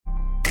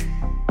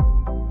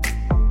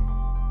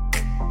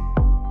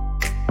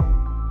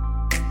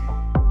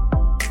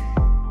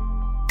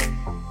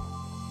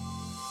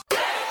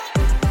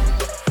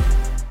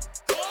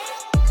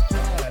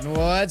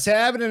What's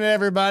happening,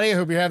 everybody? I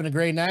hope you're having a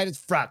great night. It's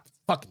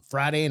fucking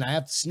Friday, and I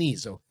have to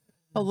sneeze. So,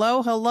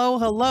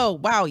 hello.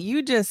 Wow,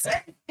 you just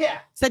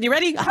said you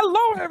ready?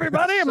 Hello,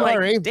 everybody. I'm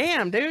Sorry. like,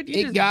 damn, dude. You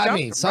it just got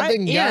jumped me.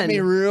 Something right got in. me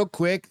real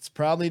quick. It's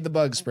probably the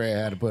bug spray I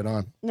had to put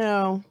on.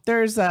 No,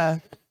 there's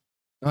a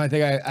No, I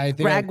think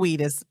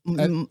ragweed is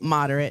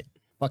moderate.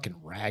 fucking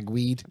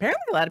ragweed. Apparently,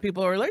 a lot of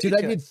people are allergic Dude,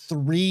 I to did it.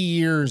 3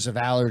 years of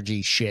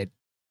allergy shit.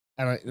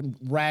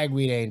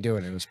 Ragweed ain't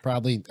doing it. It was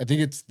probably, I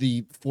think it's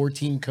the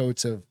 14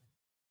 coats of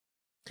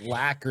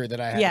lacquer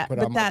that I had to put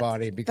on my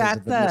body because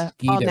of the that's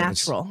mosquitoes. all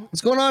natural.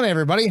 What's going on,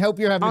 everybody? Hope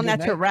you're having All a good night.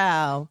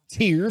 natural.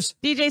 Cheers.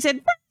 DJ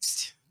said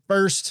first.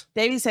 First.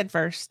 Davey said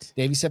first.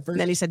 Davey said first.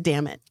 Then he said,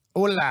 damn it.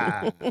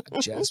 Hola.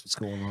 Jess, what's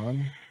going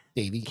on?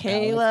 Davey.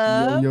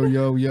 Kayla.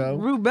 Alex, yo.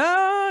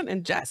 Ruben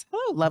and Jess.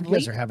 Hello, You lovely.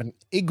 guys are having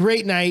a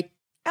great night.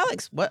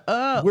 Alex, what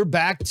up? We're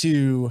back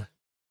to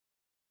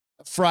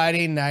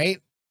Friday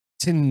night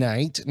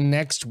tonight.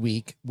 Next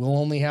week, we'll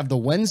only have the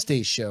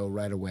Wednesday show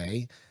right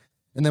away.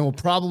 And then we'll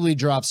probably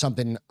drop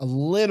something a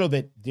little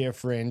bit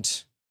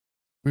different.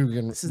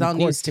 This is all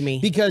news to me.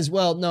 Because,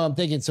 well, no, I'm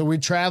thinking, so we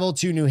travel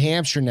to New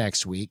Hampshire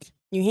next week.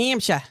 New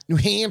Hampshire.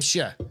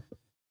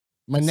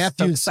 My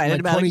nephew's excited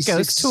about a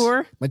ghost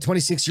tour. My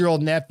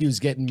 26-year-old nephew's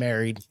getting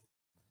married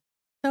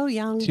So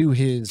young. to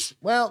his.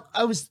 Well,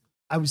 I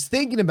was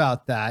thinking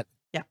about that.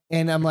 Yeah.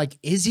 And I'm like,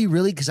 is he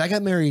really? Because I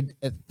got married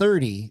at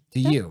 30 to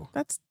you.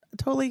 That's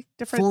totally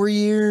different. 4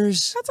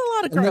 years. That's a lot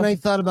of And growth. then I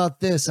thought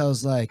about this. I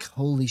was like,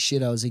 holy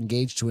shit, I was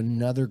engaged to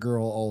another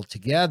girl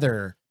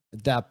altogether.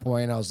 At that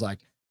point, I was like,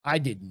 I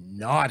did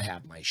not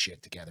have my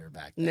shit together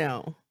back then.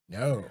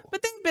 No.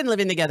 But they've been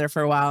living together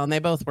for a while and they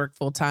both work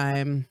full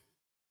time.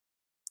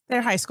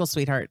 They're high school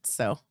sweethearts.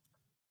 So,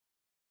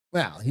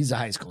 Well, he's a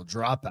high school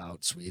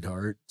dropout,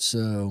 sweetheart.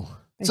 So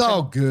it's They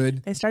all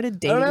good. they started I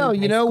dating. don't know. in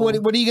You high know, what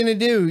school. are you going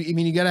to do? I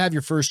mean, you got to have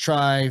your first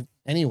try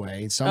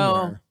anyway,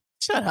 somewhere.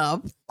 Shut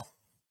up.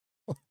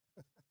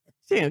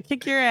 Dude,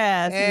 kick your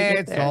ass. when you get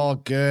It's there. all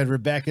good.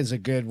 Rebecca's a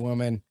good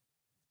woman.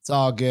 It's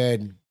all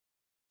good.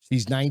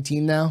 She's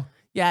 19 now.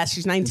 Yeah, she's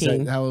Is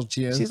 19. that how old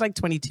she is? She's like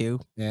 22,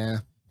 yeah.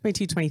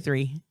 22,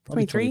 23.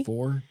 Probably 23?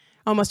 24.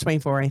 Almost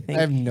 24, I think.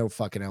 I have no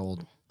fucking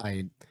old.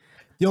 The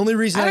only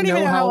reason I don't know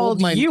even know how old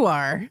my you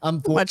are.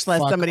 I'm much less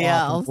fuck somebody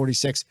off, I'm else.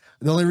 46.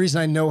 The only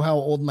reason I know how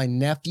old my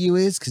nephew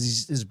is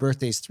because his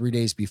birthday's 3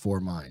 days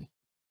before mine.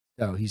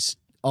 So he's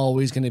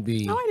always going to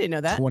be Oh, I didn't know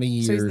that.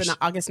 20 So years, he's the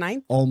August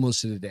 9th? almost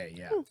to the day.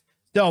 Yeah.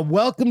 So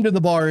welcome to The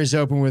Bar is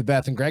Open with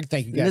Beth and Greg.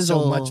 Thank you guys so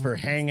Nizzle. much for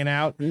hanging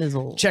out.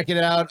 Nizzle. Check it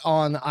out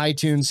on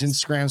iTunes,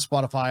 Instagram,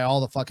 Spotify, all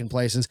the fucking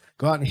places.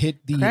 Go out and hit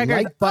the Gregor.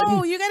 like button.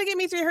 Oh, you got to get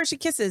me 3 Hershey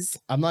kisses.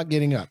 I'm not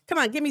getting up. Come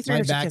on, give me 3 My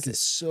Hershey back kisses. is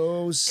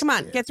so Come on,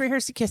 stiff. get 3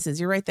 Hershey kisses.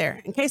 You're right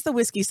there. In case the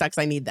whiskey sucks,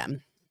 I need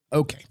them.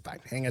 Okay, fine.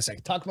 Hang on a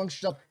second. Talk amongst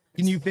yourself.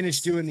 Can you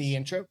finish doing the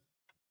intro?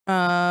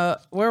 Where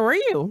were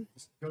you?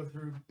 Go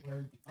through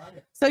where you find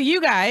it. So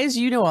you guys,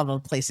 you know all the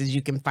places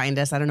you can find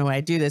us. I don't know why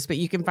I do this, but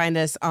you can find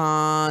us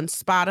on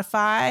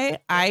Spotify,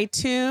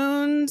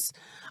 iTunes,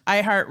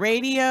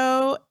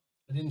 iHeartRadio.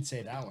 I didn't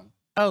say that one.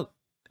 Oh,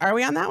 are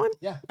we on that one?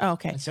 Yeah. Oh, I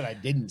okay. said I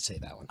didn't say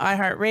that one.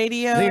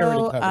 iHeartRadio. They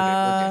already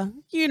covered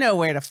it. You know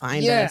where to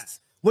find Yeah. us.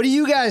 What are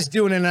you guys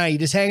doing tonight? You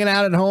just hanging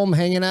out at home,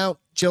 hanging out,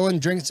 chilling,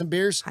 drinking some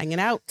beers,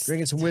 Hanging out.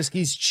 drinking some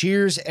whiskeys.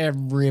 Cheers,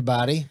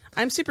 everybody.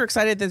 I'm super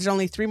excited that there's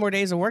only 3 more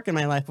days of work in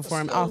my life before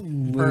I'm off for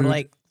rude.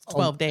 like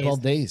 12 days.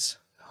 12 days.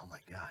 Oh, my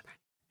God.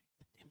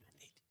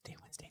 Day,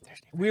 Wednesday,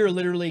 Thursday. We are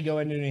literally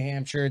going to New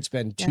Hampshire. It's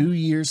been 2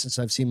 years since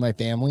I've seen my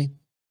family.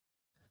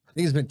 I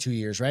think it's been 2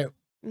 years, right?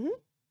 Mhm.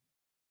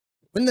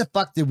 When the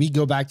fuck did we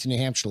go back to New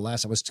Hampshire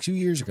last? It was 2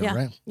 years ago, Yeah.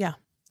 right? Yeah.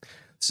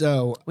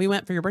 So We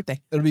went for your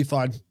birthday. it'll be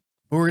fun.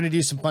 But we're going to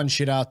do some fun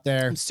shit out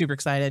there. I'm super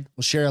excited.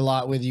 We'll share a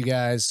lot with you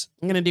guys.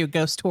 I'm going to do a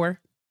ghost tour.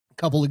 A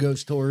couple of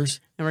ghost tours.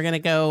 And we're going to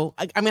go.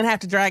 I'm going to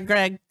have to drag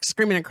Greg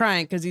screaming and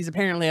crying because he's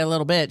apparently a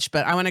little bitch.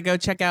 But I want to go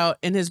check out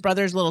in his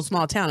brother's little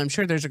small town. I'm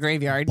sure there's a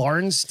graveyard.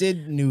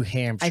 Barnstead, New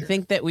Hampshire. I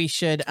think that we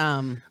should.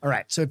 All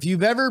right. So if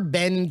you've ever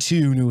been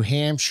to New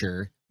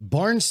Hampshire,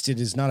 Barnstead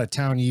is not a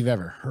town you've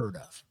ever heard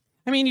of.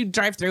 I mean, you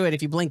drive through it.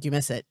 If you blink, you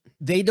miss it.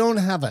 They don't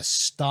have a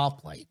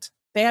stoplight.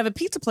 They have a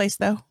pizza place,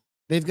 though,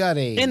 They've got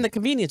a in the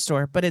convenience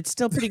store, but it's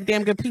still pretty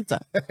damn good pizza.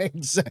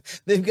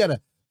 they've got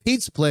a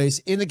pizza place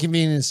in the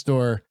convenience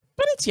store.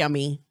 But it's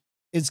yummy.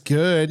 It's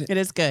good. It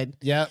is good.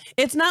 Yeah.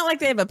 It's not like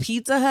they have a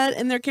Pizza Hut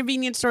in their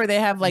convenience store. They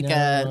have like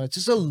it's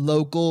just a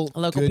local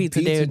good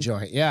pizza dude.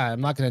 joint. Yeah,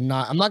 I'm not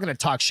gonna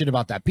talk shit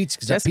about that pizza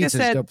because that Jessica pizza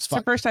is said dope as it's her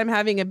fuck. first time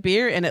having a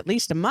beer in at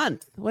least a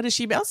month. What is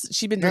she else?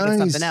 She's been drinking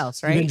something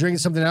else, right? You've been drinking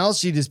something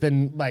else? You just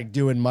been like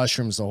doing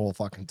mushrooms the whole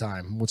fucking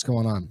time. What's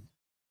going on?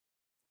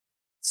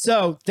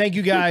 So thank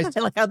you guys. I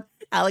like how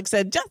Alex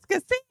said,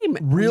 Jessica, same.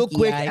 Real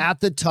quick Winky-eyed. at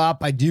the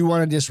top, I do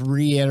want to just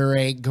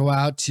reiterate, go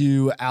out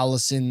to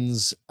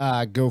Allison's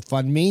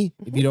GoFundMe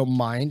if you don't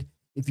mind.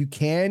 If you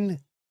can,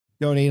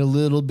 donate a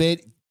little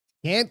bit.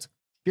 Can't,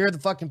 share the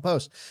fucking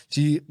post.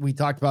 We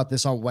talked about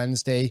this on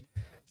Wednesday.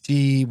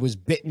 She was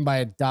bitten by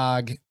a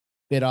dog,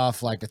 bit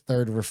off like a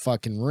third of her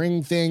fucking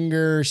ring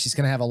finger. She's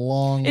gonna have a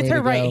long It's way her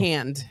to right go.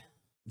 hand.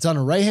 It's on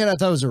her right hand. I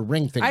thought it was her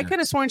ring finger. I could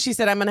have sworn she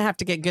said, I'm going to have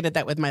to get good at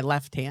that with my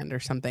left hand or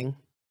something.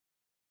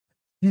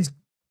 No,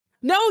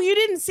 you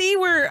didn't see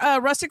where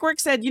Rustic Work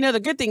said, the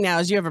good thing now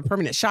is you have a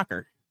permanent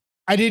shocker.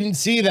 I didn't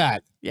see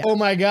that. Yeah. Oh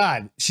my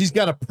God. She's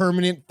got a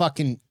permanent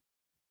fucking.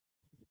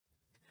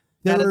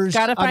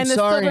 Gotta find the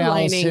silver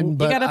lining. You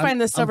gotta find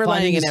the silver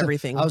lining in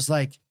everything. I was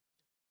like,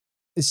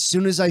 as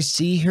soon as I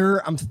see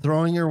her, I'm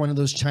throwing her one of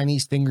those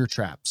Chinese finger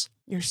traps.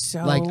 You're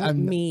so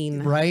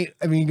mean. Right?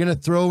 I mean, you're going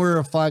to throw her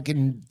a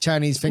fucking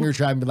Chinese finger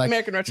trap and be like,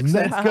 American Retro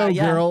let's go,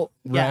 yeah. girl.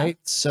 Yeah. Right?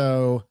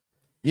 So,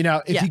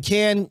 if you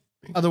can,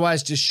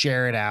 otherwise just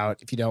share it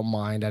out. If you don't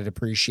mind, I'd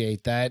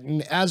appreciate that.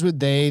 And as with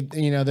Dave,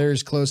 they're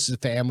as close to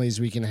family as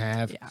we can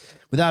have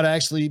without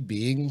actually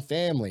being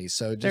family.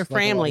 So just they're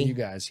family. You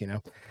guys,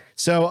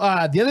 So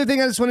the other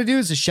thing I just want to do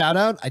is a shout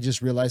out. I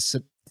just realized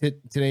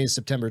today is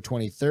September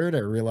 23rd. I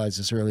realized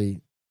this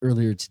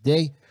earlier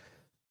today.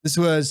 This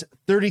was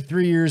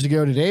 33 years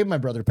ago today. My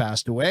brother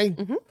passed away,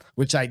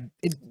 which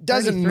it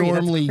doesn't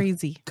normally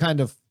kind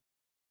of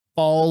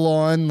fall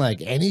on like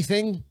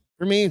anything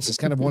for me. It's just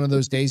kind of one of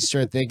those days you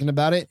start thinking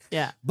about it.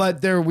 Yeah.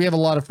 But we have a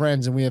lot of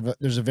friends, and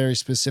there's a very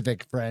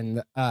specific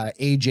friend,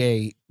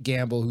 AJ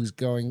Gamble, who's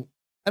going.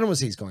 I don't want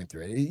to say he's going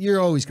through it. You're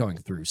always going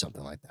through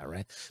something like that,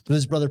 right? But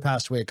his brother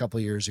passed away a couple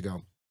of years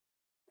ago,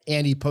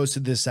 and he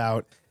posted this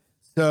out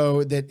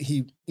so that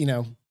he,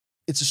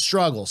 it's a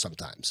struggle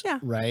sometimes,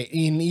 right?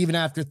 And even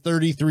after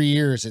 33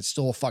 years, it's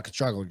still a fucking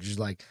struggle. Because you're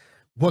like,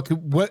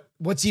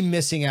 what's he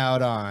missing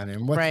out on,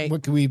 and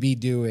what could we be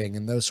doing,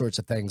 and those sorts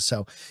of things.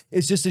 So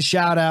it's just a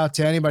shout out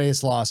to anybody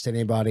that's lost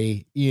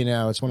anybody.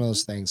 It's one of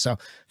those things. So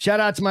shout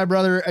out to my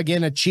brother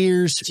again. A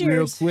cheers.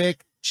 Real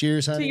quick.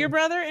 Cheers, honey. To your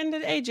brother and to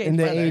AJ's and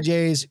to brother.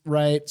 AJ's,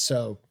 right?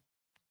 So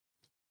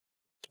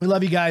we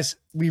love you guys.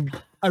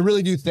 I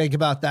really do think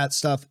about that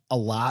stuff a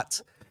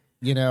lot.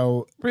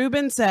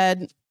 Ruben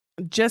said,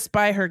 just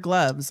buy her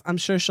gloves. I'm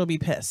sure she'll be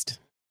pissed.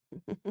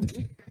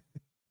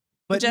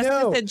 But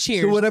Jessica said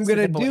cheers. So what I'm going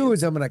to do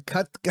is I'm going to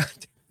cut the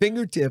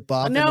fingertip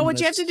off. No,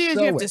 what you have to do is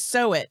you have to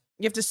sew it.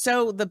 You have to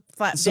sew the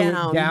flap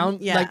down.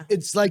 Yeah. Like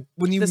it's like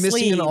when you're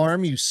missing an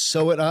arm, you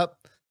sew it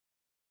up.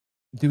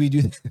 Do we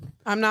do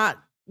that?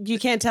 You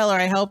can't tell her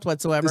I helped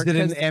whatsoever. Is it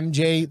an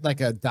MJ,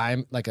 like a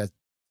dime, like a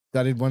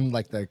studded one,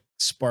 like the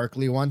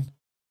sparkly one?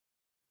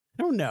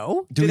 I don't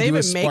know. Do they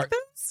even make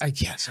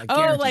those? Yes.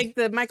 Like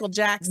the Michael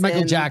Jackson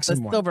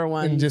the silver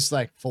one. And just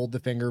like fold the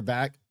finger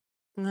back.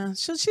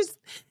 She's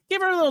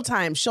give her a little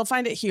time. She'll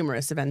find it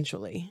humorous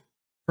eventually.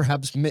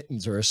 Perhaps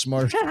mittens are a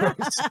smart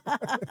choice.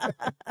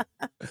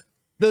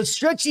 The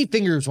stretchy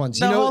fingers ones.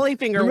 The holy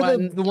finger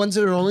ones. The ones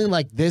that are only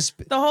like this.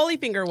 The holy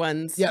finger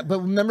ones. Yeah, but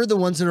remember the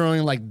ones that are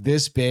only like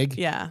this big?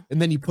 Yeah. And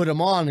then you put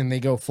them on and they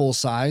go full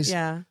size?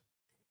 Yeah.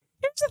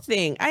 Here's the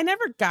thing. I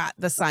never got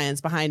the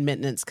science behind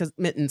mittens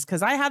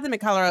because I had them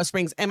at Colorado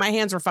Springs and my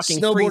hands were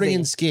fucking snowboarding freezing.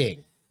 And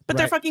skiing. But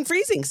they're fucking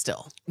freezing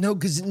still. No,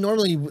 because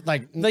normally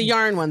like the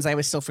yarn ones I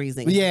was still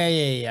freezing.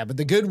 Yeah. But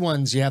the good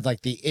ones, you have like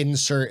the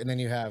insert and then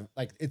you have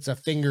like it's a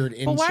fingered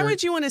insert. Well, why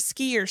would you want to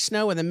ski or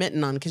snow with a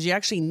mitten on? Because you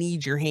actually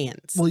need your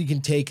hands. Well, you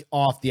can take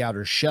off the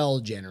outer shell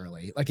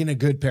generally, like in a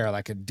good pair,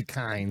 like a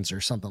Decines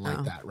or something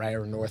like that, right?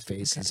 Or North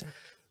Faces,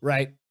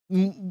 right?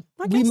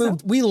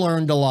 We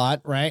learned a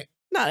lot, right?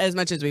 Not as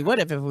much as we would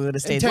if we would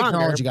have stayed longer.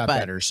 Technology got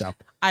better, so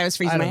I was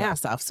freezing my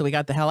ass off, so we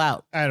got the hell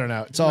out. I don't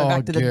know. It's all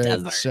back to good. The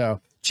desert. So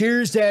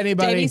cheers to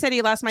anybody. Davey said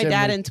he lost my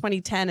dad in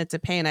 2010. It's a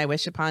pain I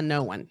wish upon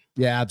no one.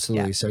 Yeah,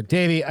 absolutely. Yeah. So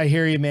Davey, I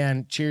hear you,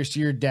 man. Cheers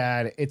to your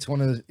dad. It's one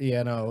of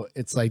the,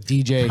 it's like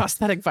DJ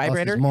prosthetic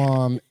vibrator. His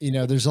mom,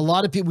 there's a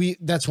lot of people.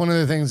 That's one of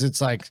the things.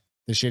 It's like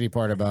the shitty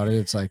part about it.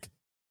 It's like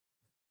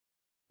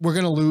we're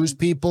gonna lose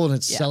people, and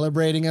it's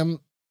celebrating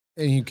them.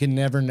 And you can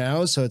never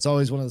know. So it's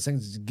always one of those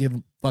things to give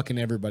fucking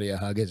everybody a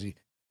hug as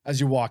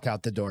you walk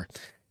out the door.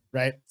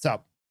 Right. So,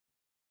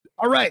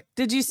 all right.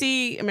 Did you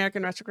see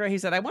American Retro? He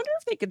said, I wonder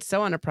if they could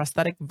sew on a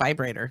prosthetic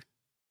vibrator.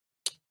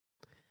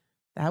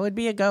 That would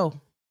be a go.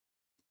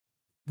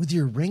 With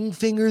your ring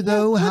finger,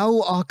 though? How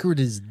awkward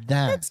is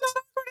that? It's not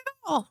awkward at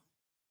all.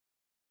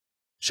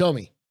 Show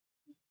me.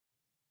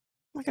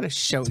 I'm not going to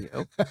show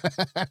you.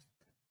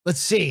 Let's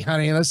see,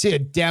 honey. Let's see a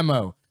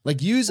demo.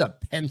 Like use a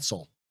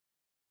pencil.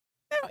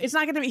 No, it's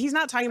not going to be. He's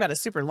not talking about a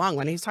super long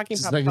one. He's talking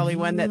about probably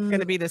one that's going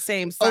to be the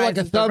same size like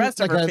as the rest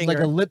of her finger.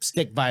 Like a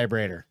lipstick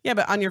vibrator. Yeah,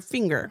 but on your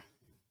finger.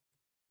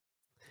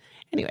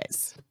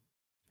 Anyways.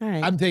 All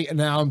right. I'm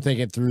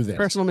thinking through this.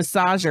 Personal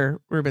massager,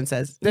 Ruben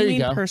says. There you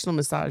go.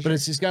 Personal massager. But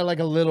it's just got like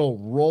a little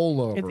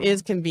rollover. It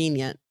is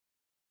convenient.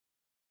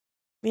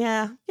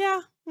 Yeah.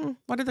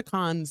 What are the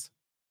cons?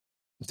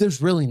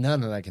 There's really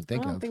none that I can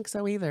think of. I don't think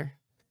so either.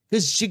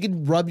 Because she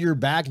could rub your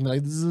back and be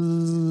like,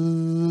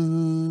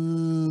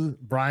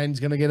 Brian's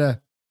going to get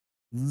a,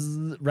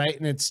 right?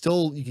 And it's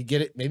still, you could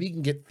get it. Maybe you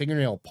can get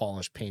fingernail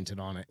polish painted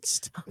on it.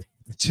 It's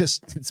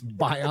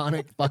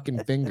bionic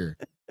fucking finger.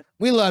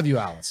 We love you,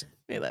 Allison.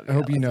 We love you. I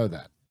hope you know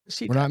that.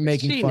 We're not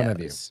making fun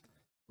of you.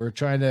 We're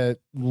trying to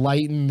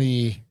lighten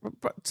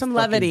some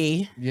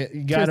levity. Yeah,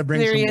 you got to bring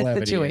some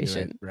levity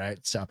situation. Into it, right?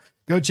 So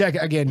go check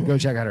out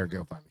her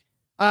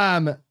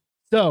GoFundMe.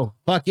 So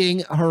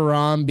fucking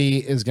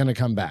Harambe is going to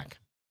come back.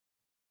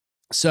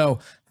 So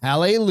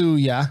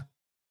hallelujah.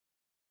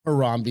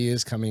 Harambe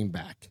is coming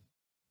back.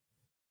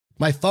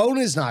 My phone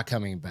is not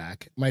coming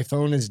back. My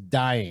phone is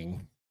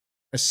dying.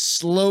 A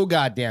slow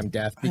goddamn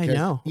death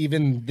because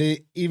even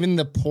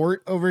the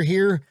port over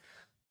here,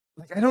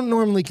 like I don't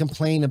normally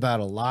complain about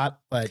a lot,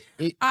 but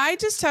I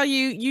just tell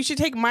you should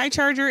take my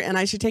charger and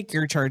I should take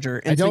your charger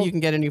until you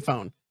can get a new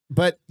phone.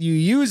 But you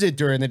use it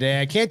during the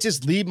day. I can't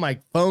just leave my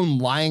phone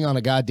lying on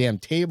a goddamn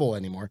table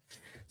anymore.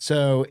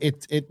 So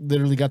it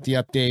literally got the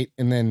update,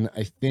 and then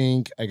I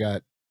think I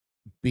got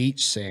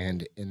beach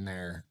sand in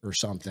there or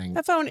something.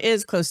 That phone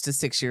is close to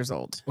 6 years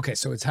old. Okay,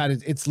 so it's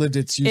lived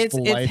its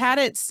useful life. It's had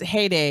its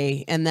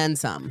heyday and then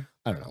some.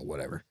 I don't know,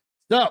 whatever.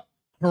 So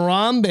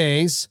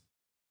Harambe's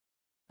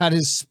had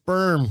his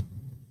sperm.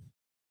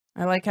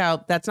 I like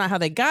how that's not how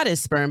they got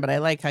his sperm, but I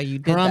like how you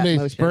did that motion.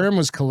 Harambe's sperm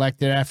was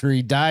collected after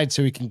he died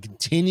so he can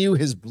continue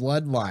his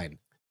bloodline.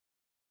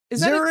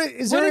 Where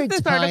is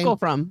this article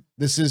from?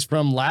 This is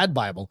from Lad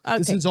Bible. Okay.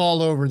 This is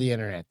all over the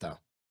internet, though.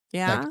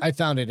 Yeah. Like, I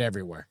found it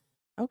everywhere.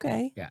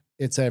 Okay. Yeah,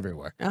 it's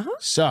everywhere. Uh-huh.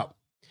 So.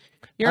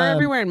 Your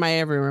everywhere and my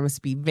everywhere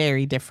must be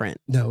very different.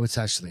 No, it's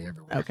actually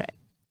everywhere. Okay.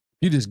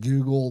 You just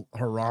Google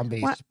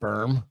Harambe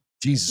sperm.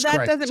 Jesus Christ.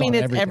 That doesn't mean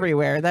it's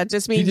everywhere. That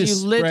just means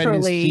you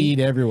literally feed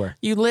everywhere.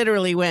 You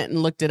literally went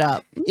and looked it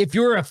up. If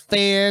you're a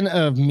fan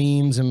of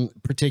memes and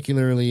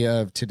particularly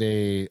of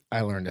Today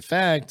I Learned a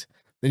Fact,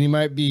 then you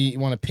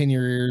want to pin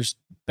your ears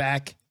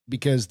back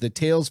because the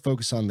tales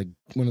focus on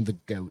one of the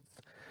goats.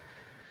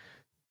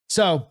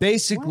 So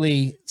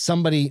basically,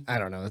 somebody, I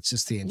don't know, it's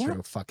just the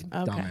intro fucking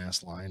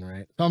dumbass line,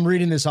 right? So I'm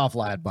reading this off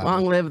Lad Bible.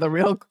 Long live the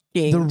real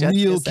king. The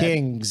real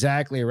king,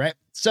 exactly, right?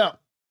 So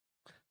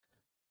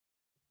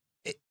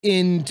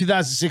in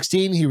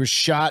 2016, he was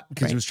shot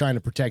because he was trying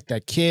to protect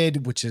that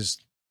kid, which is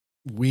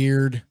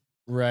weird,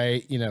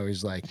 right? You know,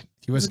 he's like,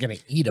 he wasn't going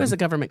to eat him. It was a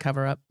government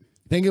cover-up.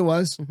 Think it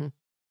was? Mm-hmm.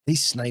 They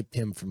sniped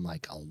him from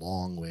like a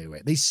long way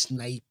away. They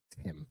sniped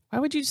him. Why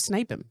would you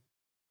snipe him?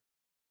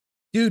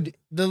 Dude,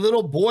 the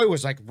little boy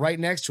was like right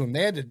next to him.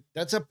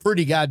 That's a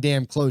pretty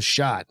goddamn close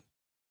shot.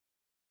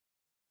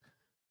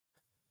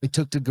 They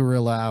took the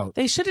gorilla out.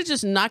 They should have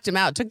just knocked him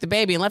out, took the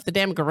baby, and left the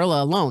damn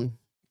gorilla alone.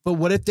 But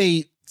what if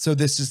so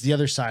this is the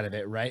other side of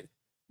it, right?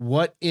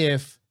 What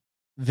if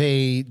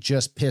they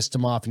just pissed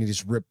him off and he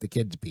just ripped the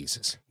kid to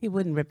pieces? He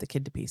wouldn't rip the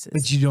kid to pieces.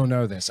 But you don't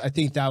know this. I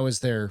think that was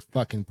their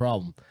fucking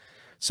problem.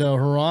 So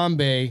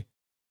Harambe,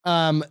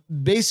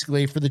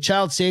 basically for the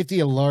child safety,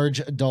 a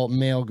large adult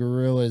male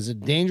gorilla is a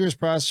dangerous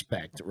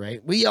prospect,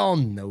 right? We all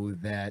know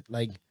that,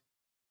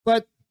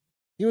 but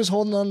he was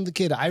holding on to the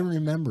kid. I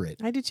remember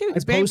it. I do too.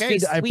 It's very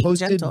sweet, I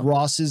posted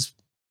Ross's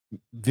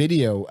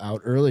video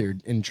out earlier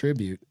in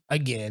tribute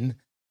again,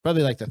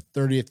 probably like the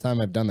 30th time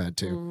I've done that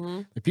too.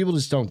 Mm-hmm. People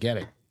just don't get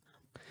it.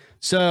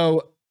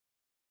 So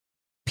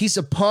piece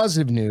of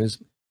positive news,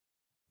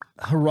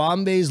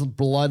 Harambe's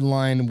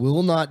bloodline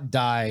will not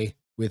die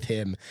with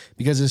him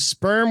because his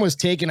sperm was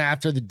taken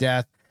after the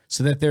death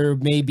so that there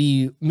may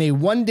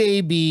one day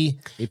be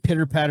a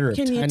pitter patter of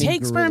tiny. Can you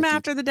take sperm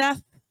after the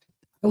death?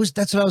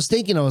 That's what I was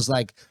thinking. I was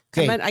like,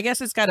 okay, I guess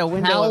it's got a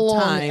window how of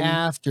long time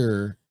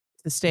after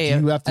to stay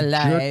you have to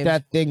alive. jerk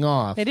that thing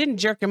off. They didn't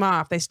jerk him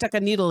off. They stuck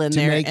a needle in to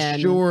there make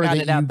and sure got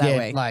that it out you that get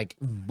way. Like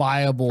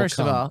viable. First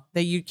of all,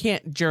 that you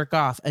can't jerk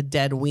off a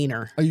dead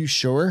wiener. Are you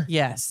sure?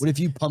 Yes. What if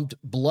you pumped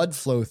blood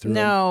flow through?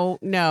 No.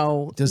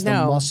 Does the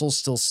muscle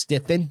still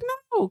stiffen?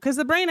 No, because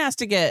the brain has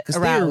to get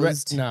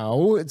aroused.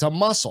 No, it's a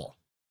muscle.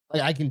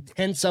 Like I can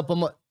tense up a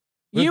muscle.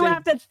 You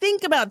have to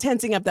think about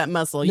tensing up that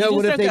muscle. No,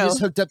 what if they just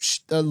hooked up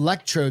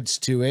electrodes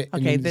to it?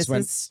 Okay, this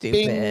is stupid.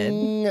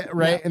 Bing,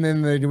 right? No. And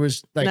then there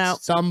was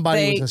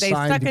somebody was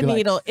assigned they stuck to a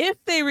needle.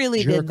 If they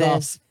really did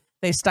this,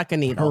 they stuck a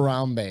needle.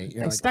 Harambe.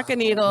 They stuck a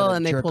needle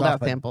and they pulled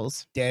out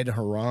samples. Dead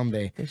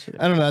Harambe.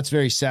 I don't know. That's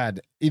very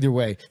sad. Either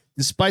way,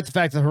 despite the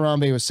fact that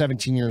Harambe was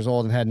 17 years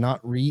old and had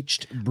not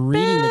reached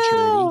breeding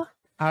maturity.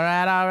 All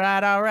right.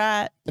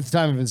 At the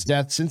time of his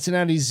death,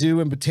 Cincinnati Zoo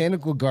and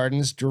Botanical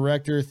Gardens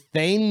director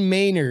Thane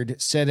Maynard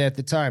said at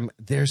the time,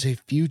 "There's a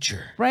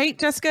future." Right,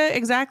 Jessica?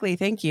 Exactly.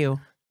 Thank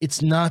you.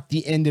 It's not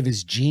the end of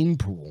his gene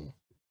pool.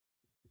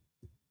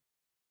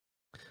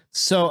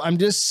 So I'm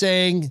just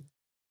saying,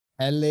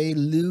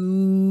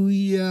 hallelujah.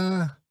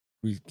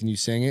 Can you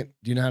sing it?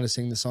 Do you know how to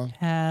sing the song?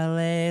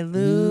 Hallelujah.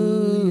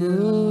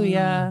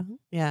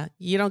 Yeah.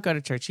 You don't go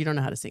to church. You don't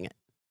know how to sing it.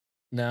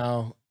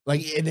 No.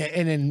 And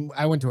then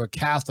I went to a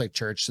Catholic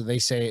church, so they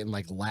say it in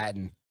like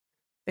Latin.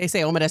 They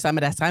say "Omida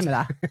Samida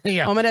Samida."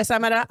 Yeah. Omida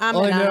Samida Amida.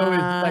 All I know is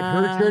like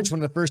her church.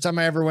 When the first time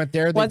I ever went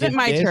there, wasn't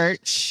my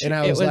church. And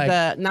I was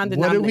like,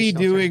 non-denominational. "What are we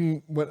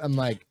doing?" What I'm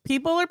like,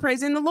 people are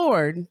praising the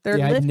Lord. They're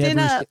lifting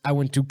up. I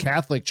went to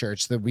Catholic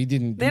church that we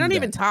didn't. They don't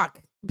even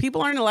talk.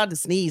 People aren't allowed to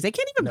sneeze. They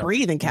can't even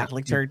breathe in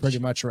Catholic church. Pretty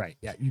much right.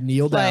 Yeah, you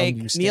kneel down.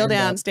 You kneel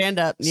down, stand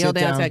up, kneel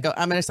down. So I go.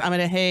 I'm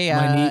gonna hey,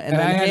 and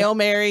then Hail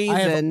Marys. I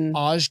have and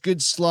Osgood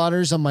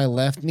slaughters on my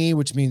left knee,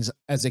 which means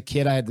as a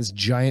kid I had this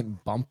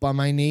giant bump on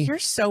my knee. You're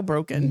so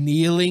broken.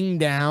 Kneeling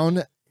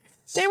down.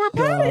 They were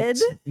padded.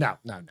 No.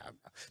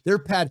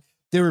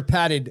 They were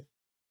padded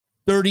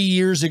 30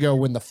 years ago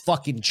when the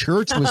fucking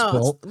church was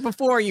built.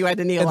 Before you had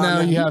to kneel on And now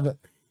them. you have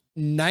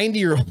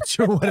 90-year-olds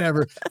or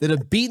whatever that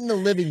have beaten the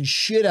living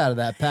shit out of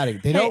that padding.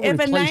 They don't If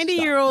a replace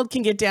 90-year-old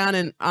can get down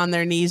and on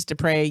their knees to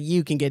pray,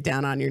 you can get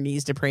down on your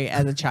knees to pray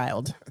as a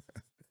child.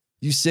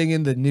 You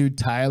singing the new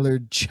Tyler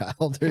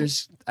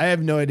Childers? I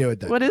have no idea what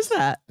that What is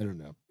that? I don't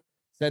know.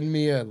 Send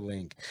me a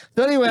link.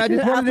 So anyway, I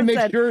just wanted to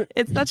make sure.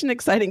 It's such an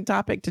exciting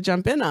topic to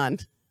jump in on.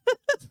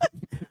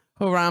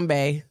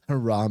 Harambe.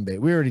 Harambe.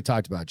 We already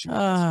talked about you.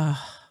 All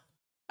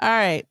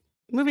right.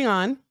 Moving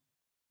on.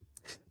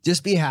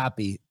 Just be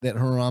happy that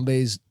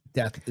Harambe's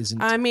death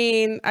isn't. I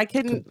mean, I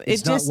couldn't.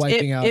 It's It not just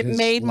wiping out it his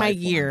made my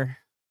lifeline. year.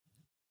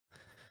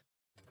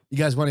 You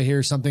guys want to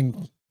hear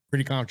something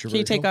pretty controversial? Can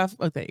you take off?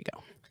 Oh, there you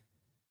go.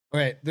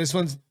 Okay, this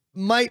one's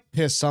might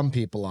piss some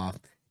people off.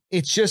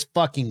 It's just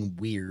fucking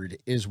weird,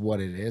 is what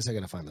it is. I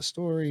gotta find the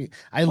story.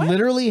 I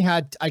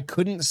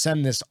couldn't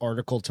send this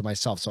article to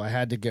myself, so I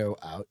had to go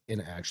out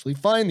and actually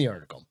find the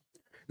article.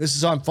 This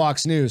is on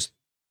Fox News.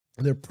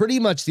 They're pretty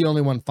much the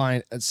only one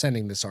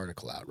sending this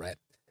article out, right?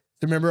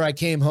 So remember, I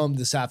came home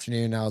this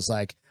afternoon and I was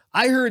like,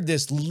 I heard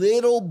this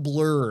little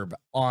blurb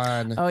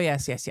on Oh,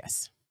 yes.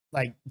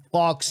 like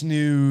Fox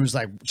News,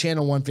 like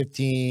channel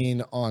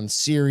 115 on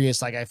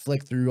Sirius. Like I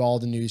flicked through all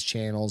the news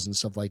channels and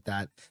stuff like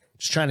that.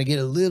 Just trying to get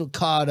a little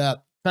caught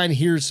up, trying to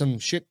hear some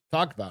shit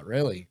talked about,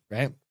 really,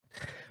 right?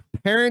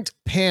 Parent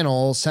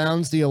panel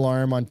sounds the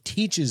alarm on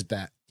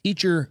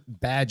teacher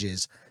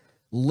badges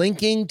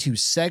linking to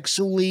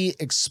sexually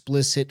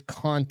explicit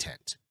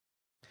content.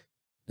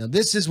 Now,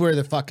 this is where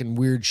the fucking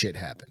weird shit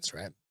happens,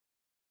 right?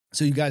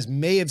 So you guys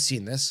may have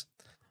seen this.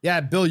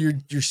 Yeah, Bill,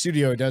 your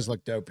studio does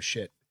look dope as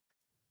shit.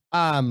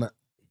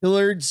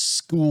 Hillard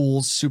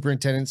School's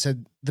superintendent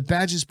said the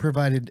badges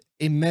provided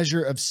a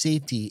measure of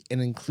safety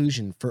and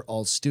inclusion for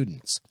all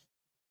students.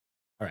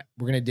 All right,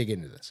 we're going to dig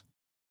into this.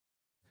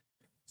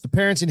 The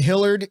parents in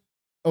Hillard,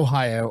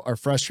 Ohio, are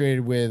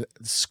frustrated with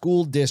the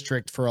school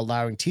district for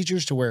allowing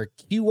teachers to wear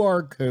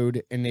QR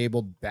code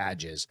enabled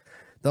badges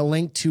that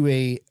link to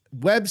a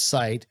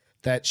website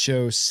that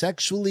shows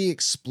sexually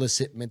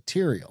explicit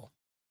material.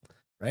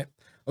 Right?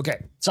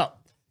 Okay, so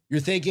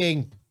you're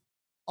thinking,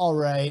 all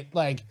right,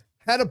 like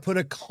how to put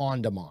a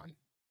condom on.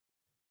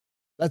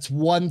 That's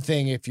one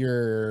thing if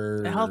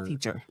you're A health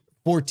teacher.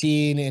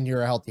 14 and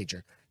you're a health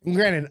teacher. And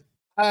granted,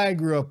 I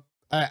grew up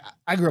a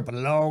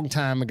long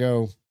time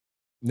ago,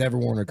 never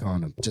worn a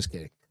condom. Just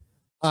kidding.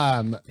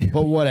 But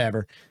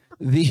whatever.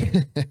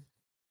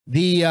 The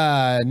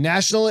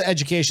National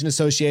Education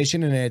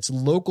Association and its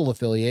local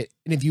affiliate,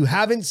 and if you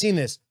haven't seen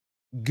this,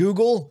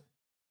 Google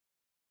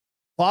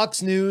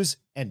Fox News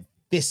and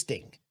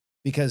fisting,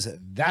 because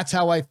that's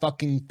how I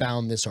fucking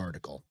found this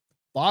article.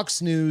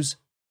 Fox News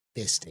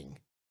fisting.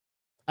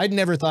 I'd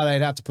never thought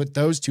I'd have to put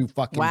those two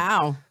fucking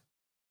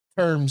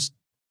terms.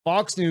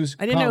 Fox News.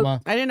 I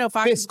didn't know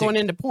Fox is going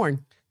into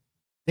porn.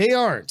 They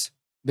aren't.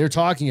 They're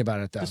talking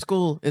about it though. The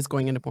school is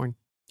going into porn.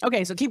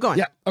 Okay, so keep going.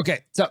 Yeah.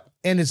 Okay. So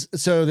the NEA,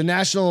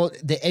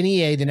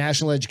 the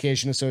National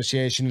Education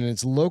Association, and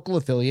its local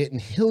affiliate in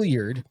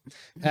Hilliard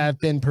have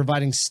been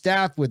providing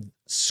staff in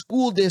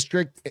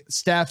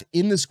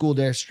the school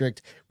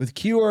district with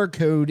QR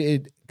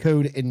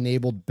code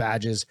enabled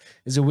badges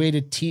as a way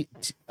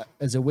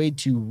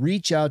to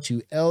reach out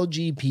to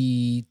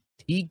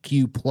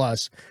LGBTQ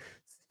plus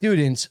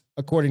students,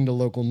 according to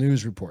local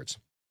reports.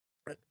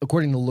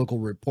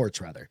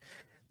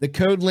 The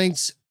code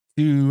links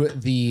to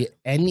the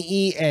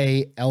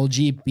NEA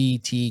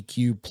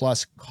LGBTQ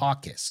plus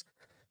caucus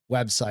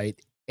website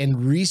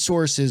and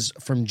resources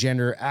from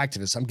gender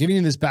activists. I'm giving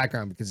you this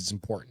background because it's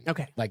important.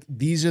 Okay. Like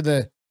these are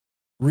the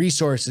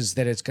resources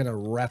that it's going to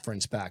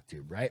reference back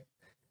to, right?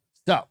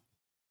 So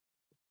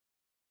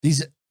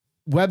these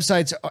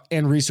websites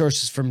and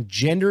resources from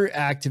gender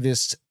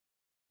activist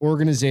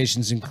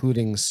organizations,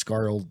 including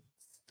Scarleteen,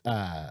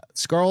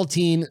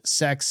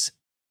 Sex,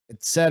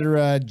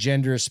 etc.,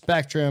 Gender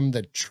Spectrum,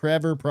 the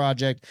Trevor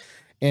Project,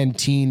 and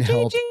Teen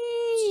Health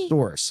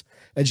Source.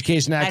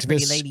 Education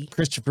activist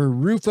Christopher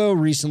Rufo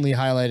recently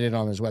highlighted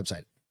on his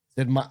website.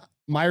 Said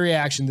my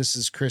reaction, this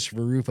is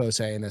Christopher Rufo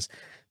saying this.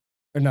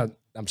 Or no,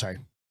 I'm sorry.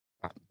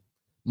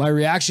 My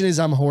reaction is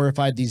I'm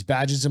horrified. These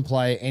badges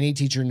imply any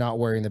teacher not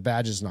wearing the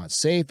badge is not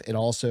safe. It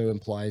also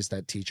implies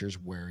that teachers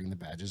wearing the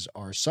badges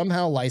are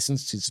somehow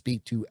licensed to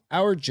speak to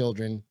our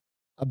children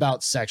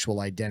about sexual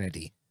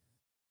identity.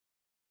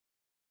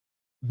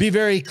 Be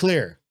very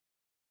clear.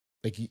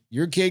 Like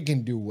your kid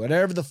can do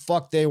whatever the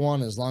fuck they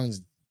want as long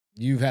as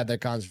you've had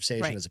that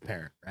conversation as a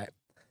parent, right?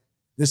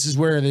 This is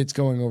where it's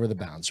going over the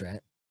bounds,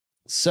 right?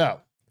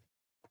 So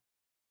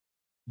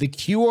the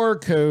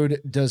QR code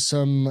does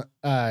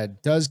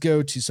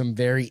go to some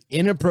very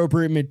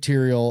inappropriate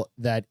material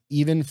that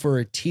even for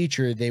a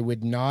teacher, they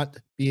would not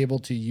be able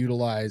to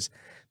utilize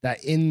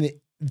that in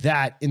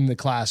the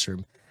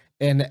classroom.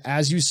 And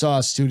as you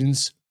saw,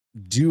 students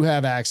do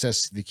have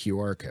access to the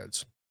QR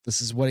codes. This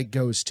is what it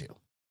goes to.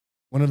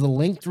 One of the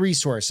linked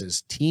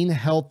resources, Teen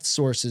Health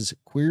Sources,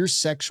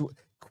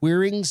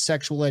 Queering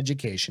Sexual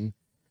Education,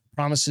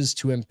 promises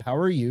to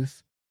empower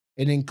youth.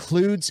 It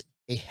includes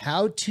a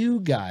how-to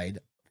guide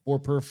for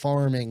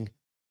performing.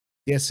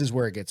 This is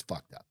where it gets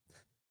fucked up.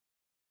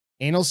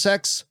 Anal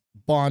sex,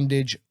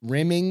 bondage,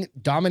 rimming,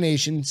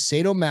 domination,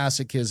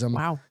 sadomasochism,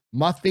 Wow.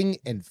 muffing,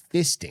 and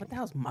fisting. What the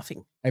hell's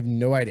muffing? I have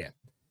no idea.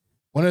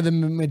 One of the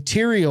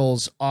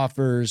materials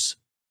offers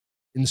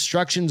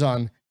instructions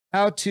on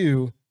how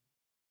to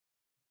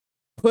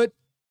put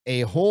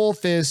a whole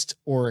fist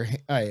or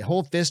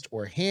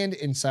hand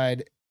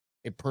inside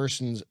a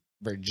person's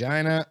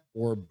vagina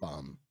or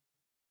bum.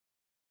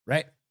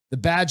 Right? The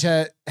badge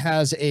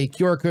has a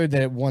QR code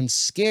that once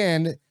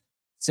scanned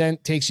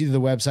takes you to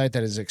the website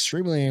that is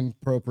extremely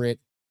inappropriate.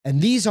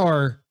 And these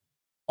are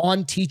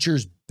on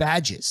teachers'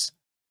 badges.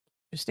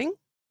 Interesting.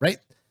 Right?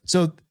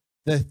 So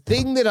the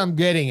thing that I'm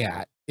getting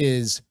at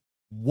is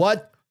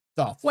what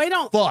the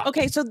fuck?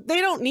 Okay, so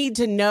they don't need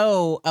to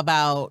know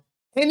about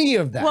Any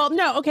of that. Well,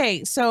 no,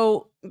 okay,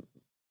 so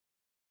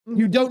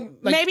you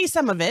don't like maybe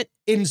some of it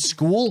in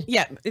school.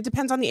 Yeah, it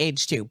depends on the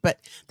age too, but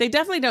they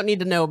definitely don't need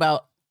to know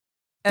about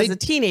as a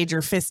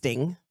teenager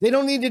fisting. They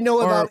don't need to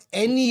know about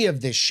any of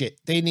this shit.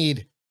 They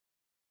need.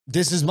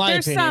 This is my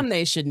There's opinion. some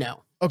they should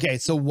know. Okay,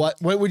 so what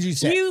would you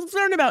say? You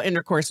learn about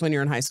intercourse when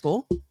you're in high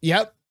school.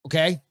 Yep.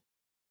 Okay.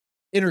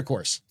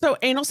 Intercourse. So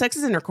anal sex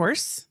is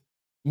intercourse.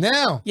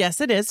 Now.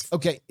 Yes, it is.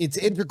 Okay, it's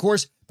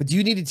intercourse, but do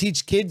you need to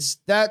teach kids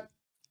that?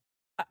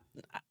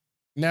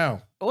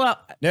 No. Well,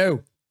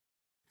 no.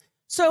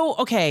 So,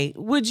 okay,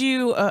 would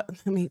you,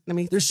 let me.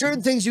 There's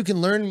certain things you can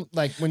learn,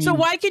 like when So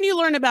why can you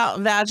learn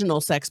about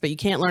vaginal sex, but you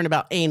can't learn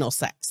about anal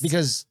sex?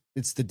 Because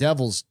it's the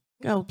devil's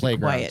playground.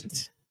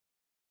 Quiet.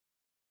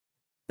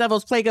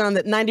 Devil's playground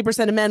that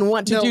 90% of men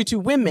want to do to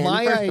women.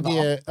 My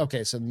idea,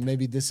 okay, so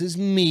maybe this is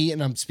me,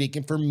 and I'm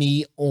speaking for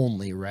me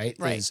only, right?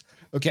 Right. Is,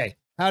 okay,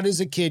 how does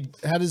a Porn.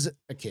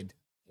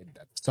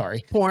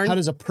 How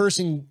does a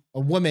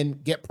woman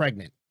get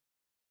pregnant?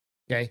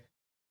 Okay.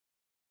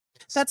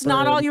 That's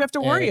not all you have to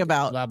worry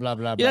about. Blah, blah,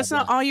 blah, That's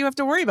not all you have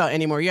to worry about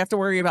anymore. You have to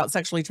worry about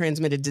sexually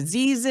transmitted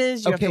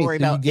diseases. You have to worry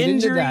about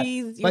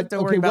injuries. You have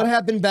to worry about what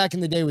happened back in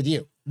the day with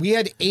you? We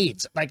had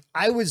AIDS. Like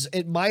I was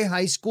at my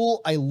high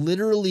school. I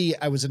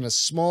was in a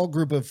small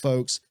group of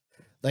folks.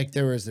 Like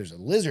there's a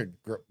lizard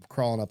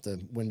crawling up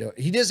the window.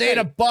 He just ate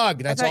a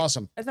bug. That's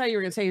awesome. I thought you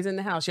were going to say he's in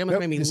the house. You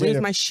almost made me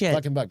lose my shit.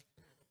 Fucking bug.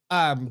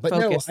 But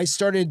no, I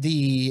started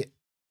the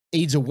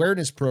AIDS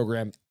awareness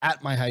program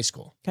at my high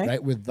school,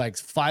 right? With like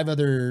 5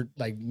 other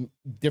like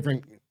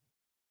different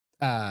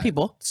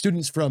people,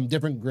 students from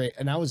different grade.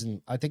 And I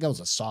think I was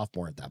a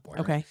sophomore at that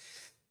point. Okay. Right?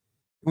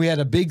 We had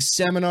a big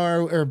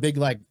seminar or a big,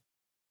 like,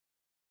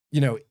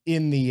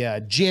 in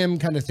the gym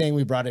kind of thing.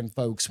 We brought in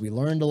folks. We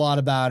learned a lot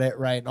about it,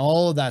 right? And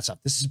all of that stuff.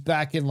 This is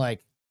back in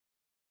like,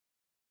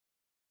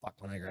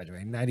 when I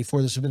graduated,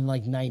 94, this would have been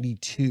like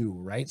 92,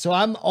 right? So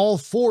I'm all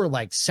for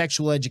like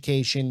sexual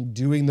education,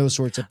 doing those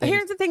sorts of things.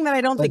 Here's the thing that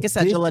I don't think is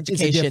sexual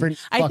education.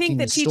 I think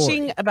that story.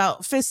 teaching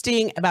about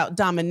fisting, about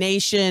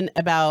domination,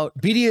 about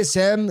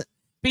BDSM.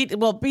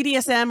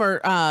 BDSM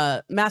or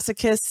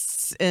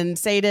masochists and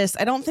sadists,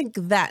 I don't think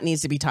that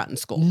needs to be taught in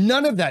school.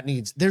 None of that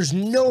needs. There's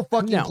no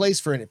fucking place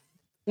for it.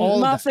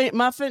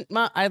 Muffin.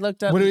 I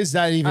looked up. What is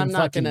that even? I'm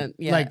not gonna.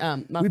 Yeah,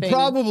 we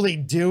probably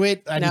do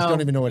it. I just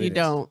don't even know what it is. You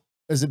don't.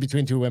 Is it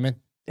between 2 women?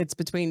 It's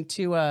between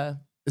 2.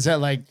 Is that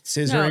like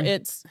scissoring? No,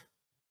 it's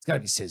got to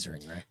be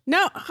scissoring, right?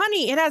 No,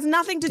 honey, it has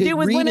nothing to do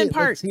with women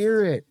parts. Let's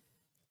hear it.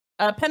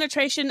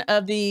 Penetration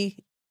of the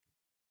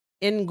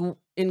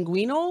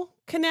inguinal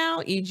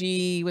canal,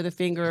 e.g., with a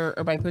finger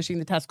or by pushing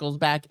the testicles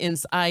back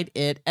inside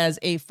it, as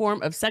a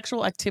form of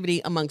sexual activity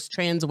amongst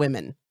trans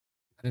women.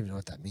 I don't even know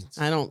what that means.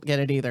 I don't get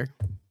it either.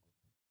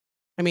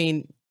 I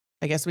mean,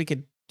 I guess we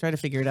could try to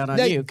figure it out on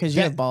you because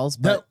you have balls.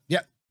 But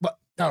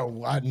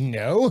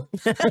no.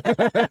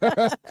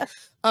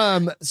 But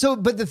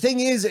the thing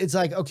is, it's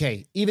like,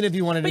 okay, even if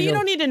you wanted to, but you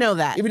don't need to know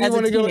that. Even if you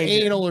want to go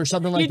anal or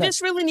something like that, you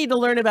just really need to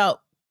learn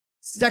about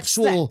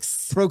sexual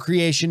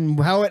procreation,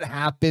 how it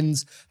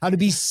happens, how to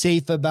be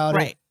safe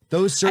about it.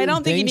 Those certain I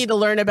don't think you need to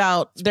learn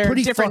about their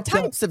different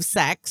types of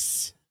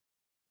sex.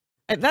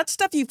 And that's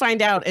stuff you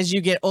find out as you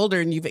get older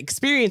and you've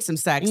experienced some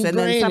sex, and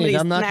then somebody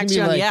smacks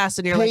you on the ass,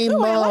 and you're like,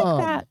 "Oh, I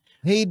like that."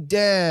 Hey,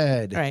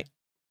 Dad. Right.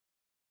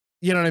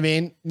 You know what I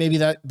mean? Maybe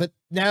that, but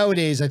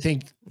nowadays I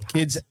think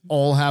kids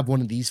all have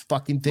one of these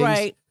fucking things.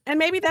 Right. And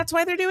maybe that's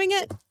why they're doing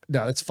it.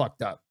 No, it's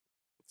fucked up.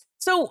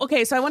 So,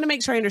 okay. So I want to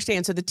make sure I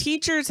understand. So the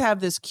teachers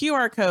have this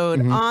QR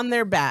code on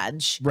their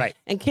badge. Right.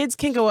 And kids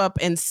can go up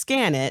and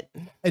scan it.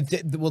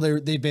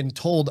 They've been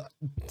told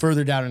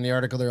further down in the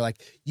article, they're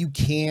like, you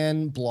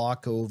can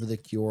block over the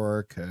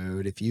QR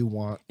code if you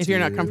want if you're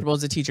not comfortable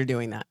as a teacher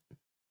doing that.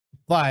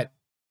 But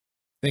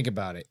think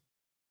about it.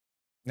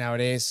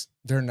 Nowadays,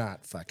 they're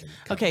not fucking.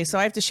 Okay, so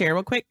I have to share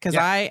real quick because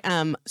I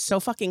am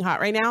so fucking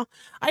hot right now.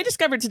 I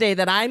discovered today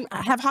that I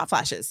have hot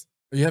flashes.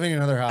 Are you having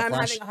another hot flash? I'm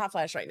having a hot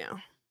flash right now.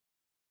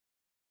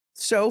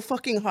 So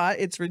fucking hot.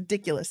 It's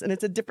ridiculous. And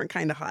it's a different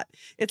kind of hot.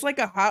 It's like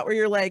a hot where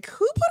you're like,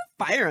 who put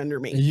a fire under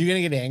me? Are you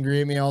going to get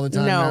angry at me all the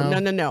time?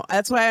 No.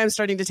 That's why I'm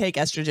starting to take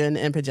estrogen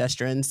and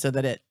progesterone so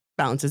that it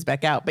balances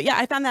back out. But yeah,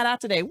 I found that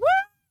out today.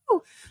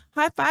 Woo!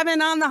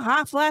 High-fiving on the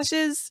hot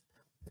flashes.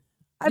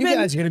 You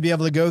guys are going to be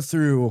able to go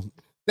through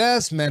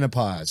Beth's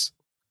menopause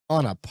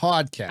on a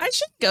podcast. I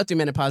should go through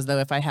menopause though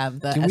if I have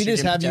the. Can we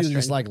just have you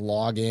just like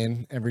log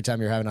in every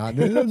time you're having a hot?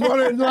 This is what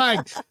it's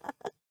like.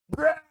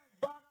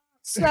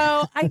 So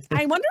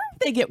I wonder if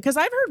they get, because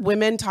I've heard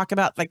women talk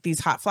about like these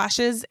hot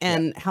flashes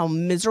and how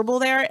miserable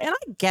they are, and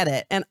I get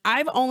it. And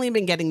I've only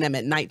been getting them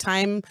at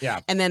nighttime. Yeah.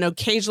 And then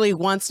occasionally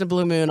once in a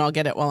blue moon I'll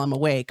get it while I'm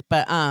awake.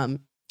 But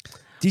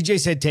DJ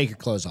said take your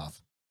clothes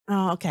off.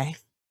 Oh, okay.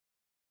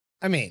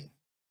 I mean,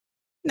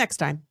 next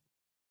time.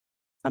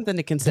 Something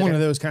to consider. One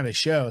of those kind of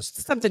shows.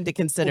 Something to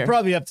consider. We'll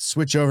probably have to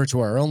switch over to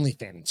our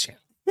OnlyFans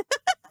channel.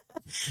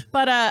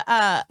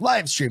 But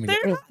live streaming.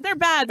 They're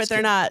bad, but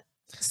they're not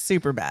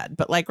super bad.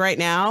 But like right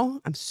now,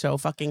 I'm so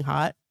fucking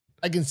hot.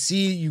 I can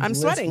see you. I'm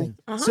sweating.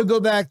 So go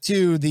back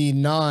to the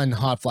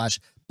non-hot flash.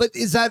 But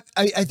is that?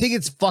 I think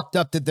it's fucked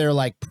up that they're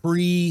like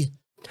loading.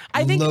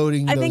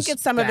 I think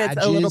it's some badges. of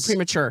it's a little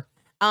premature.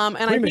 And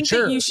I think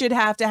that you should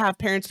have to have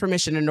parents'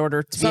 permission in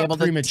order to be able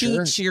to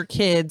teach your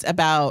kids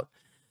about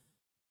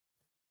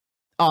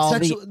all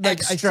the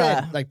extra, I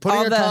said, like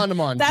putting a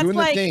condom on, doing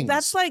the things.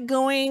 That's like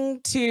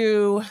going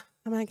to.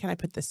 How can I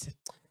put this?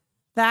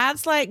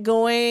 That's like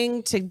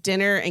going to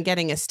dinner and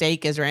getting a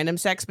steak as random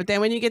sex. But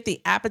then when you get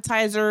the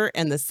appetizer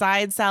and the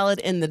side salad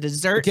and the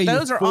dessert,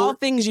 those are all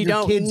things you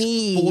don't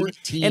need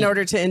in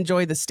order to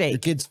enjoy the steak. Your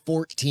kid's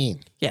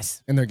 14.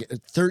 Yes. And they're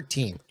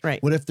 13.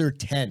 Right. What if they're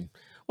 10?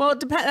 Well, it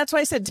depends. That's why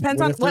I said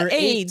depends on what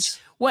age.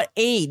 8? What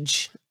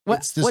age?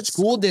 It's the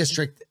school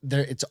district.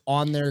 It's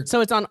on their.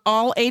 So it's on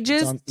all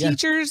ages.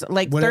 Teachers,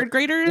 like third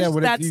graders.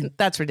 Yeah,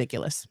 that's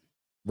ridiculous.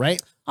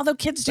 Right. Although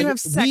kids do have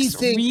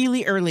sex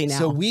really early now.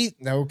 So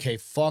okay,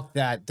 fuck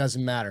that.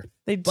 Doesn't matter.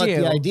 They do. But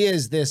the idea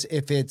is this: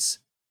 if it's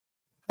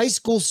high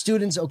school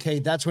students, okay,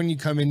 that's when you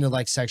come into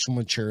like sexual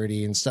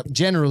maturity and stuff.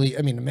 Generally,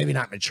 I mean, maybe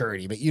not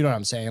maturity, but you know what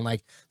I'm saying.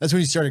 Like that's when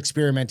you start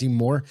experimenting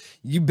more.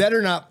 You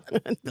better not.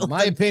 In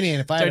my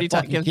opinion, if I had a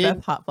fucking kid,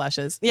 Beth hot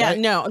flashes. Yeah, right?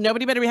 No,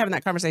 nobody better be having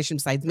that conversation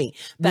besides me.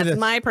 That's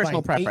my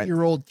personal preference.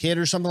 8-year-old kid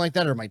or something like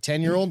that, or my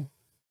 10-year-old,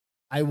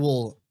 I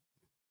will.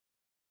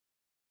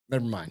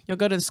 Never mind. You'll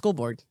go to the school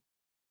board.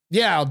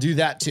 Yeah, I'll do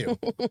that too.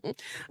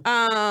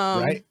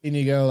 Right? And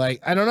you go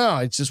like, I don't know.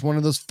 It's just one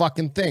of those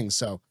fucking things.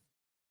 So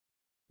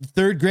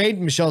 3rd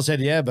grade, Michelle said,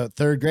 yeah, but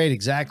 3rd grade.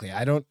 Exactly.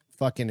 I don't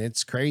fucking,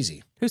 it's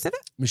crazy. Who said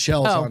that?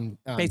 Michelle's on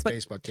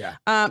Facebook. Yeah.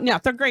 No,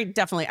 3rd grade.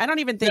 Definitely. I don't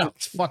even think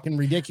it's fucking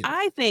ridiculous.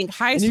 I think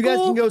high school. You guys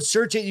can go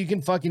search it. You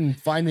can fucking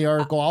find the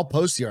article. I'll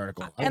post the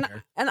article.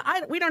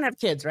 We don't have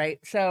kids, right?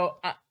 So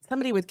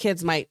somebody with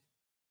kids might.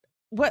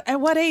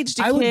 At what age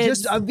do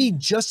kids? I'd be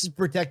just as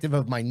protective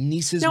of my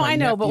nieces. No, I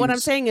know, nephews. but what I'm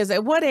saying is,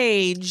 at what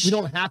age? We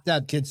don't have to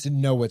have kids to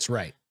know what's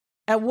right.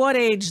 At what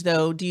age,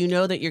 though, do you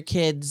know that your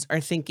kids are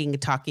thinking,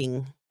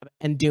 talking,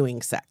 and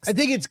doing sex? I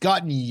think it's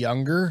gotten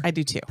younger. I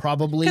do too.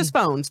 Probably because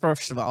phones,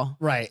 first of all,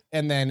 right,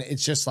 and then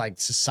it's just like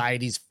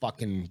society's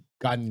fucking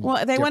gotten.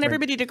 Well, they want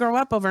everybody to grow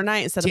up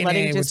overnight instead of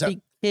letting just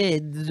be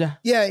kids.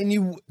 Yeah,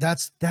 and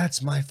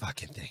that's my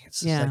fucking thing.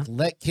 It's just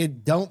like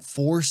don't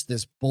force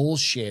this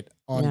bullshit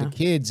on the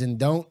kids and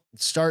don't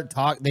start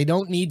they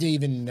don't need to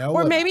even know.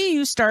 Or maybe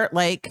you start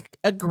like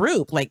a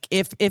group. Like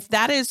if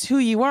that is who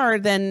you are,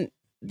 then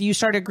you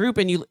start a group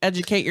and you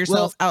educate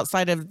yourself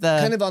outside of the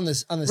kind of on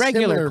the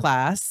regular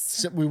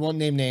class. We won't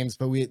name names,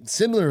 but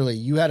similarly,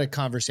 you had a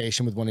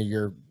conversation with one of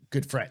your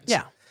good friends.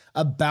 Yeah.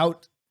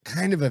 About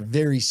kind of a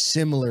very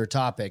similar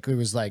topic. It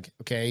was like,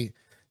 okay,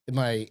 am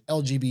I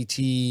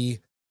LGBTQ,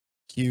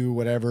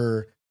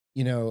 whatever,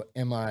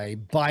 am I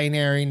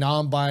binary,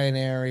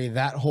 non-binary,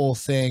 that whole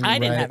thing. I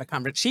didn't have a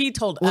conversation. She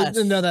told us.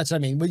 No, that's what I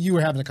mean. But you were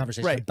having a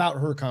conversation about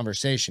her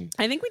conversation.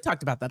 I think we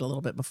talked about that a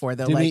little bit before,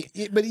 though.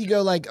 But you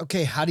go like,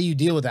 okay, how do you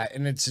deal with that?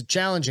 And it's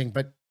challenging,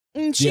 but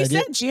she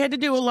said she had to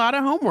do a lot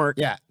of homework.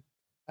 Yeah.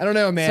 I don't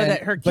know, man. So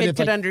that her kid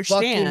could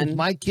understand.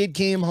 My kid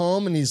came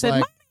home and he's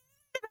like,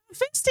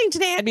 fisting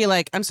today. I'd be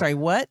like, I'm sorry,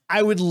 what?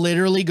 I would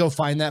literally go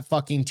find that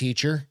fucking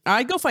teacher.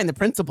 I'd go find the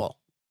principal.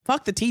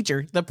 Fuck the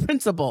teacher, the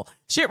principal.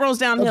 Shit rolls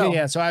downhill. Okay,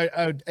 yeah. So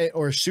I would,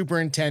 or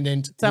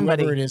superintendent,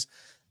 whoever it is.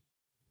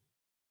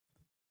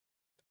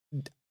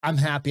 I'm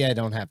happy I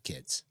don't have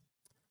kids.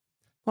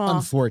 Well,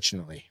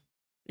 unfortunately.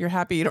 You're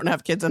happy you don't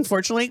have kids,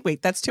 unfortunately?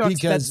 Wait, that's too.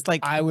 Because that's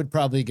like I would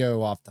probably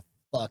go off the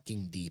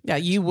fucking deep. Yeah,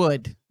 you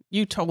would.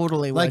 You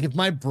totally would. Like if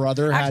my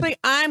brother actually,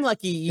 I'm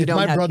lucky you don't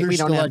have kids. My brother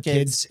still had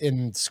kids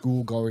in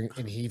school going,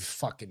 and he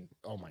fucking,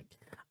 oh my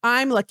God.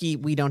 I'm lucky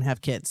we don't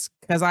have kids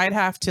because I'd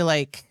have to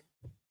like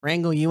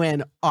wrangle you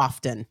in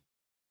often.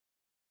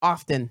 I'm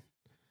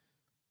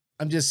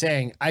just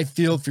saying, I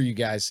feel for you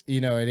guys.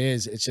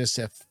 It's just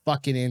a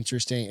fucking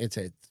interesting, it's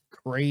a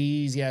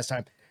crazy ass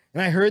time.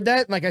 And I heard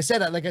that, like I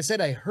said,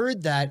 I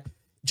heard that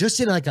just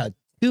in like a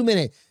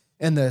 2-minute,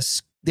 and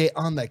they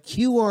on the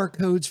QR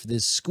codes for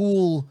this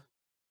school,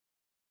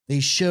 they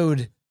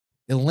showed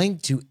a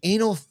link to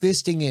anal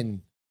fisting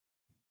in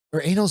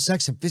or anal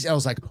sex and physical. I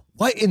was like,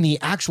 what in the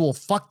actual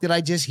fuck did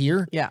I just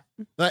hear? Yeah.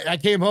 I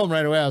came home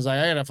right away. I was like,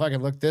 I gotta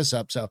fucking look this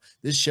up. So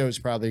this show's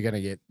probably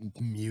gonna get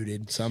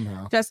muted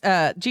somehow. Just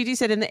Gigi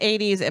said in the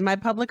 80s in my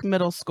public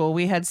middle school,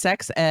 we had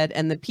sex ed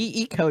and the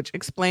PE coach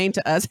explained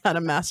to us how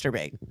to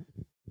masturbate.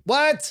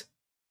 What?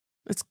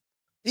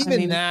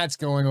 Even that's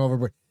going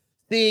overboard.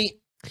 See,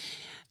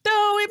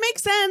 no, it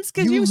makes sense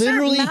because you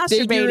start literally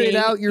figure it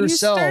out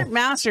yourself. You start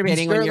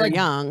masturbating when you're like,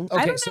 young. Okay,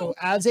 I don't so know.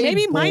 as a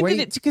maybe boy, mine did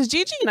it because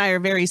Gigi and I are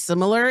very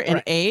similar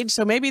in age,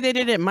 so maybe they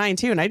did it in mine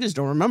too, and I just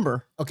don't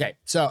remember. Okay,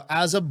 so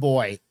as a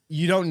boy,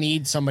 you don't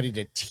need somebody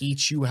to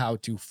teach you how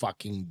to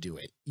fucking do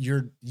it.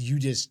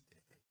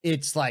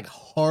 It's like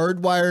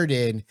hardwired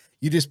in.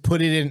 You just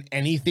put it in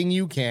anything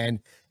you can.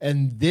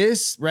 And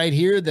this right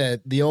here,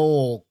 the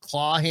old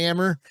claw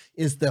hammer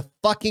is the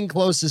fucking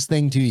closest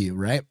thing to you,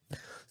 right?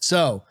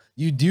 So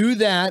you do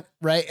that,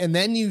 right? And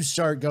then you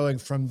start going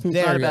from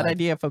there. Not a bad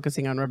idea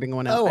focusing on rubbing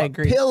one out. Oh, I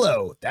agree.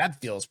 Pillow.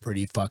 That feels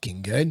pretty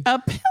fucking good. A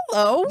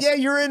pillow? Yeah,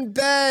 you're in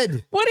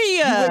bed. What are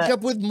you? You wake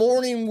up with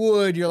morning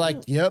wood. You're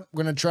like, yep, I'm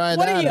going to try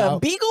what that are you, out. a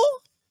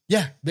beagle?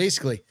 Yeah,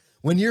 basically.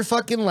 When you're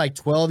fucking like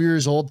 12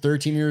 years old,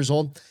 13 years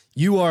old,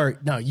 you're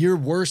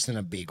worse than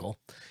a beagle.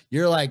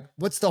 You're like,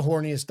 what's the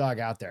horniest dog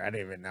out there? I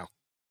don't even know.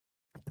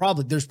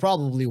 There's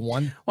probably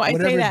one. Well, I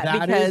say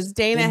that because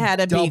Dana had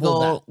a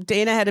beagle.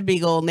 Dana had a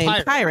beagle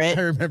named Pirate.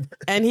 I remember.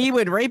 And he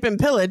would rape and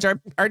pillage our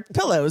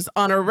pillows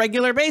on a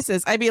regular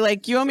basis. I'd be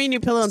like, you owe me a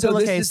new pillow and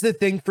pillowcase. This is the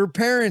thing for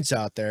parents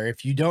out there.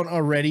 If you don't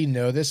already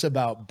know this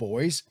about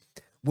boys,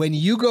 when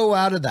you go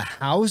out of the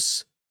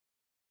house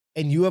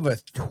and you have a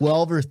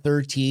 12 or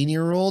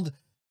 13-year-old,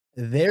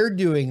 they're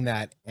doing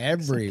that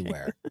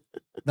everywhere.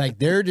 Like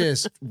they're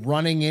just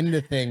running into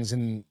things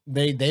and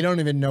they don't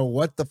even know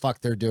what the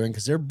fuck they're doing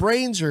because their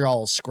brains are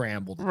all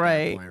scrambled at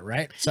that point,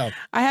 right? So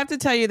I have to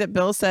tell you that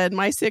Bill said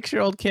my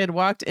 6-year-old kid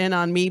walked in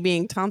on me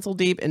being tonsil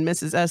deep in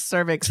Mrs. S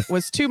cervix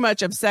was too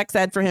much of sex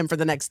ed for him for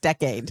the next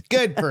decade.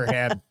 Good for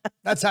him.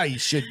 That's how you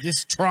should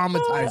just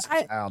traumatize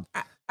a child.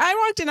 I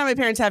walked in on my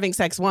parents having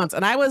sex once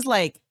and I was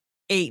like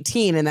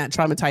 18 and that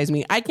traumatized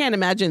me. I can't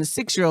imagine a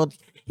 6-year-old.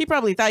 He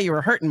probably thought you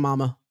were hurting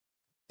mama.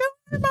 Don't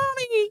hurt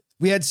mommy.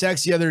 We had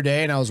sex the other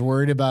day and I was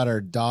worried about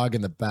our dog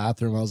in the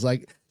bathroom. I was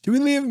like, should we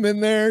leave him in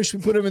there?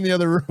 Should we put him in the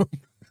other room?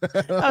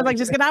 I was like,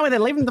 just get on with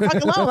it. Leave him the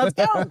fuck alone.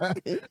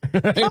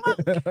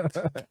 Let's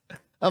go.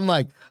 I'm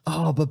like,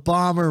 oh, but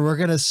Bomber, we're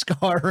going to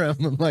scar him.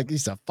 I'm like,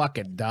 he's a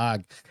fucking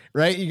dog,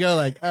 right? You go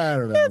like, I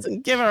don't know.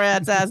 Doesn't give a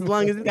rat's ass as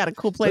long as he's got a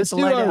cool place Let's to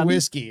do lie our down.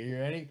 whiskey. Are you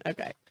ready?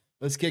 Okay.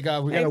 Let's kick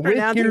off. We got Thanks a for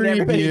announcing to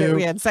everybody that review.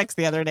 we had sex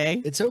the other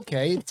day. It's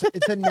okay.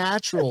 It's a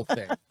natural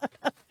thing,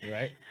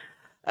 right?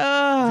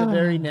 It's a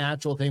very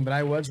natural thing, but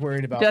I was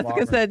worried about Jessica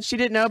Bomber. said she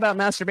didn't know about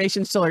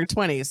masturbation till her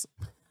 20s.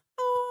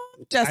 Oh,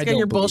 Jessica,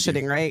 you're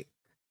bullshitting, right?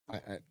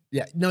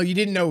 Yeah. No, you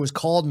didn't know it was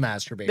called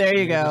masturbation. There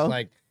you were go. just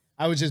like,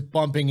 I was just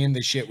bumping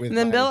into shit with. And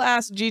then Bill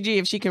asked Gigi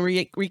if she can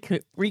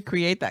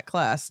recreate that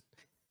class.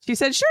 She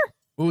said, sure.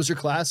 What was her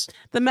class?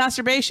 The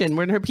masturbation,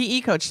 when her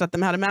PE coach taught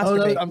them how to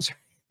masturbate. Oh, no, I'm sorry.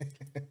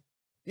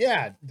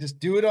 Yeah, just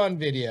do it on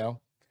video,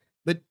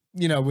 but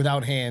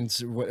without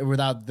hands,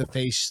 without the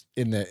face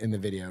in the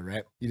video,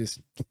 right?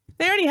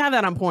 They already have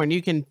that on porn.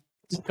 You can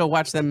just go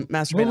watch them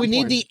masturbate. But we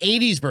need the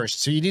 80s version,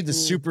 so you need the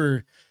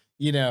super,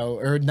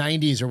 or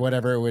 90s or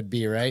whatever it would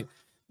be, right?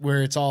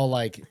 Where it's all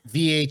like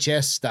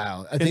VHS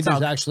style. I think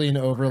there's actually an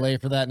overlay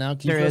for that now.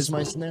 Can you throw some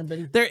ice in there,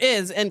 Betty? There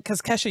is, and because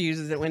Kesha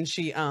uses it when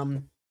she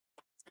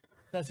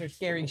does her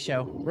scary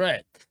show.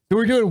 Right. So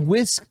we're doing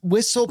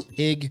Whistle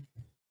Pig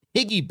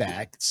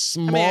Piggyback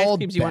small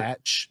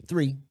batch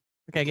 3.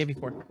 Okay, I gave you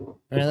 4. All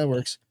right, that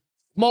works.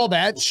 Small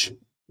batch,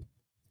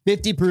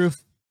 50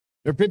 proof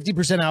or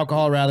 50%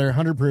 alcohol, rather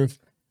 100 proof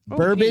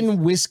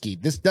bourbon whiskey.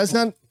 This does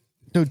not.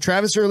 So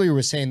Travis earlier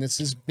was saying this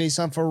is based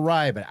off of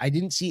rye, but I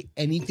didn't see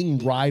anything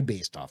rye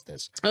based off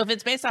this. Well, if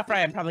it's based off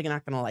rye, I'm probably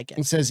not going to like it.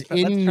 It says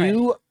in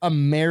new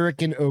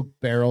American oak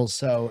barrel,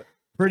 so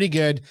pretty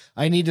good.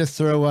 I need to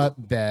throw up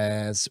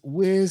Beth's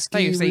whiskey. I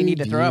thought you were saying you need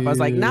to throw up. I was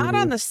like, not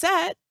on the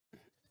set.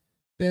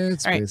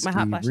 Beth's whiskey my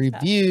hot flash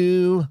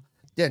review.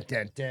 Dun,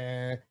 dun,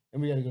 dun.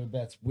 And we got to go to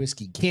Beth's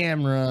whiskey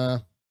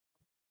camera.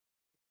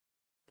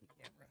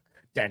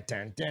 Dun,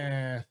 dun,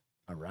 dun.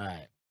 All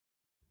right.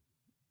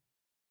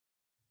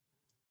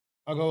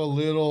 I'll go a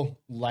little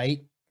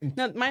light.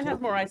 No, mine has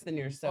more ice than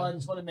yours. So I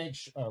just want to make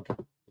sure. Okay.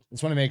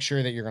 Just want to make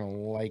sure that you're gonna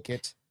like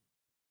it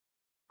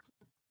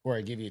before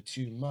I give you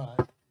too much.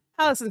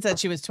 Allison said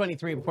she was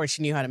 23 before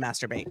she knew how to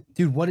masturbate.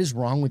 Dude, what is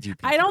wrong with you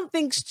people? I don't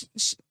think.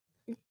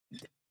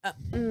 I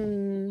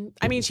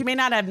mean, she may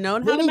not have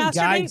known how to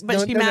masturbate,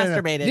 but she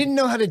masturbated. You didn't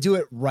know how to do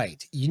it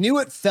right. You knew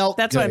it felt.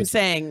 That's good, what I'm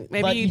saying.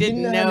 Maybe you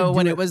didn't know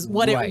what it was.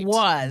 Right. It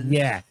was.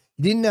 Yeah.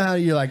 You didn't know how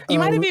you're like. You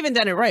might have even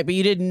done it right, but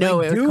you didn't know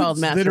it was called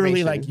masturbation.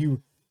 Literally,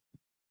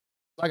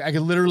 like I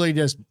could literally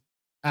just,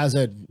 as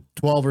a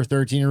 12 or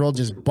 13-year-old,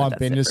 just bump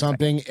into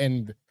something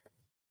and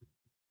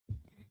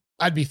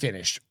I'd be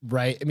finished,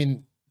 right? I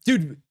mean,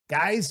 dude,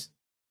 guys,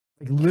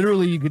 like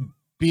literally, you could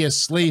be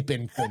asleep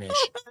and finish.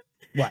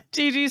 What?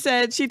 Gigi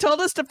said she told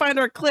us to find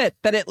our clit,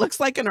 that it looks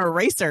like an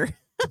eraser.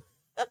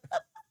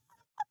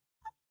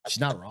 She's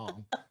not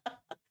wrong.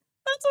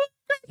 That's what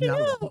I'm Not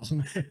cracking up.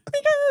 wrong.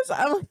 Because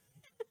I'm,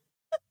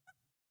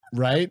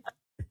 Right?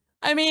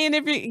 I mean,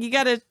 if you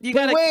gotta Wait,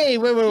 wait,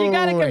 you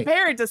gotta wait.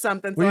 compare it to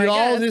something. Were So you I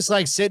all guess just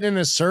like sitting in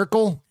a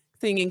circle?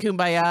 singing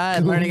Kumbaya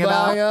and learning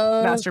about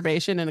Kumbaya.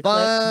 masturbation and a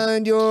clit.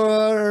 Find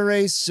your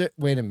eraser.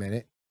 Wait a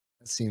minute.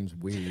 That seems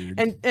weird.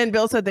 And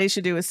Bill said they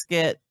should do a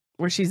skit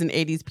where she's an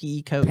 80s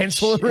PE coach.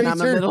 Pencil and I'm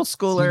a eraser? middle Seems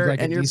schooler like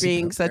a and you're decent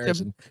being such a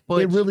comparison.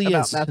 butch It really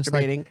about is. It's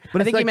like- masturbating.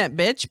 but I it's think like- he meant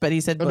bitch, but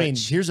he said I butch. mean,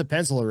 here's a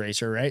pencil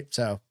eraser, right?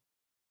 So,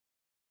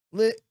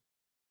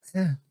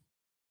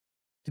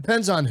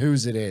 depends on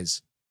whose it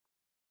is.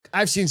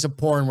 I've seen some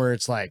porn where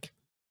it's like,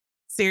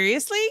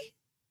 Seriously?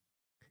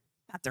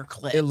 Not their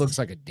clit. it looks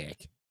like a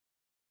dick.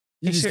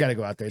 You You just sure- got to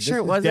go out there. sure This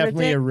it is wasn't a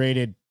definitely dick? a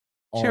rated.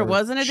 Sure it R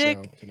wasn't a dick?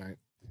 show tonight.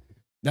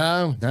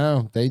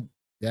 No,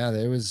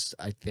 there was.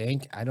 I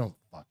think I don't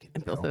fucking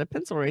And Bill know. said a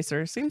pencil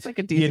eraser. Seems like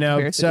a decent know,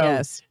 comparison, so-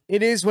 yes.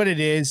 It is what it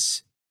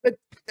is. But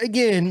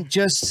again,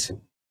 just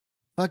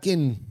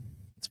fucking.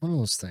 It's one of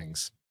those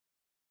things.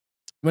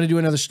 Want to do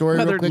another story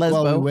Another real quick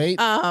while we lesbo. wait,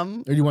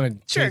 or do you want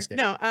to Sure. taste it?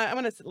 No, I'm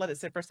going to let it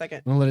sit for a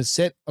second. Want to let it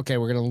sit? Okay,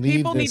 we're gonna leave.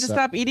 People need to this up.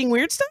 stop eating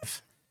weird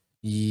stuff.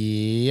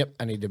 Yep,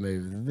 I need to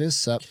move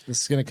this up.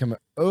 This is gonna come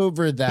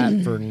over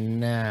that for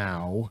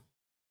now.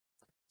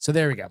 So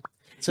there we go.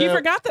 So, You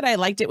forgot that I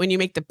liked it when you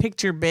make the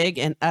picture big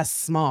and us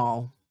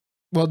small.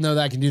 well, no,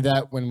 I can do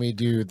that when we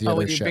do the Oh, other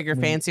with your show. bigger,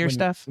 fancier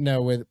stuff?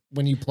 No,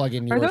 when you plug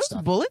in your Are those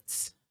stuff.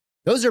 bullets?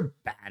 Those are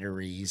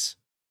batteries.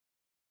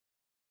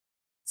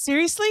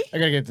 Seriously? I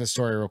gotta get this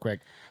story real quick.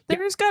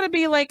 There's got to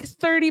be like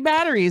 30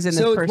 batteries in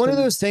So this it's one of person's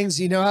those things,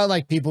 you know how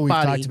like people we've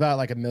body. talked about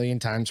like a million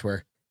times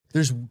where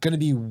there's gonna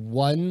be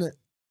one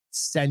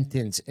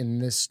sentence in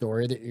this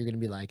story that you're gonna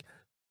be like,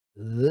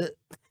 "Ugh,"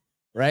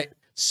 right?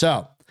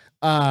 So,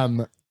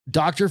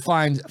 doctor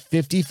finds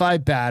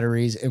 55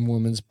 batteries in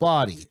woman's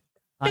body.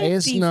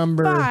 Highest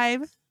number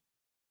 55.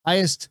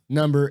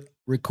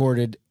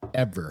 Recorded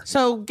ever.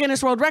 So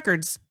Guinness World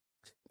Records.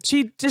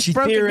 She just She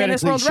broke the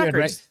Guinness theoretically World should,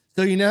 Records.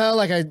 So you know how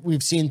like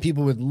we've seen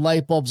people with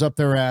light bulbs up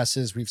their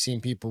asses. We've seen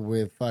people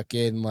with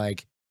fucking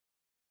like,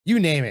 you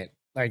name it.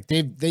 Like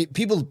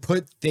people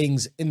put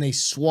things and they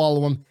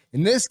swallow them.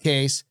 In this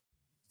case,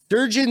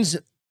 surgeons.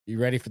 You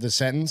ready for the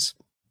sentence?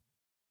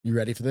 You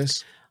ready for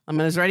this? I'm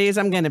as ready as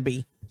I'm going to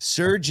be.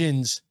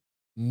 Surgeons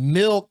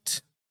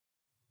milked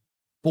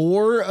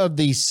 4 of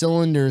these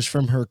cylinders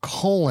from her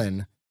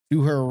colon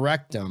to her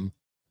rectum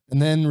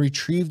and then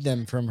retrieved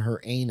them from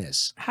her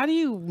anus. How do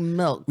you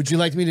milk? Would you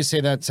like me to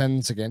say that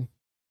sentence again?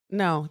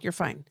 No, you're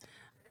fine.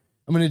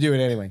 I'm going to do it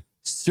anyway.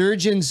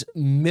 Surgeons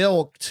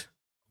milked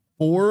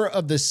 4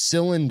 of the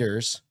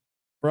cylinders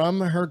from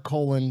her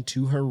colon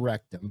to her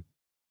rectum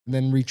and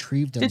then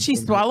retrieved them. Did she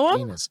from her swallow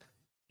 'em? anus.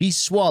 He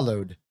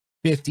swallowed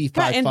 55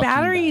 God, and fucking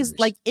batteries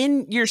like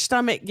in your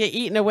stomach get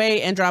eaten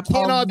away and drop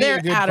all Cannot be a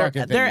their, good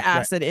fucking thing. their Right.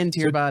 acid into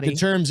your So body. The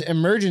terms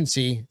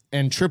emergency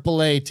and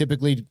AAA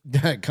typically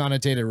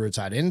connotate a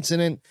roadside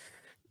incident.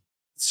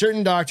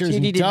 Certain doctors She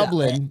in needed that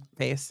Dublin,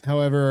 face.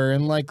 however, are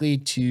unlikely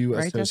to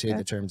Right, associate Jessica?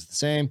 the terms the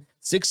same.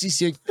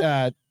 66,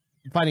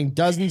 finding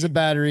dozens of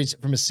batteries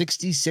from a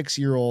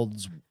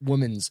 66-year-old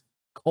woman's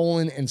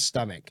colon and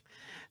stomach.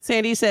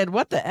 Sandy said,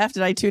 "What the f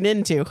did I tune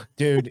into?"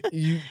 Dude,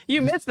 you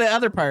You missed the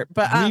other part,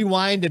 but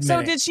rewind a minute.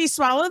 so did she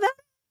swallow that?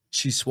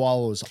 She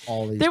swallows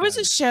all these. There was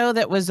a batteries. show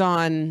that was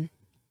on,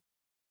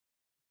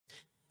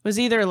 was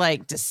either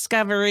like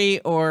Discovery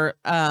or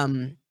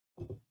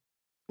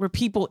where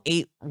people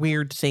ate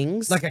weird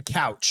things, like a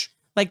couch.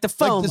 like the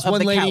foam Like this of one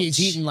the lady couch. is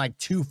eating like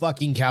 2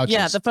 fucking couches.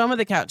 Yeah, the foam of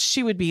the couch.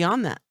 She would be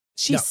on that.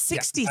 She's No, yeah,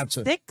 66.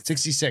 absolutely.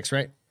 66,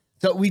 right?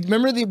 So we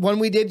remember the one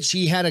we did.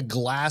 She had a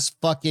glass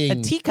fucking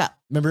A teacup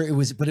Remember it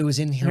was, but it was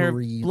in Her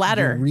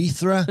bladder.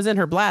 urethra, was in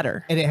her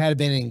bladder. and it had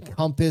been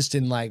encompassed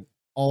in like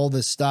all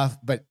the stuff.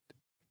 But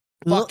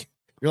fuck,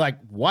 you're like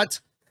what?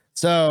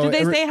 So Did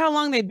they say how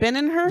long they'd been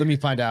in her? Let me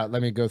find out.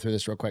 Let me go through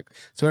this real quick.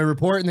 So a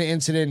report in the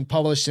incident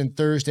published in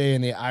Thursday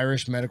in the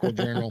Irish Medical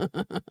Journal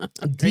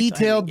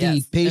detailed the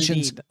Yes,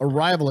 patient's indeed.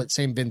 arrival at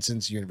St.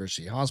 Vincent's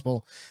University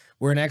Hospital,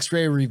 where an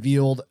X-ray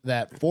revealed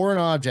that foreign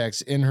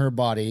objects in her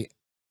body,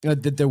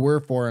 that there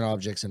were foreign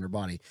objects in her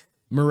body.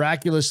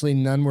 Miraculously,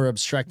 none were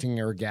obstructing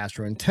her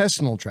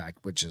gastrointestinal tract,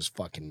 which is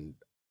fucking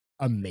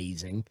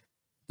amazing.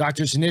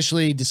 Doctors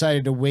initially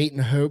decided to wait in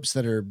hopes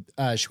that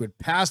she would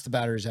pass the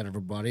batteries out of her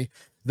body,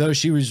 though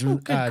she was Oh,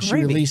 good she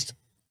gravy. released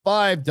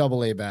 5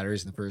 AA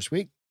batteries in the first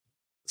week.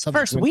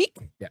 First week?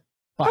 Yeah.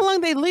 How Fine.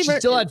 long they leave She her?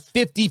 still had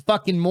 50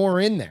 fucking more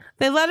in there,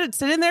 They let it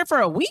sit in there for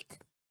a week?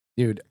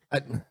 dude.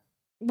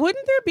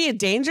 Wouldn't there be a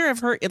danger of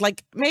her,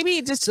 like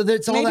maybe just So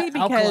that's all maybe that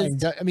alkaline.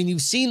 because I mean,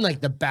 you've seen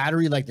like the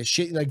battery, like the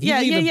shit, like you yeah,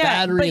 leave yeah, a yeah.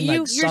 battery But in you, like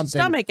your something.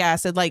 stomach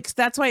acid, like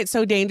that's why it's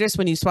so dangerous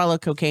when you swallow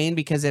cocaine,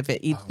 because if it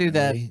eats Oh, through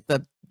really?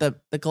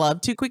 the glove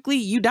too quickly,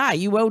 you die,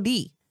 you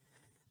OD.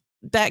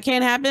 That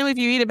can't happen if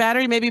you eat a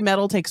battery. Maybe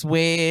metal takes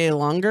way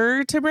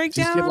longer to break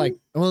Just down. get like,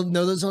 well,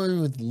 no, those only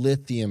with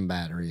lithium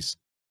batteries.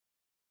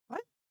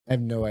 What? I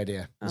have no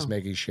idea. Just Oh.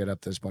 making shit up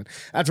at this point.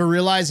 After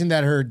realizing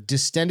that her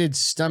distended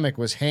stomach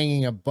was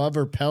hanging above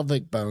her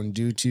pelvic bone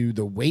due to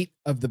the weight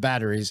of the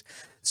batteries,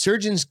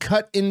 surgeons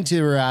cut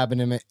into her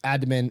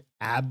abdomen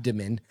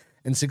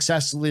and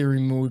successfully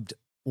removed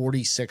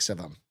 46 of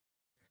them.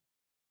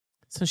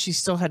 So she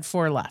still had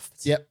 4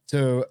 left. Yep.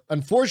 So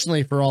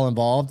unfortunately for all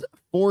involved,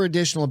 4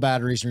 additional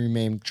batteries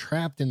remained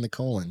trapped in the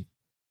colon.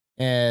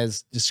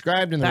 As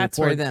described in the That's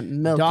report, where the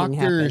milking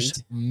doctors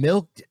happened.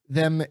 milked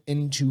them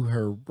into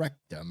her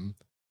rectum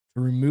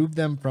to remove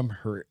them from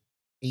her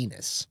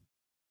anus.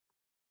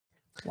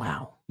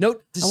 Wow.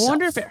 Note to I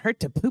wonder if self. it hurt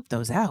to poop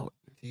those out.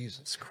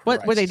 Jesus Christ.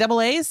 What were they, double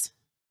A's?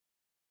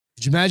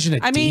 Could you imagine a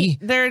I D? mean,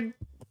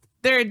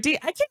 they're a D.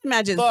 I can't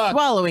imagine Fuck.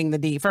 swallowing the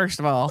D, first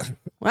of all.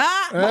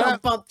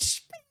 Bump.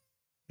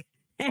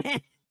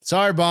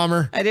 Sorry,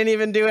 Bomber. I didn't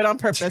even do it on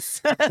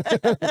purpose.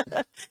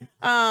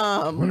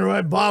 Wonder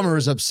why Bomber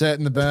is upset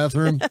in the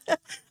bathroom. He's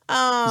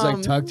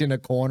like tucked in a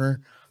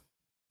corner.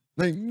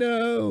 Like,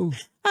 no.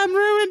 I'm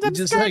ruined. I'm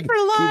Just scarred like for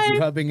life. keeps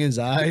rubbing his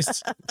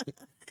eyes.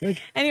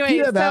 Anyway, Do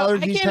you have so I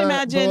allergies, can't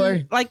imagine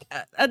boy? like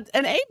an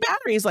A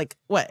battery is like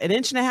what, 1.5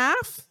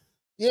 inches?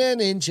 Yeah,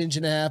 an inch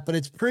and a half, but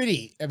it's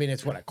pretty. I mean,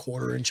 it's what, a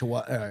 1/4 inch or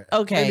what?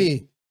 Okay.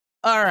 Maybe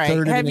All right.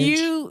 third of Have an inch.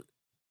 you?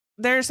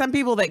 There are some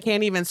people that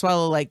can't even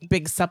swallow like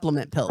big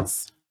supplement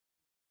pills.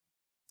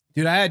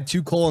 Dude, I had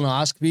 2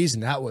 colonoscopies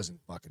and that wasn't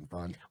fucking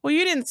fun. Well,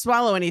 you didn't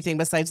swallow anything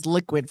besides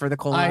liquid for the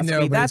colonoscopy. I know,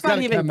 but that's it's not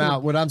gotta even come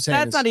out. What I'm saying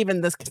that's is, not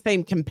even the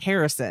same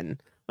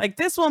comparison. Like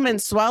this woman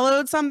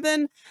swallowed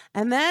something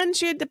and then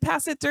she had to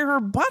pass it through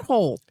her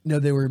butthole. no,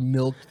 they were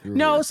milked through.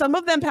 No, her. some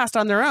of them passed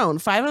on their own.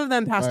 5 of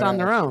them passed Right, on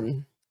their right.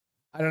 own.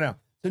 I don't know.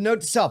 So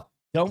note to self: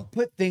 don't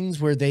put things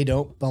where they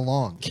don't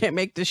belong. Can't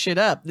make this shit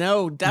up.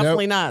 No,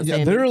 definitely not. Yeah,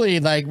 Sandy. literally,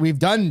 like we've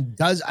done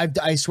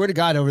I swear to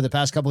God, over the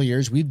past couple of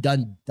years, we've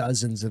done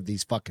dozens of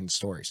these fucking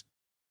stories.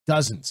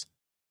 Dozens.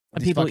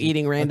 Of these people fucking-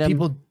 eating of random,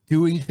 people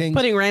doing things,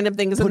 putting random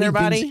things in their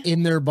putting things body.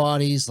 in their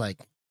bodies,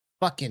 like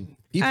fucking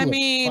people. I are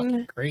mean-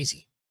 fucking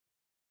crazy.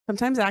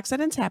 Sometimes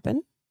accidents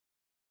happen.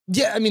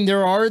 Yeah, I mean,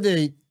 there are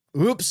the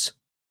oops,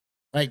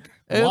 like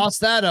Oops. lost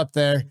that up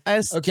there.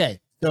 Okay,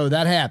 so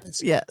that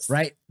happens, Yes.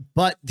 right?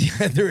 But the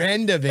other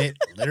end of it,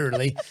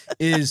 literally,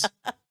 is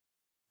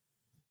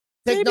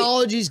Maybe-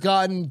 technology's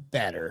gotten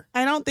better.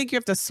 I don't think you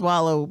have to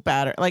swallow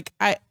batter. Like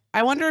I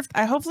wonder if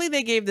hopefully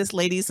they gave this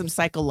lady some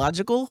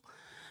psychological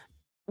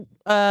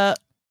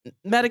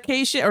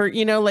medication or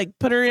like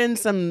put her in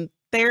some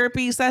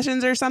therapy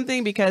sessions or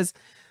something, because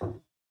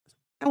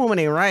that woman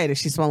ain't right if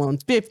she's swallowing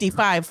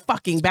 55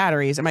 fucking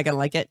batteries. Am I gonna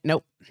like it?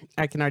 Nope.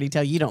 I can already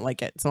tell you don't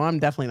like it. So I'm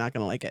definitely not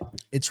gonna like it.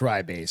 It's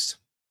rye based.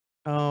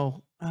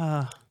 Oh,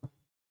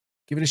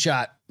 Give it a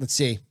shot. Let's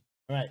see.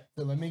 All right,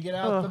 so let me get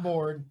out Ugh. the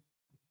board.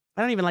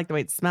 I don't even like the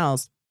way it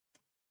smells.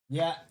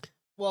 Yeah.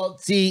 Well,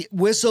 see,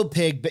 whistle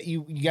pig, but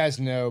you guys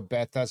know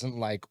Beth doesn't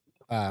like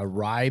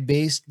rye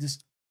based.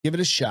 Just give it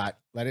a shot.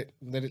 Let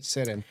it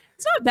sit in.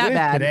 It's not that What is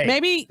bad. today?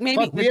 Maybe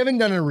Fuck, we haven't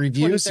done a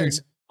review 23rd.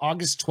 since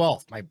August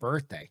 12th, my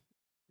birthday.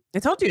 I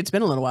told you it's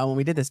been a little while when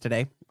we did this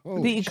today.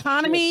 Holy The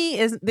economy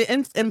is the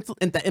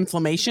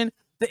inflammation.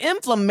 The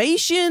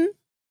inflammation.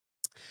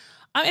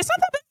 It's not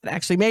that bad,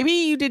 actually. Maybe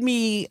you did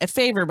me a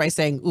favor by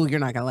saying, "Ooh, you're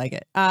not gonna like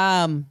it."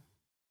 shit.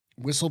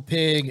 Whistle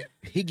pig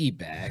piggy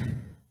bag.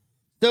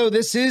 So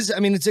this is, I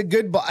mean, it's a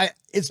good,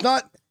 it's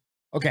not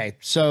okay.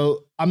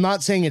 So I'm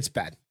not saying it's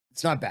bad.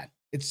 It's not bad.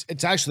 It's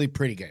actually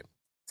pretty good.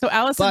 So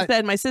Allison But-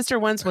 said, "My sister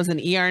once was an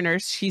ER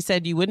nurse. She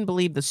said you wouldn't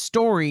believe the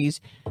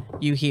stories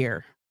you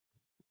hear."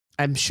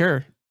 I'm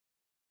sure.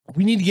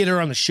 We need to get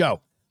her on the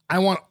show. I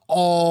want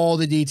all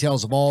the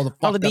details of all the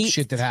All the fucked up deets.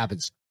 shit that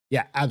happens.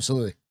 Yeah,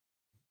 absolutely.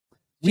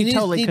 She We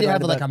totally need could to write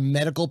have a like book. a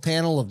medical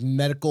panel of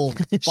medical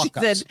She fuck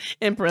said ups.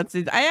 in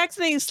parentheses, "I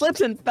accidentally slipped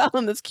and fell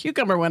and this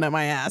cucumber went at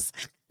my ass."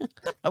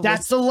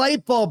 That's the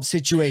light bulb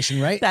situation,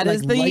 right? that Like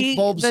is light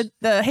bulbs.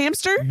 the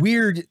hamster.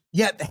 Weird.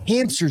 Yeah, the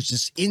hamsters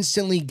just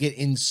instantly get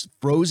in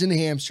frozen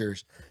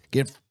hamsters.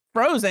 Get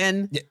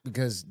Frozen. yeah,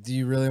 because do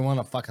you really want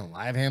a fucking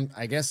live ham?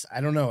 I guess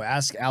I don't know.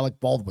 Ask Alec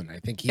Baldwin. I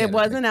think he. It had a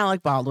wasn't thing.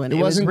 Alec Baldwin. It It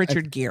was wasn't-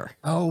 Richard Gere.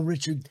 Oh,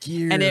 Richard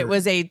Gere. And it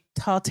was a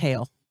tall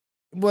tale.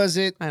 Was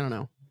it? I don't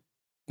know.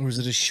 Or was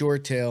it a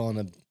short tail and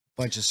a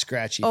bunch of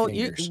scratchy Oh,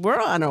 fingers?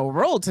 we're on a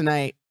roll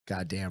tonight.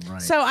 Goddamn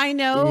right. So I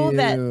know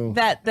Ew.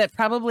 that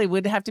probably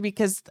would have to be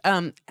because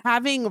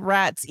having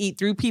rats eat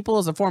through people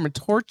is a form of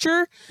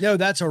torture. No,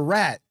 that's a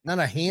rat, not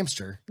a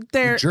hamster. A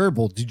They're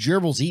gerbil. Do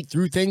gerbils eat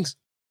through things?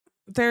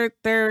 they're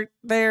I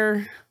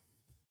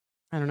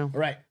don't know. All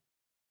right.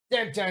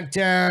 Dun, dun,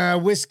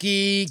 dun.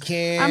 Whiskey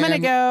can. I'm gonna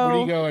go- Where are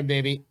you going,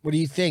 baby? What do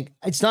you think?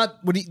 It's not.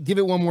 What do you give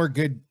it one more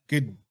good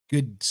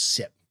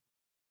sip?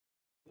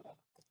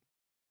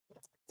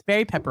 It's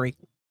very peppery.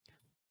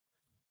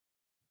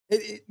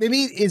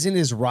 Maybe it isn't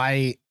as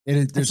rye.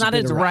 It's not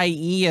as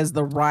rye-y as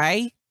the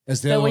rye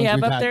as the that other we ones have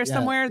we've up had. there Yeah,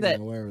 somewhere yeah, that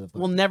wherever the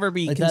fuck. will never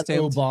be Like that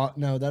consumed. Oban.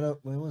 No, it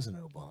wasn't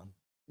Oban.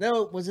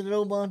 No, was it an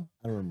Oban?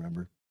 I don't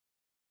remember.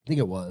 I think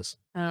it was.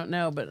 I don't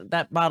know, but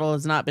that bottle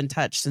has not been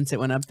touched since it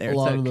went up there. A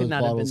lot so of it could those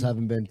not have bottles been.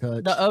 haven't been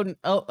touched. The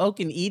Oak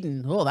and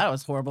Eden. Oh, that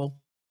was horrible.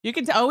 You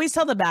can always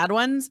tell the bad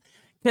ones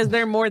because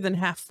they're more than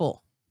half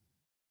full.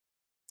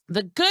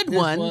 The good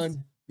ones.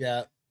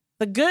 Yeah.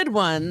 The good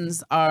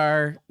ones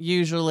are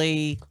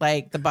usually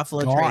like the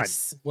Buffalo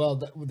Trace.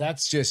 Well,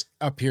 that's just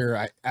up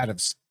here out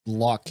of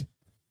luck.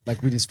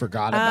 Like we just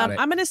forgot about it.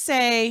 I'm going to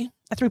say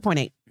a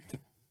 3.8.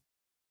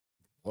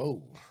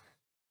 Whoa.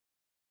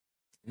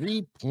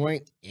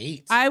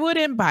 3.8. I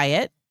wouldn't buy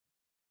it.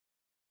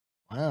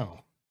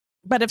 Wow.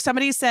 But if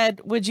somebody said,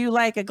 "Would you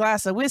like a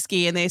glass of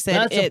whiskey?" and they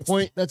said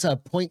that's a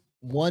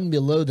 0.1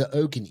 below the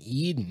Oak and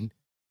Eden,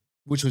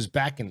 which was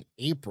back in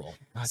April.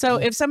 So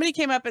if somebody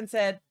came up and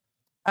said,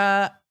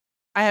 they're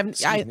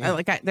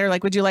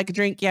like, "Would you like a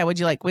drink?" Yeah. Would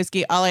you like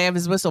whiskey? All I have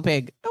is Whistle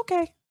Pig.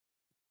 Okay.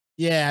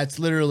 Yeah, it's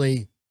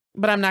literally.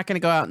 But I'm not going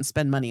to go out and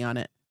spend money on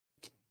it.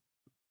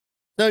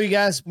 So you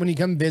guys, when you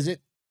come visit,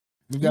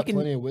 we've got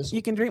plenty of Whistle.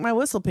 You can drink my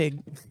Whistle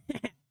Pig.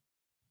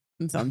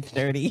 It sounds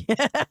dirty.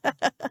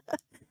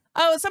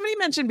 Oh, somebody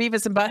mentioned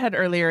Beavis and Butthead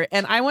earlier,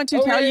 and I want to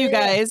tell you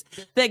guys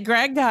that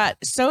Greg got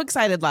so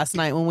excited last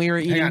night when we were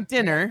eating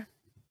dinner.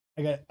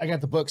 I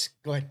got the books.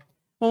 Go ahead.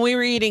 When we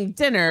were eating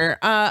dinner,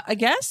 I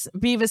guess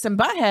Beavis and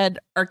Butthead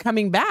are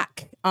coming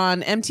back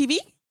on MTV.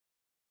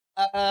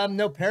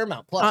 No,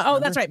 Paramount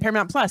Plus. That's right,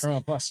 Paramount Plus.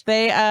 Paramount Plus.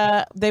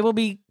 They will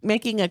be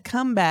making a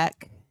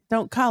comeback.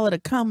 Don't call it a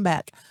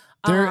comeback.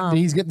 They're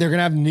gonna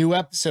have new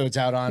episodes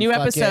out on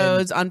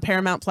episodes on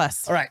Paramount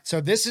Plus. All right,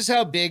 so this is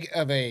how big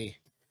of a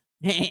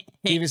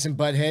Beavis and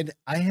Butthead.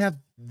 I have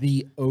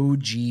the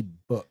OG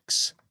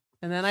books.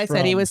 And then I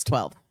said he was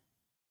 12.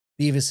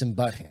 Beavis and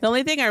Butthead. The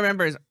only thing I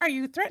remember is, are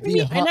you threatening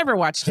me? I never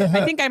watched it.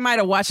 I think I might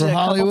have watched it a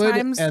couple Hollywood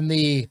times. And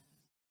the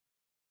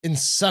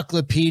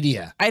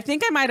Encyclopedia. I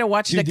think I might have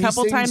watched it a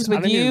couple times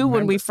with you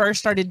when we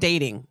first started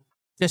dating.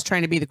 Just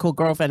trying to be the cool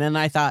girlfriend. And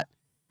I thought,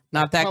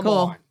 not that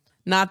cool.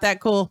 Not that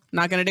cool.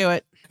 Not going to do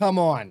it. Come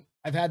on.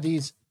 I've had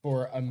these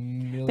for a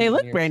million They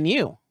look years. brand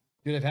new.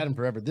 Dude, I've had them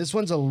forever. This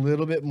one's a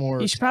little bit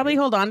more. You should probably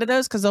hold on to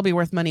those because they'll be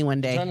worth money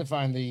one day. I'm trying to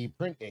find the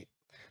print date.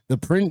 The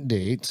print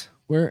date?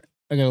 Where?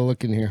 I got to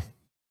look in here.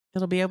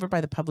 It'll be over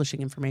by the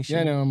publishing information.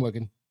 Yeah, I know. I'm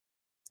looking.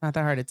 It's not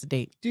that hard. It's a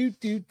date.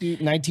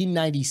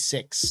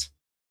 1996.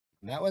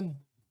 That one?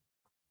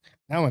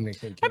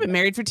 I've been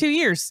married for 2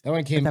 years. That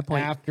one came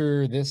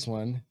after this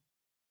one.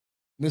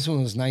 This one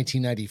was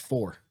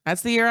 1994.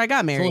 That's the year I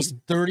got married. It's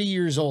almost 30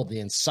 years old. The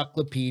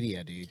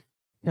Encyclopedia, dude.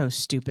 No,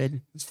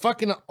 stupid. It's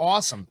fucking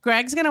awesome.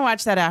 Greg's going to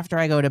watch that after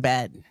I go to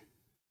bed.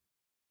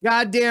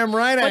 Goddamn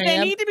right I am. But they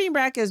need to be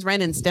back as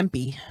Ren and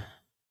Stimpy.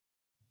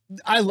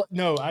 I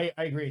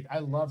agree.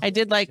 I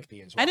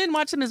didn't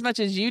watch them as much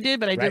as you did,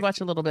 but I did watch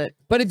a little bit.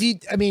 But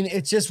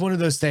it's just one of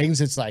those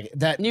things. It's like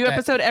that new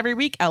episode every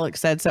week,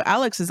 Alex said. So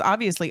Alex is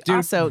obviously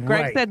also.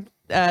 Greg said,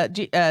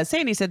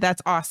 Sandy said,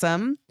 that's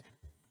awesome.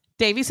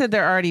 Davey said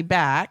they're already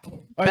back.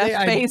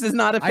 Beth's face is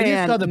not a fan. I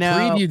just saw the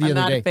preview the other day.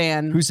 Not a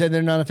fan. Who said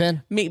they're not a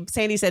fan? Me.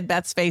 Sandy said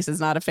Beth's face is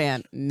not a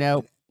fan.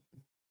 Nope.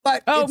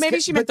 But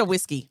maybe she meant the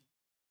whiskey.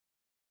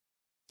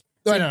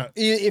 No.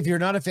 If you're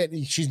not a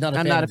fan, she's not a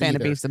fan. I'm not a fan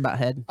of Beavis and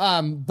Butthead.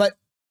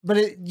 But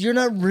you're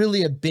not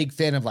really a big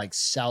fan of like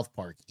South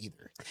Park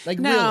either. Like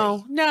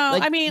no.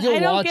 Like, I mean,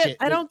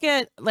 I don't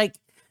get like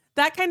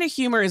that kind of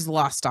humor is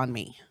lost on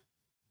me.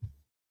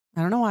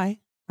 I don't know why.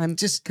 I'm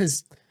just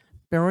because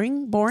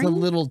boring. It's a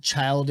little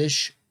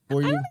childish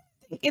for you.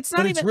 It's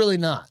not. It's really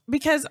not,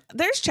 because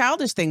there's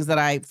childish things that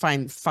I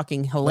find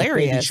fucking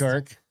hilarious.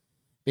 Like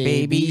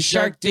Baby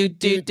Shark. Do.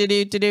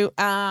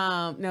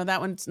 No, that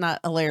one's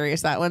not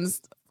hilarious. That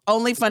one's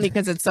only funny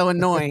because it's so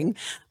annoying.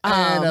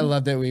 And I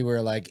love that we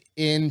were like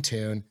in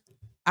tune.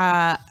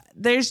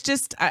 There's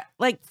just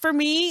like for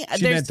me,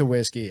 she meant the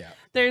whiskey. Yeah.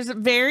 There's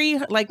very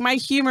like my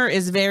humor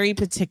is very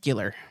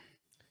particular.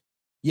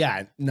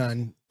 Yeah,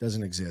 none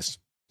doesn't exist.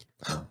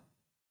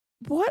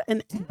 What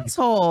an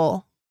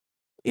asshole.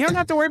 You don't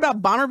have to worry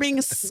about Bomber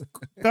being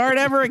scarred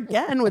ever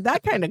again with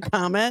that kind of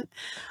comment.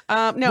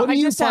 No, what do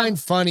you find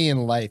funny in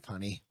life,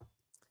 honey?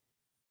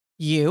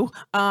 You.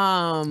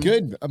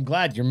 Good. I'm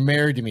glad you're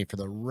married to me for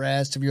the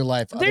rest of your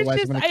life.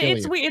 Otherwise, I'm gonna kill you.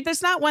 It's weird.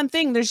 There's not one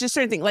thing. There's just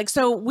certain things. Like,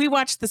 so we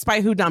watched The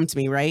Spy Who Dumped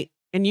Me, right?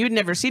 And you'd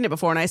never seen it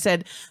before. And I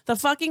said, the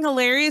fucking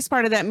hilarious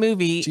part of that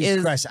movie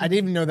Jesus Christ, I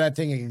didn't even know that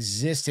thing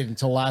existed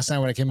until last night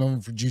when I came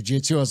home for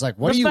jujitsu. I was like,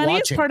 what are you watching? The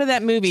funniest part of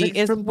that movie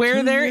is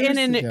where they're in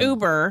an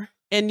Uber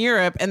in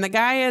Europe and the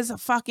guy is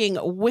fucking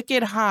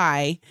wicked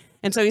high.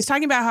 And so he's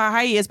talking about how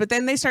high he is, but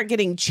then they start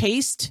getting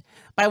chased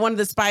by one of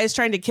the spies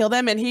trying to kill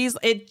them. And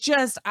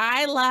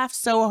I laughed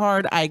so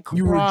hard. I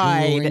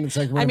cried. It's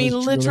like I mean,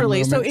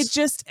 literally. So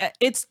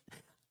it's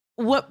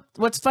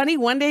what's funny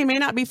one day may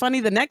not be funny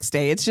the next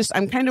day. It's just,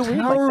 I'm kind of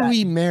weird. How are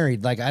we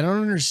married? Like, I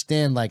don't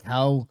understand like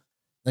how,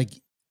 like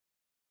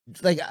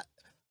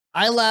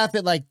I laugh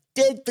at like,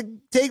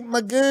 take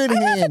my good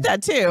hand. I laugh at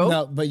that too.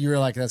 No, but you were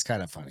like, that's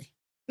kind of funny.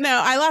 No,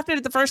 I laughed at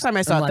it the first time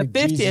I saw it. The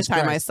 50th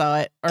time I saw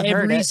it or heard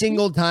it. Every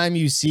single time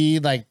you see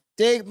like,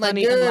 take my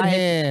good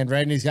hand,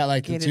 right? And he's got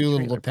like the two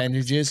little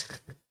appendages.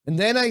 And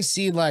then I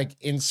see like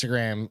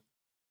Instagram.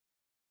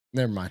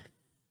 Never mind.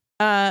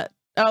 That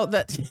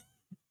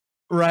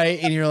Right.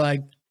 And you're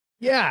like,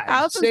 yeah.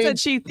 Allison said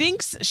she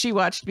thinks she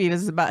watched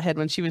Beavis and Butthead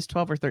when she was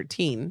 12 or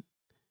 13.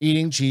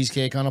 Eating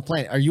cheesecake on a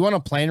plane. Are you on a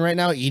plane right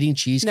now eating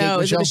cheesecake? No,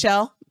 is it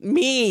Michelle?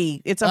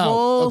 Me. It's a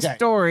whole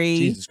story.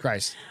 Jesus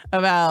Christ.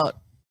 About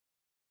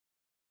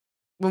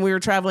when we were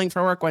traveling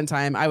for work one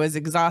time. I was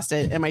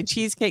exhausted and my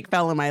cheesecake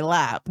fell in my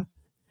lap.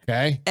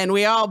 Okay. And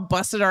we all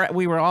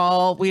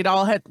we'd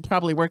all had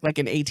probably worked like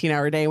an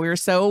 18-hour day.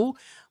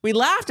 We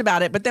laughed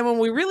about it, but then when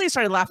we really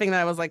started laughing, then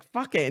I was like,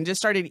 fuck it, and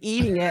just started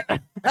eating it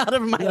out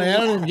of my lap. I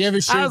don't even give a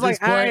shit. I was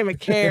like, I don't even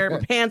care. My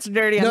pants are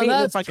dirty. I'm eating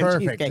the fucking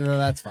cheesecake. No,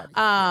 that's funny.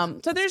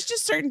 So there's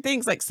just certain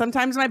things, like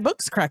sometimes my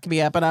books crack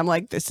me up and I'm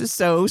like, this is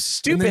so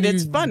stupid.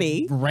 It's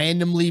funny.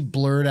 Randomly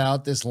blurt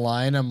out this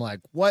line. I'm like,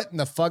 what in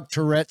the fuck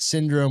Tourette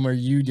syndrome are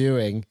you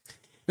doing?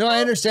 No,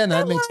 I understand.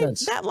 That makes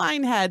sense. That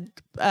line had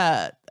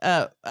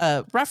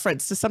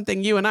reference to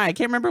something you and I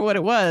can't remember what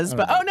it was,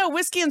 but oh no,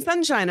 Whiskey and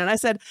Sunshine. And I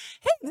said,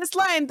 hey, this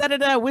line,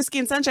 Whiskey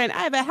and Sunshine.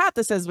 I have a hat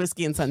that says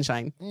Whiskey and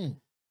Sunshine.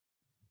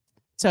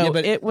 So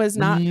it was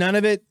not none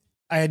of it.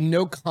 I had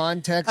no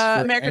context.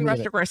 American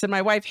Rustic said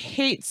my wife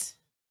hates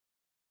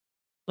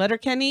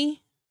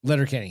Letterkenny.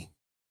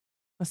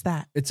 What's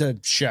that? It's a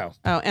show.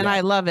 Oh, and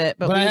I love it,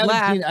 but we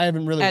laugh I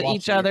haven't really at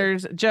each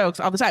other's jokes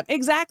all the time.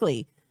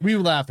 Exactly. We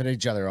laugh at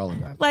each other all the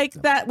time. Like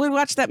that, we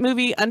watched that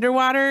movie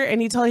Underwater,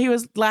 and he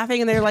was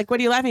laughing, and they're like, "What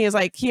are you laughing?" He was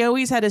like, "He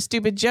always had a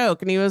stupid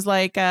joke," and he was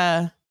like,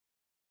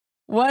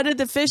 "What did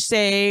the fish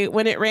say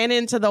when it ran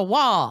into the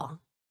wall?"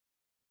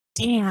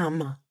 Damn,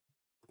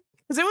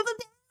 because it was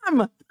a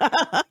damn.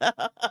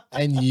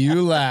 And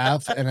you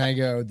laugh, and I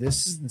go,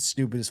 "This is the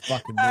stupidest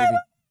fucking movie."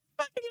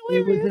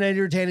 It was an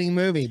entertaining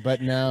movie,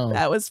 but no,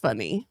 that was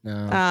funny.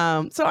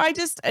 No. So I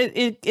just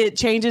it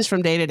changes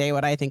from day to day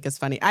what I think is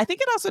funny. I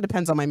think it also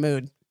depends on my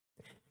mood.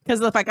 Because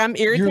if like I'm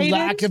irritated, your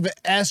lack of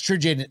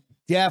estrogen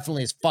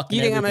definitely is fucking.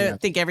 You think I'm gonna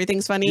think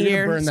everything's funny You're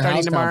here burn the starting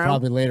house tomorrow? down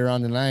probably later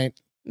on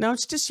tonight. No,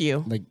 it's just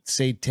you. Like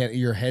say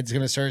your head's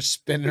gonna start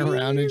spinning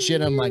around and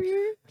shit. I'm like,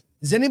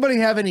 does anybody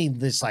have any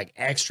this like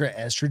extra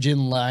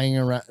estrogen lying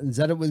around? Is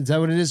that what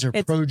it is, or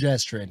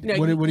progesterone? No,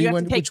 what do you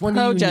have to take which one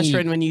do you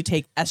progesterone need? when you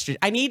take estrogen.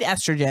 I need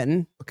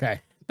estrogen. Okay,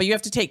 but you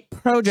have to take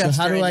progesterone.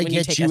 So how do I when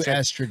get you you take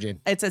estrogen?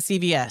 It's a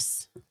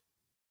CVS.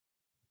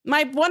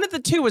 My one of the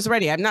two was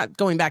ready. I'm not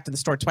going back to the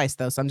store twice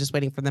though, so I'm just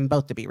waiting for them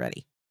both to be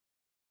ready.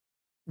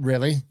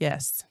 Really?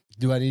 Yes.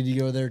 Do I need to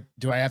go there?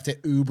 Do I have to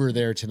Uber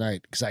there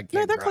tonight? Because I can't.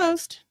 No, they're drive.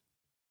 closed.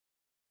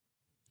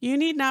 You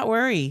need not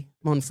worry,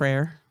 Mon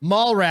Frere.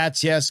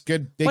 Mallrats, yes,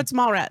 good. What's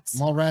Mallrats?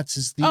 Mallrats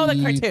is the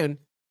the cartoon.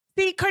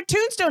 The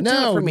cartoons don't do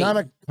it for me. No,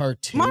 not a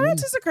cartoon.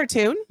 Mallrats is a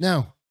cartoon.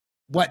 No.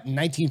 What,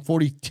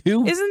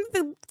 1942? Isn't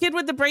the kid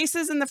with the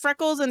braces and the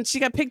freckles and she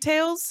got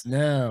pigtails?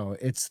 No,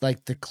 it's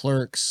like the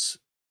Clerks.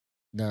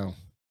 No.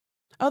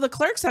 Oh, the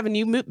Clerks have a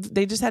new movie.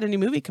 They just had a new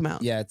movie come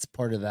out. Yeah, it's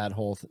part of that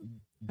whole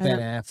Ben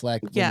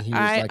Affleck. Yeah, he was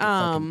like a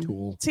fucking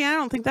tool. See, I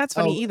don't think that's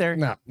funny either.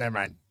 No, never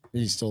mind.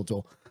 He's still a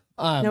tool.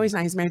 No, he's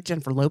not. He's married to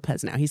Jennifer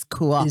Lopez now. He's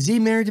cool. Is he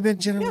married to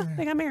Jennifer? Yeah,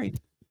 they got married.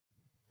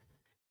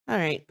 All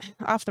right,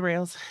 off the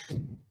rails.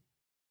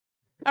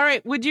 All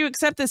right, would you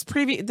accept this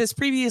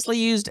previously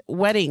used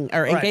wedding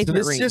or engagement ring?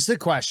 This is just the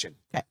question.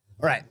 Okay.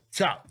 All right.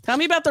 So tell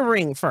me about the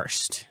ring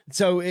first.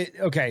 So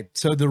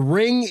the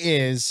ring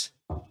is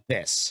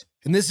this,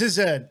 and this is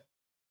a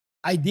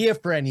idea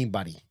for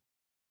anybody,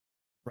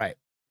 right?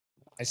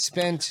 I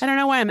don't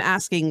know why I'm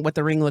asking what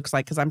the ring looks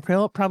like because I'm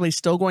probably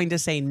still going to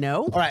say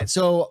no. All right.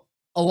 So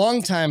a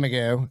long time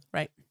ago,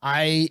 right?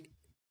 I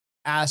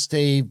asked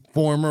a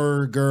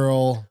former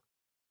girlfriend.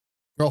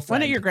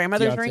 Wasn't it your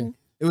grandmother's ring?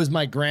 It was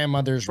my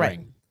grandmother's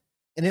ring.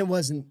 And it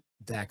wasn't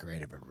that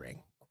great of a ring,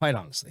 quite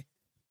honestly.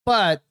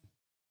 But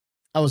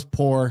I was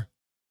poor.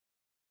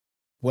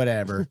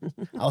 Whatever.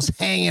 I was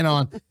hanging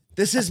on.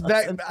 This is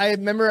back. I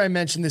remember I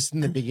mentioned this in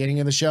the beginning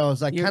of the show. I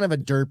was like kind of a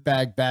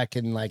dirtbag back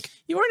in like.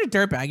 You weren't a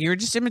dirtbag. You were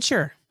just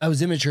immature. I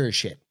was immature as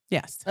shit.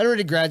 Yes. I'd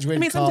already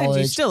graduated college.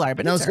 Sometimes you still are,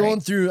 but I was going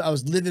through, I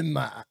was living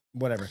my,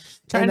 whatever.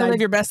 Trying to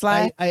live your best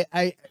life.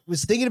 I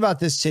was thinking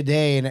about this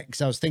today, and because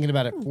I was thinking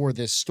about it for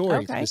this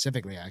story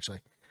specifically, actually.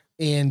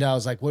 And I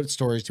was like, what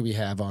stories do we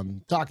have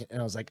on talking?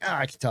 And I was like,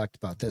 I could talk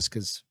about this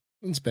because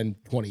it's been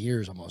 20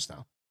 years almost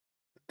now.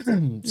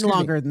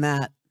 Longer than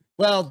that.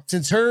 Well,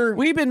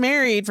 we've been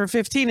married for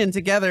 15 and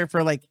together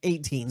for like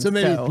 18. So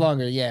maybe it's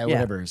longer. Yeah,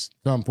 whatever. So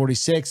I'm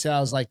 46. I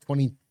was like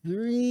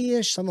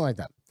 23-ish, something like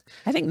that.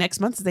 I think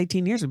next month is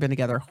 18 years we've been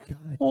together.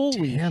 God,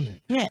 holy damn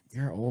it. shit.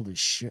 You're old as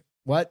shit.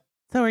 What?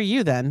 So are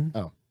you then?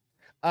 Oh.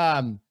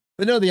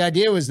 But no, the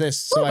idea was this.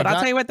 So I'll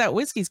tell you what, that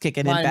whiskey's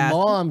kicking in fast.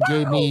 My mom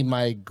gave me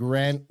my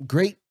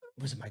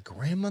was it my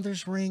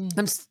grandmother's ring?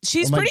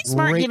 She's pretty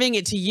smart giving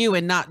it to you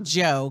and not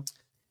Joe.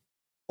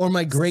 Or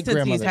my great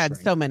grandmother's he's had ring,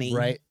 so many.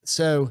 Right.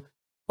 So,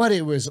 but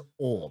it was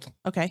old.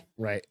 Okay.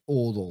 Right.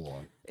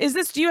 Old. Is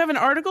this, do you have an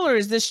article or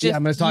is this just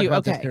I'm going to talk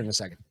about this here in a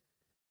second.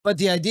 But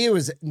the idea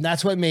was,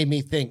 that's what made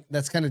me think,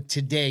 that's kind of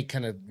today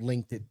kind of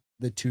linked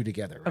the two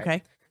together. Right?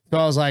 Okay. So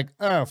I was like,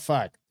 oh,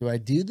 fuck. Do I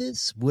do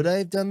this? Would I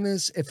have done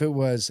this if it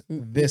was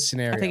this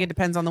scenario? I think it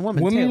depends on the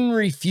woman, Woman too.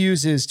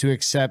 refuses to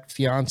accept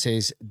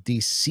fiance's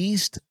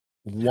deceased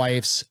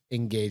wife's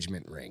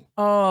engagement ring.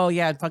 Oh,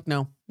 yeah. Fuck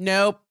no.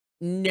 Nope.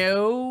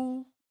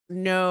 No.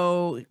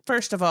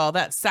 First of all,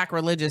 that's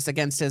sacrilegious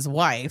against his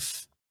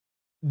wife.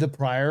 The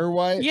prior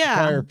wife? Yeah.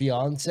 Prior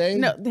fiance?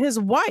 No, his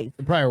wife.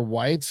 The prior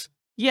wife?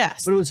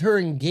 Yes. But it was her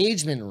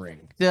engagement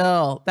ring.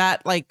 Still,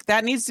 that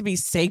needs to be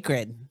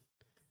sacred.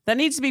 That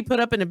needs to be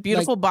put up in a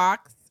beautiful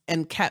box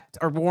and kept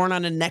or worn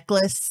on a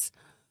necklace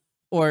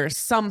or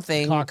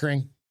something. Cock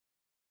ring.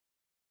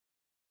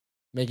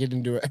 Make it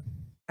into it.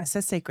 I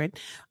said sacred.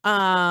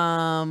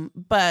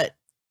 But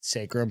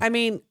Sacrum. I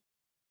mean,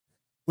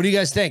 what do you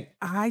guys think?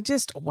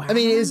 Wow. I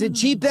mean, is it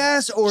cheap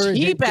ass or does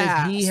he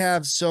ass.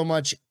 have so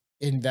much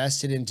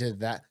invested into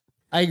that?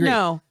 I agree.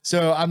 No.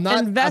 So I'm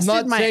not my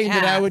saying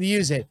that I ass. would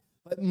use it.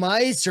 But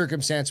my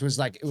circumstance was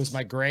like, it was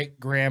my great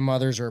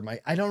grandmother's or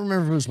I don't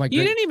remember if it was my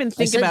You didn't even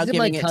think about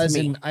giving it to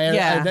me.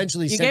 I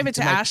eventually you sent gave it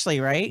to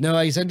Ashley, right? No,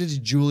 I sent it to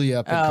Julia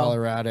up in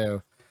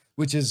Colorado,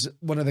 which is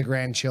one of the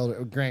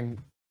granddaughters.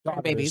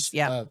 Babies,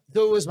 yeah.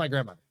 So it was my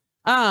grandmother.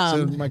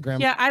 So my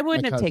grandma. Yeah, I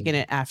wouldn't have taken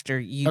it after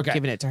you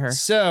given it to her.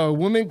 So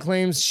woman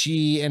claims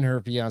she and her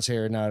fiance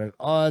are not at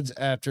odds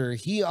after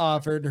he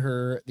offered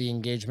her the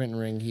engagement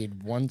ring he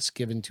had once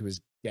given to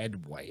his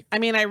dead wife. I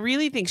mean, I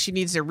really think she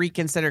needs to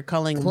reconsider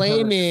claiming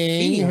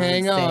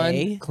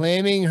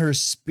her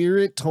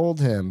spirit told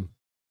him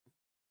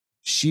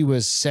she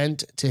was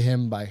sent to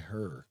him by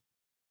her.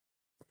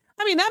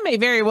 I mean, that may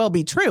very well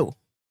be true.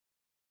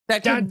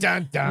 That could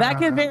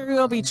very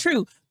well be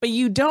true, but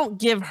you don't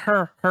give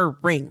her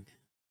ring.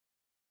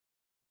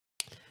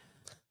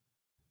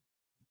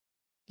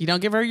 You don't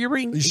give her your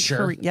ring?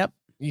 Sure. Yep.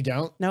 You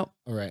don't? Nope.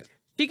 All right.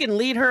 She can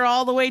lead her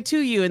all the way to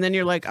you, and then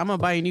you're like, I'm going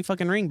to buy you a new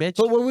fucking ring, bitch.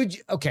 But what would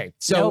you... Okay,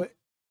 so...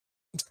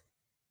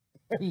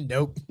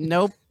 Nope.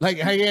 Like,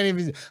 I can't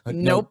even...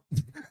 Nope.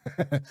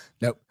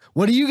 Nope.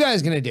 What are you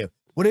guys going to do?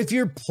 What if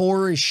you're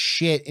poor as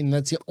shit and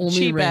that's the only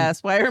cheap ring?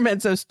 Ass? Why are men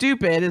so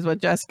stupid is what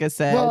Jessica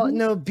said. Well,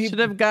 no, people... should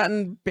have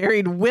gotten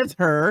buried with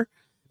her,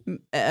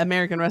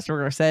 American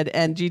Restaurant said,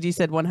 and Gigi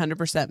said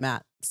 100%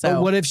 Matt. So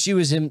but what if she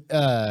was in...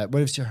 what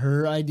if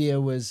her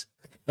idea was...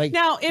 Like,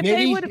 now, if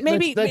they would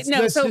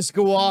let's just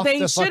go off.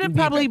 They should have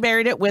probably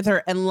buried it with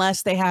her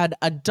unless they had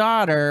a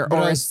daughter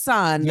or a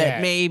son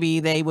that maybe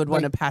they would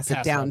want to pass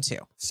it down to.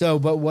 So,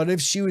 but what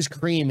if she was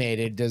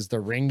cremated? Does the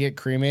ring get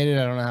cremated?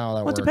 I don't know how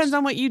that works. Well, it depends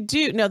on what you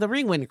do. No, the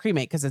ring wouldn't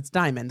cremate because it's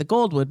diamond. The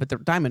gold would, but the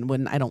diamond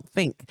wouldn't, I don't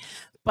think.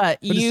 But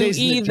you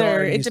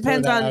either, it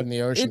depends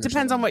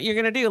on what you're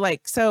going to do.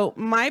 Like, so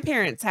my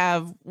parents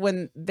have,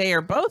 when they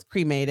are both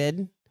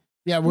cremated.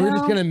 Yeah, we're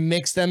just gonna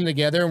mix them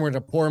together and we're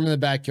gonna pour them in the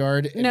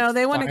backyard. No,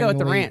 they want to go at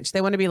the ranch. They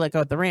want to be like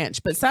go at the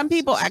ranch. But some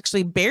people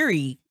actually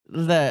bury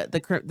the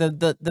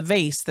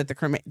vase that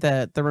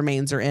the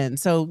remains are in.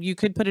 So you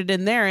could put it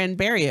in there and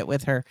bury it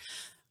with her.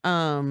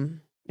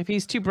 If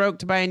he's too broke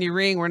to buy a new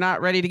ring, we're not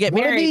ready to get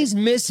married. What if he's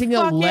missing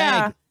a leg?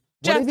 Yeah.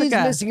 What if he's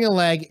missing a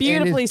leg?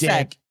 Beautifully and his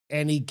said.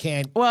 And he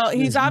can't. Well,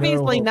 he's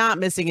obviously not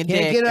missing a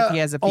dick if he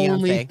has a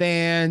fiance.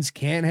 OnlyFans,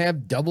 can't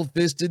have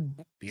double-fisted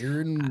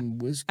beer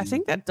and whiskey. I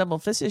think that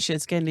double-fisted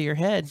shit's getting to your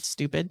head,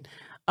 stupid.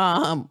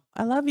 I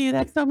love you.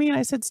 That's so mean.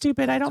 I said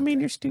stupid. I don't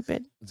mean you're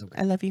stupid. Okay.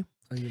 I love you.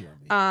 Oh, you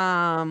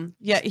love me.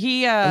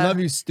 Yeah, I love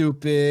you,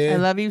 stupid. I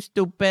love you,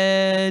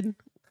 stupid.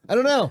 I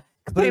don't know.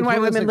 Explain why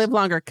women live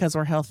longer because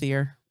we're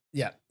healthier.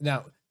 Yeah.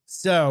 No.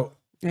 So.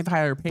 They have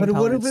higher pain But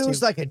what if tolerance, it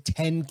was like a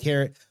 10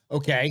 carat?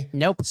 Okay.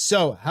 Nope.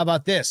 So how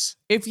about this?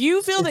 If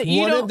you feel that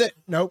you don't,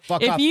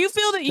 fuck off. if you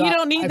feel that you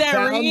don't need that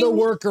ring, I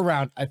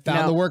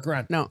found the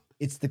workaround. No,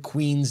 it's the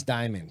Queen's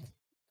diamond.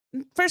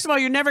 First of all,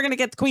 you're never gonna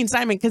get the Queen's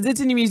diamond because it's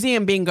in your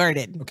museum being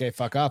guarded. Okay,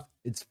 fuck off.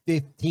 It's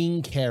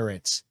 15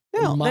 carats.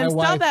 No, then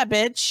sell that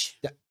bitch.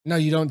 No,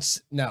 you don't.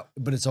 No,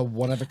 but it's a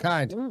one of a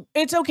kind.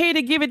 It's okay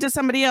to give it to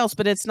somebody else,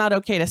 but it's not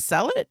okay to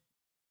sell it.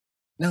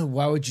 No,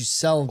 why would you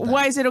sell that?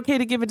 Why is it okay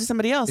to give it to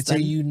somebody else? It's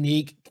a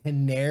unique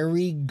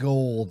canary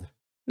gold.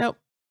 Nope.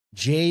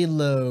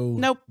 J-Lo.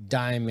 Nope.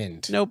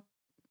 Diamond. Nope.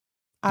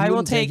 I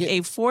will take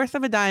a fourth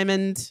of a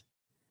diamond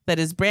that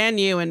is brand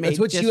new and made. That's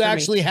what you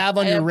actually have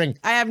on your ring.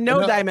 I have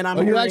no diamond on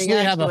my ring. You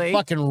actually have a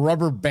fucking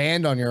rubber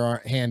band on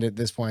your hand at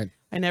this point.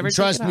 I never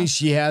trust me.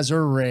 She has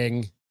her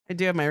ring. I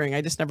do have my ring.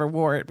 I just never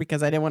wore it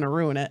because I didn't want to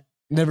ruin it.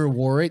 Never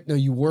wore it? No,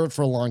 you wore it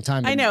for a long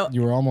time. I know.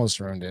 You were almost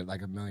ruined it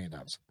like a million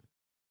times.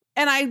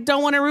 And I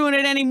don't want to ruin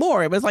it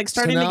anymore. It was like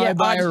starting to get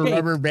buy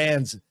rubber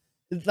bands.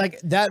 Like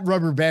that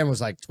rubber band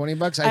was like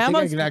 $20. I think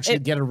I could actually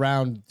get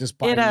around just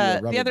buying a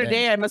rubber the other band.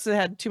 day I must have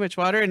had too much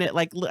water and it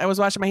like I was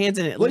washing my hands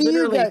in it. What would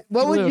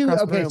you?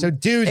 Okay, so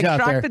dudes out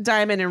there, extract the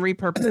diamond and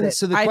repurpose it.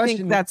 So I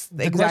think that's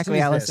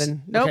exactly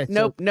Allison.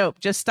 Nope.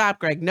 Just stop,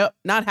 Greg. Nope,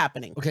 not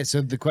happening. Okay,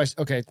 so the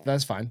question. Okay,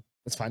 that's fine.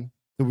 That's fine.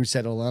 So we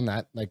settle on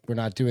that. Like we're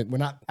not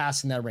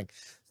passing that ring.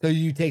 So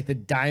you take the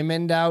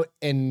diamond out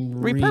and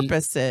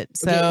repurpose it.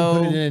 So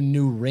put it in a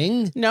new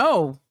ring?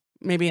 No,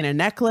 maybe in a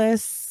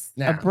necklace,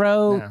 a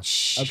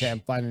brooch. No. Okay,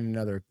 I'm finding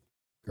another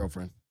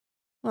girlfriend.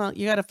 Well,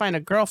 you got to find a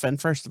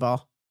girlfriend first of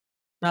all.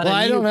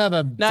 I don't have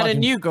a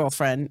new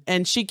girlfriend,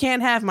 and she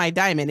can't have my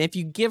diamond. If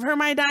you give her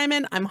my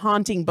diamond, I'm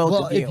haunting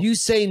both of you. If you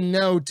say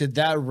no to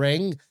that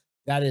ring,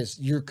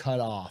 you're cut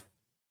off.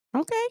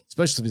 Okay.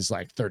 Especially if it's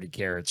like 30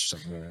 carats or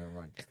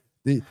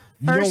something.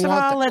 First of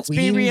all, let's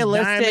be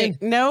realistic.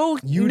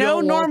 Diamond.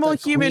 No normal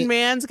human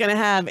man's gonna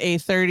have a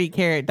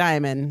 30-carat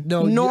diamond.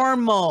 No,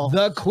 normal.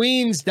 The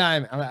queen's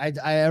diamond.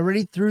 I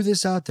already threw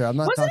this out there. I'm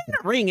not. It wasn't in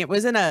a ring. It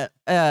was in a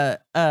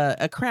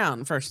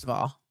crown. First of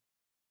all.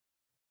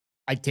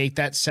 I take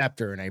that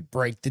scepter and I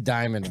break the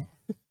diamond,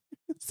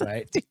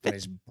 right? I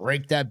just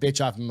break that bitch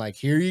off. I'm like,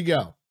 here you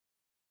go.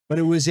 But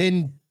it was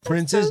in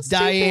Princess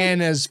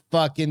Diana's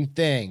fucking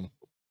thing.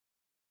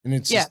 And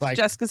it's just like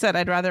Jessica said,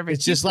 I'd rather have a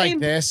it's just like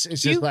this.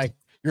 It's just like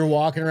you're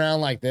walking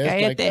around like this.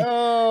 Like,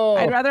 oh.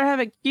 I'd rather have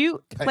a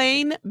cute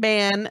plain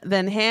band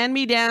than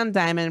hand-me-down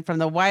diamond from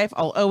the wife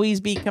I'll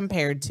always be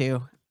compared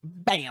to.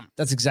 Bam.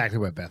 That's exactly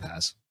what Beth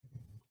has.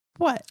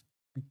 What?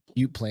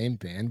 Cute plain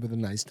band with a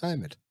nice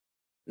diamond.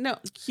 No,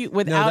 cute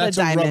without a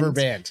diamond. That's a rubber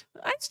band.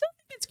 I still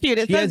think it's cute.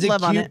 It says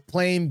love on it. Cute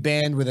plain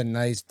band with a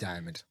nice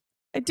diamond.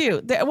 I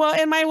do. Well,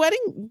 and my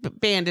wedding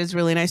band is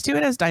really nice too.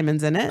 It has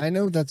diamonds in it. I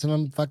know. That's what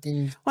I'm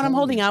fucking. What I'm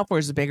holding out for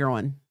is a bigger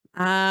one.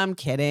 I'm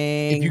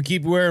kidding. If you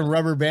keep wearing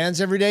rubber bands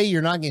every day,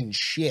 you're not getting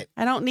shit.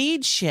 I don't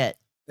need shit.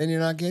 Then you're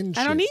not getting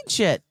shit. I don't need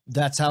shit.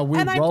 That's how we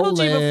roll. And I told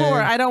you before,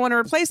 I don't want to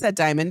replace that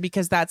diamond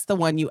because that's the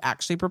one you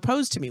actually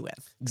proposed to me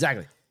with.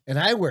 Exactly. And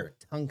I wear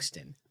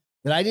tungsten.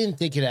 But I didn't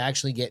think it'd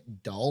actually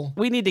get dull.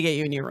 We need to get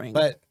you a new ring.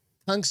 But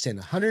tungsten,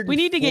 $140. We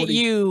need to get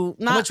you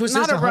how much was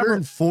this?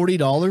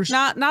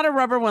 $140? Not a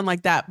rubber one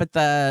like that, but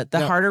the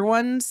harder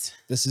ones.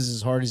 This is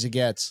as hard as it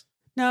gets.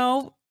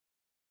 No.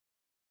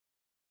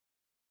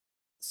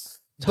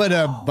 But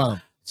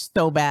bump.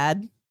 So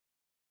bad.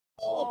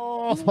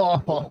 Oh.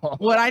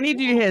 What I need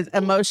you to hear is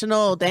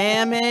emotional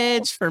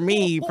damage for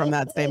me from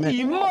that statement.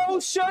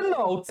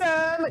 Emotional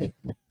damage.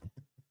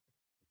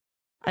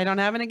 I don't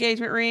have an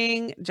engagement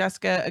ring.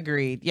 Jessica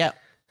agreed. Yep.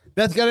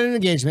 Beth got an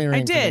engagement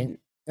ring. I did.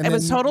 It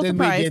was total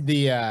surprise. We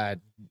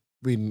did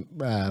we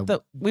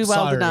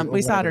welded them.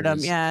 We soldered them.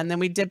 Yeah. And then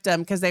we dipped them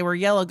because they were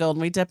yellow gold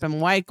and we dipped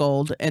them white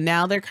gold. And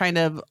now they're kind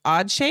of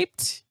odd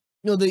shaped.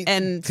 No,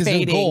 and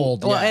fading.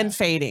 Gold, well, and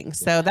fading.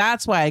 So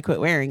that's why I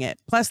quit wearing it.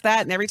 Plus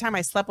that, and every time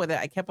I slept with it,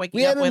 I kept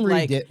waking up with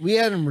we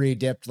had them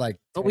redipped like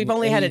we've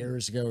only had it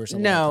years ago or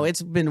something. No, like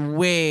it's been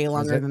way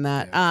longer than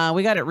that. Yeah.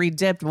 We got it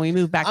redipped when we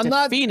moved back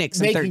to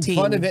Phoenix in 13.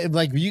 Fun of it.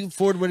 Like you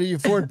afford whatever you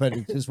afford, but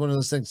it's just one of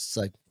those things. It's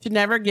like should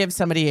never give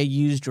somebody a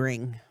used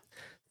ring.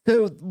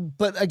 So,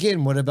 but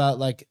again, what about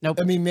like? Nope.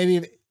 I mean,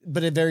 maybe,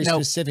 but it very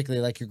specifically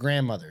like your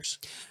grandmother's.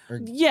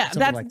 Yeah,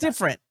 that's like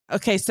different.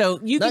 Okay, so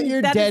you not can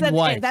your dead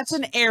wife. That's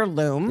an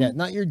heirloom. Yeah,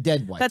 not your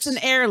dead wife. That's an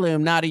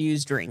heirloom, not a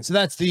used ring. So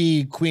that's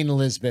the Queen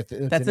Elizabeth.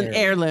 That's an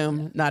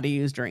heirloom, not a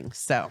used ring.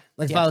 So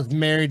like if I was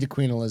married to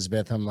Queen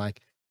Elizabeth, I'm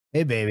like,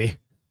 hey baby,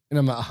 and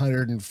I'm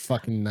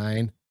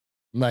 109.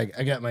 I'm like,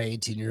 I got my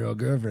 18-year-old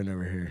girlfriend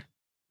over here.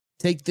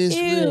 Take this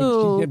ring. She's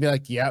gonna be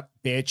like, yep,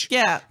 bitch.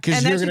 Yeah,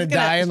 because you're gonna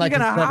die in like a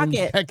 7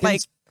 seconds.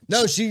 Like,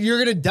 no, you're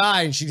gonna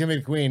die, and she's gonna be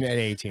the queen at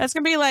 18. That's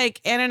gonna be like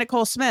Anna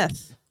Nicole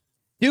Smith.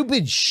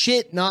 Stupid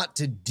shit not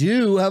to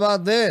do. How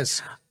about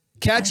this?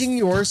 Catching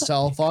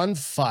yourself on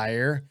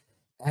fire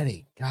at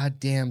a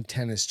goddamn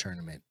tennis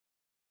tournament.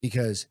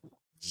 Because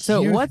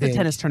what's a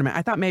tennis tournament?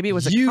 I thought maybe it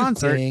was a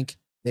concert. You think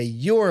that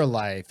your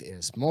life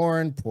is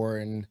more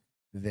important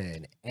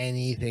than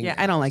anything else.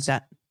 I don't like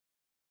that.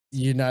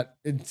 You're not.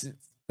 It's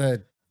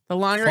the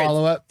longer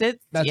follow-up. That's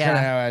kind of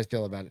how I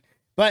feel about it.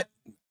 But,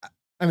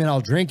 I mean,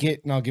 I'll drink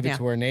it and I'll give it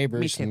to our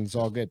neighbors and it's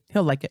all good.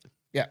 He'll like it.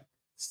 Yeah.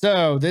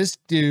 So this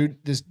dude,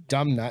 this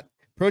dumb nut,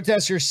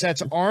 protester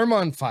sets arm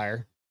on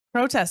fire.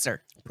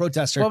 Protester.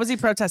 Protester. What was he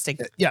protesting?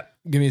 Yeah.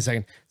 Give me a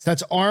second.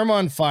 Sets arm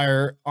on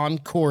fire on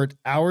court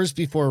hours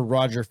before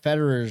Roger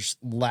Federer's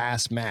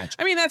last match.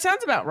 I mean, that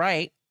sounds about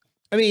right.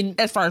 I mean,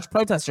 as far as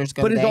protesters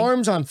go. But his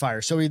arm's on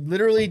fire. So he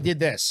literally did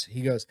this.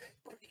 He goes.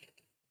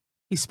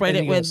 He sprayed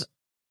it with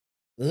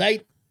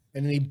light.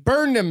 And then he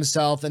burned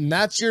himself. And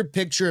that's your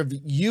picture of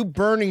you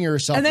burning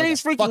yourself. And then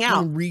he's freaking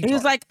out. Retard. He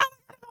was like, oh,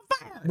 I'm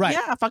on fire. Right.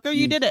 Yeah, fucker,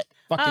 you did it.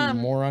 Fucking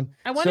moron.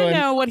 I want to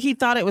know what he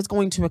thought it was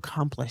going to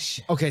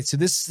accomplish. Okay, so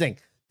this thing.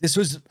 This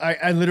was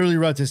I literally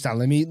wrote this down.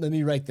 Let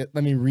me write that.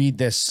 Let me read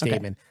this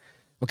statement.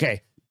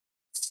 Okay.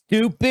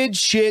 Stupid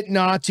shit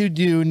not to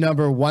do,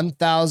 number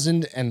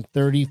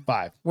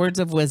 1035. Words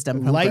of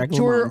wisdom. Light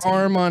your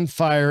arm on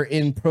fire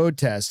in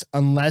protest.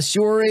 Unless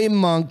you're a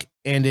monk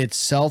and it's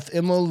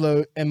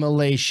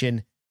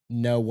self-immolation,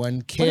 no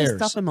one cares. What is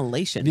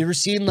self-immolation? Have you ever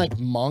seen like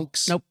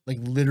monks? Nope. Like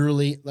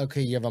literally,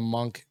 okay, you have a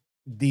monk.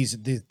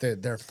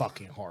 They're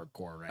fucking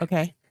hardcore, right?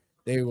 Okay.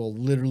 They will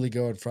literally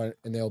go in front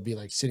and they'll be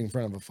like sitting in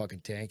front of a fucking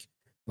tank.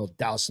 They'll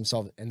douse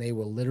themselves and they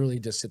will literally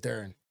just sit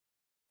there and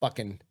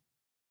fucking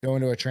go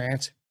into a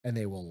trance and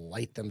they will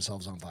light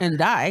themselves on fire. And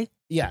die.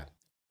 Yeah.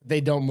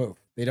 They don't move.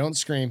 They don't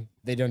scream.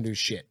 They don't do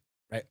shit.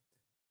 Right.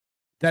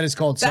 That is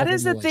called That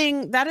is the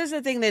thing. That is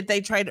the thing that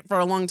they tried for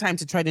a long time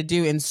to try to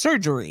do in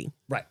surgery.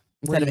 Right.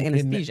 instead of where you can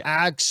anesthesia.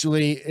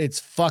 Actually, it's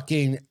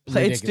fucking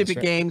Played ridiculous, stupid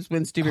right? games,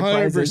 win stupid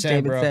prizes, 100%,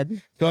 David bro.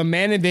 said. So a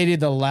man invaded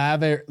the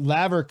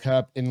Laver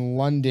Cup in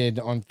London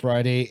on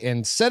Friday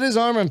and set his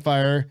arm on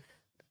fire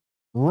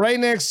right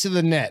next to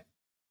the net,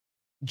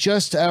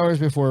 just hours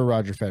before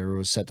Roger Federer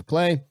was set to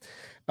play.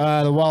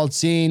 The wild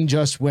scene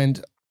just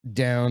went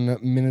down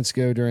minutes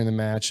ago during the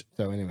match.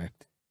 So anyway,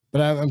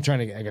 but I'm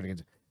trying to, I gotta get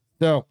to,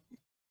 so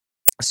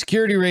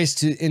security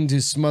raced in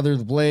to smother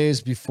the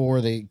blaze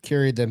before they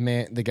carried the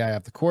guy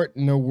off the court.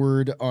 No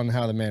word on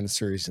how the man is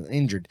seriously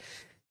injured.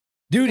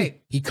 Dude,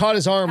 he caught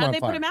his arm How'd on they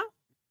fire. put him out?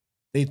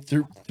 They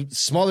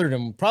smothered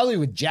him probably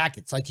with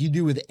jackets, like you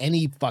do with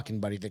any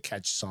fucking buddy that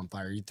catches on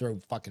fire. You throw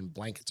fucking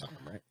blankets on him,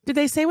 right? Did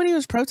they say when he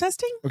was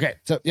protesting? Okay,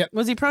 so yeah.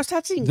 Was he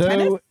protesting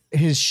tennis? Though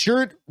his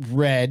shirt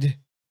read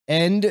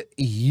 "End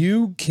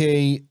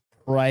UK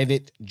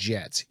private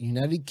jets,"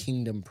 United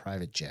Kingdom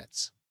private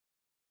jets,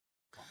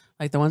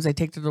 Like the ones they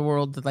take to the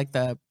world, like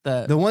the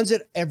ones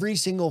that every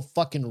single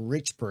fucking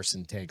rich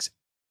person takes,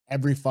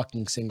 every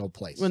fucking single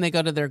place. when they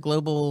go to their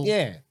global.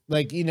 Yeah,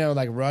 like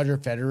like Roger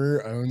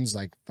Federer owns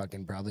like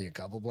fucking probably a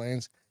couple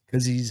planes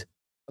because he's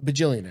a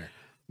bajillionaire.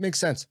 Makes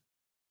sense.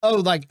 Oh,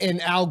 like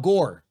and Al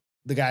Gore,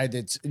 the guy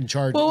that's in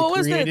charge. Well, what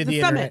was the created summit?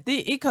 internet.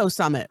 The Eco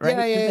Summit, right?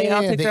 Yeah, Did they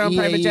all take the their own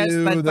private jets,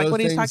 EAU, like what those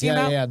he's things. talking Yeah,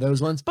 about. yeah,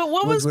 those ones. But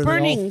what Where was they all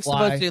burning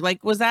fly. supposed to?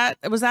 Like, was that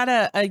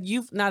a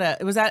youth? Not a.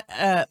 Was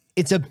that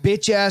It's a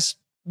bitch ass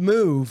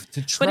move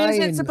to try. But is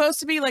it and, supposed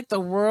to be like the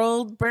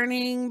world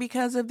burning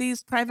because of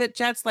these private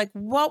jets? Like,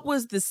 what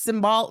was the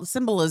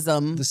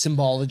symbolism? the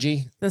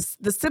symbology? The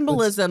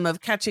symbolism of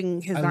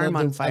catching his arm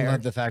on I fire.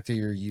 love the fact that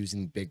you're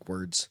using big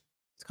words.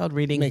 It's called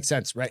reading. Makes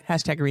sense, right?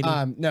 Hashtag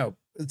reading. No,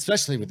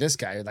 especially with this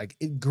guy, like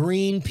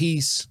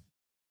Greenpeace,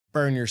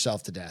 burn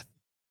yourself to death.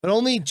 But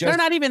only They're just,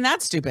 not even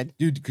that stupid.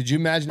 dude. Could you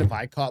imagine if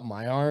I caught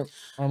my arm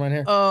on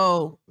here?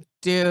 Oh,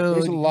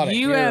 There's dude, a lot of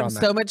you hair have on so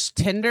that. much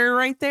Tinder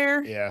right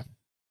there. Yeah,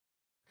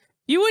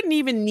 You wouldn't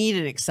even need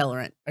an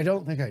accelerant. I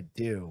don't think I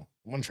do.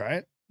 Want to try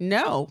it?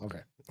 No, Okay,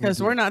 because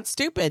we're not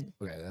stupid.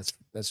 okay.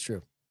 That's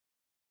true.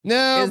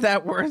 No, Is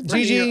that worth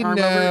burning Gigi, your arm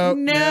no, over?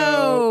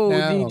 no,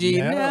 no,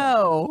 Gigi, no.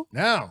 no.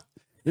 no.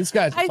 This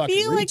guy's. a I fucking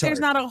feel like there's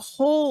retard. not a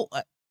whole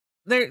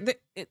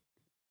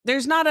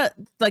there's not a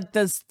like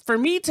this for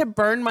me to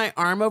burn my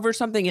arm over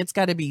something. It's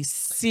got to be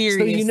So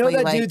seriously. you know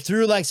that like, dude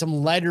threw like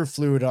some lighter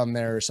fluid on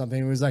there or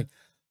something. It was like,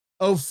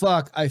 oh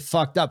fuck, I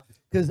fucked up.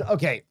 Because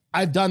okay,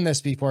 I've done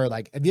this before.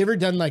 Like, have you ever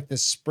done like the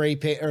spray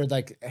paint or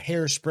like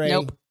hairspray?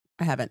 Nope,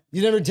 I haven't.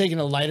 You never taken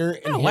a lighter?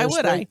 And No, why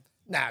would I?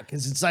 Nah,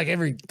 because it's like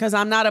every Because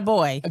I'm not a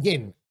boy.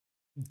 again,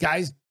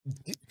 guys,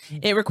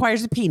 It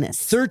requires a penis.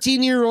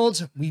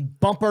 13-year-olds, we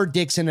bump our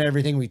dicks into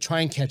everything. We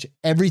try and catch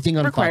everything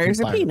on Requires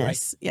a fucking fire,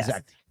 penis. Right? Yes.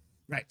 Exactly.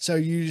 Right. So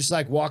you just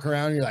like walk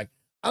around. And you're like,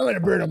 I'm gonna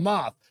burn them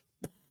off.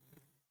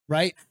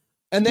 Right.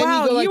 And then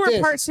Wow, you go like were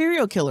this. part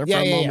serial killer for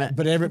a moment.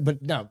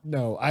 But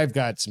no, I've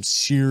got some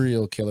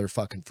serial killer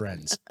fucking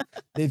friends.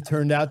 They've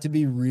turned out to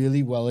be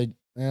really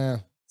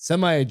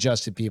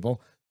semi-adjusted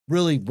people,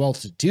 really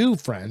well-to-do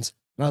friends.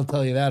 And I'll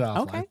tell you that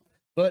offline. Okay.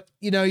 But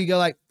you go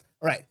like,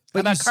 all right,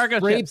 but about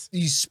cargo ships?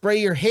 you spray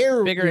your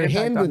hair, Bigger your impact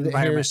hand on with the the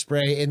environment.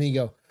 hairspray, and then you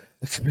go,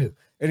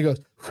 and it goes,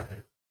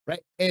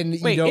 right, and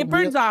Wait, you don't it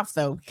burns off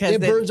though because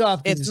It burns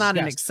off. 'cause It's not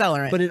an gas.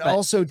 accelerant, but it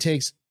also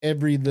takes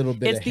every little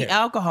bit it's of the hair.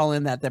 alcohol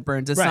in that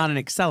burns. It's Right. not an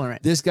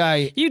accelerant. This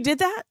guy, You did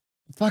that?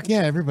 fuck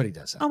yeah, everybody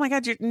does that. Oh my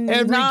god, you're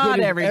Every not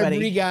kid, everybody.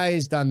 every guy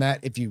has done that.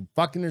 If you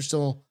fucking are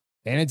still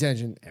paying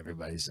attention,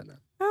 everybody's done that.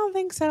 I don't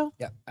think so.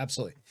 Yeah,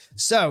 absolutely.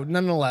 So,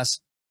 nonetheless,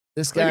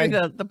 this Look guy,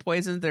 at the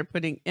poisons they're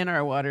putting in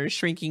our water is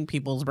shrinking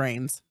people's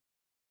brains.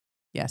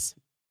 Yes.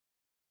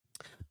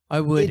 I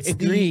would It's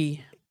the-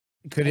 agree.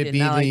 could I it did be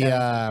not like the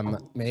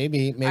that.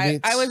 maybe I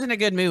it's, was in a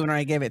good mood when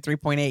I gave it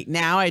 3.8.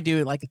 Now I do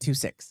it like a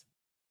 2.6.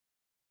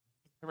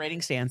 The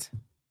rating stands.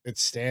 it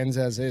stands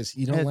as is.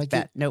 You don't It's like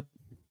bad. it? Nope.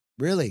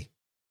 Really?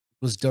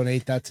 Let's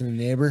donate that to the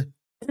neighbor.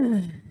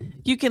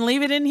 You can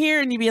leave it in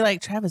here and you'd be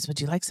like, Travis, would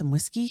you like some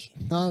whiskey?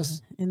 No,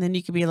 And then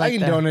you could be like, I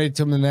can donate it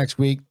to him the next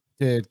week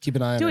to keep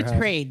an eye on do a our house.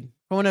 trade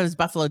for one of those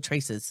Buffalo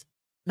Traces.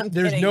 I'm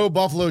There's kidding. no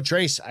Buffalo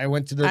Trace. I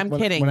went to the. I'm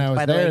when, kidding, when I was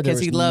by the way, there, there because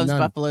he was loves none.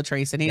 Buffalo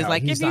Trace. And he's No,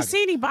 like, he's if you not-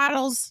 see any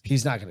bottles,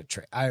 He's not going to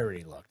trade. I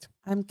already looked.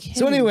 I'm kidding.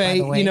 So by anyway,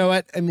 the way. you know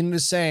what? I mean,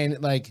 just saying,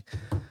 like,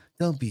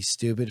 don't be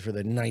stupid for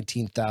the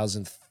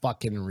 19,000th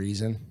fucking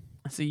reason.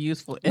 it's a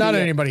useful. Not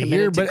idiot anybody committed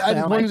here, to but I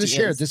just clown wanted to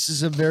share. ideas. This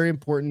is a very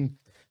important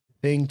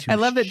thing to I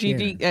love that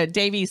share.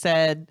 Davey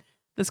said,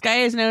 this guy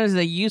is known as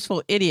a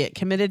useful idiot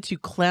committed to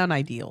clown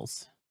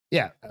ideals.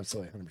 Yeah,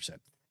 absolutely. 100%.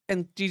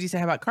 And Gigi said,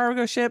 how about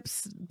cargo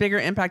ships? Bigger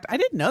impact. I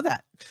didn't know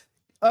that.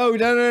 Oh,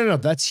 no.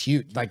 That's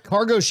huge. Like,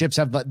 cargo ships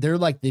they're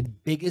like the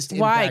biggest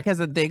Why? impact. Because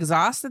of the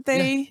exhaust that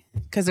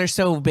because they're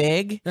so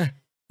big Yeah.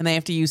 and they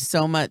have to use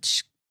so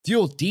much.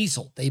 Fuel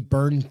diesel. They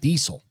burn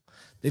diesel.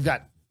 They've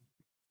got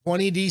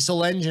 20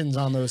 diesel engines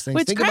on those things.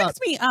 Which Think about cracks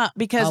me up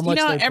because, how you much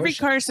know, they every push.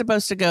 car is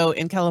supposed to go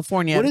in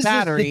California. what is the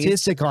batteries.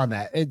 statistic on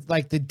that? It's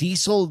like the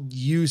diesel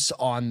use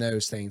on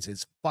those things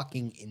is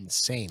fucking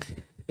insane.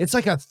 It's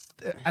like I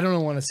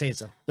don't want to say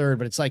it's a third,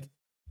 but it's like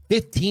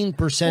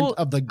 15%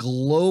 of the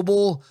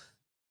global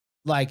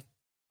like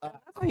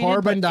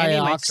carbon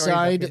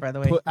dioxide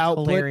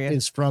output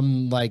is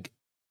from like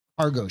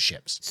cargo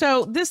ships.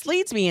 So this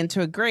leads me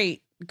into a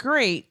great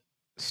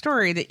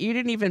story that you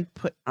didn't even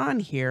put on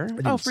here.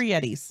 Oh, free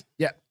Yetis.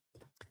 Yeah.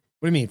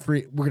 What do you mean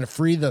free? We're gonna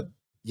free the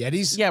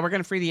Yetis? Yeah, we're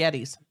gonna free the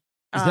Yetis.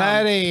 Is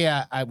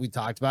that we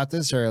talked about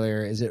this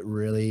earlier? Is it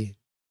really?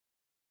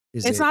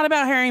 It's not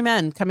about hairy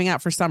men coming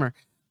out for summer.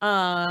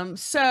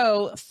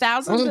 So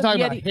thousands. I wasn't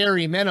talking about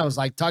hairy men. I was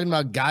like talking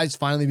about guys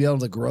finally be able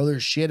to grow their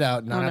shit out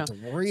and not have to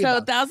worry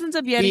about thousands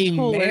of Yeti being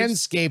coolers.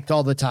 manscaped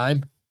all the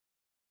time.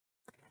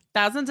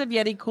 Thousands of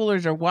Yeti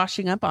coolers are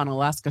washing up on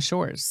Alaska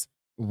shores.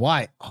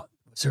 Why? Oh,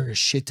 is there a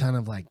shit ton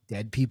of like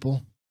dead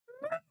people?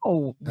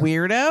 Oh,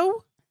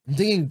 weirdo. I'm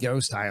thinking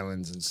ghost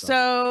islands and stuff.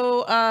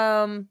 So,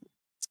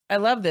 I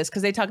love this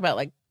because they talk about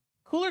like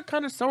cooler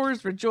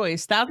connoisseurs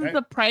rejoice. Thousands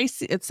of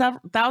pricey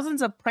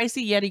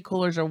Yeti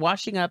coolers are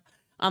washing up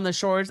on the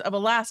shores of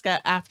Alaska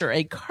after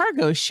a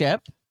cargo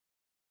ship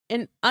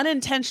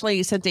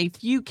unintentionally sent a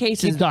few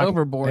cases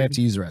overboard. I have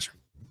to use the restroom.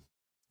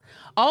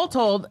 All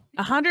told,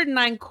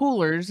 109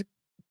 cooler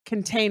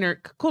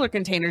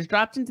containers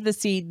dropped into the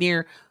sea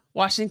near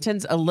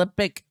Washington's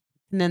Olympic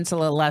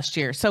Peninsula last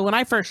year. So when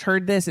I first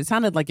heard this, it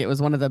sounded like it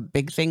was one of the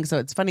big things. So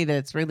it's funny that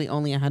it's really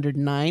only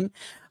 109.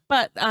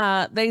 But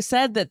they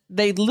said that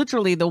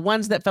the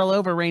ones that fell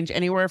over range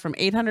anywhere from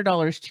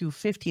 $800 to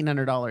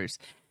 $1,500.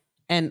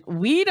 And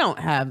we don't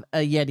have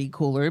a Yeti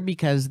cooler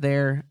because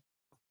they're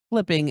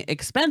flipping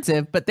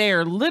expensive, but they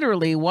are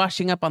literally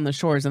washing up on the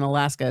shores in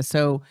Alaska.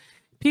 So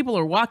people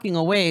are walking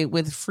away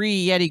with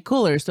free Yeti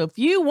coolers. So if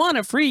you want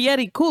a free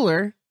Yeti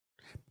cooler,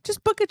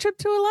 just book a trip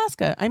to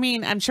Alaska. I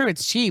mean, I'm sure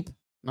it's cheap.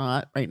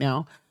 Not right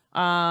now.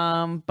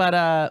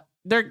 But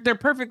they're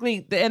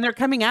perfectly, and they're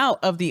coming out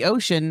of the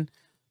ocean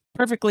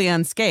perfectly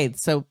unscathed.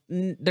 So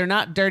they're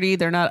not dirty.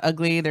 They're not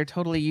ugly. They're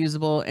totally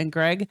usable. And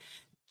Greg,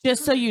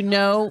 just so you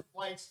know,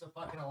 flights to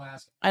fucking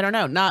Alaska. I don't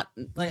know. Not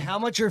like how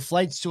much are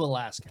flights to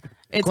Alaska?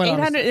 It's $800.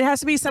 Honestly. It has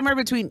to be somewhere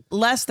between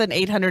less than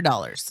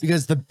 $800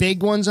 because the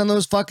big ones on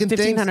those fucking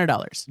things,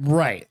 $1,500.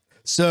 Right.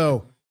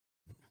 So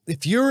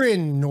if you're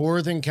in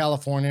Northern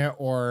California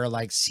or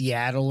like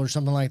Seattle or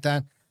something like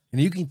that,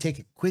 and you can take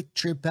a quick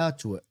trip out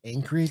to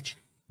Anchorage.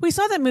 We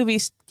saw that movie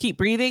Keep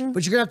Breathing.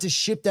 But you're going to have to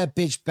ship that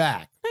bitch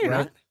back. No, you're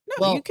not.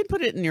 No, you can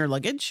put it in your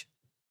luggage.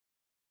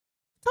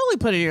 Totally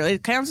put it in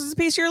it counts as a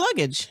piece of your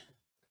luggage.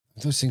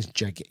 Those things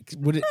gigantic.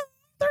 Would it?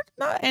 They're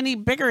not any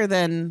bigger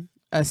than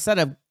a set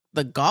of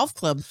the golf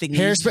club thingies.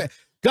 Hairspray.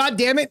 God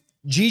damn it.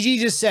 Gigi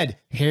just said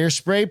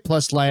hairspray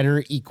plus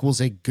lighter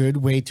equals a good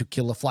way to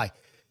kill a fly.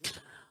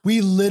 We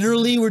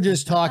literally were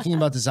just talking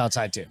about this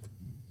outside too.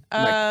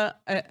 I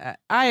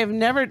have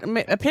never.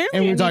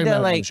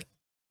 Apparently,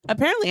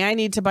 apparently, I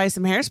need to buy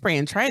some hairspray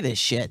and try this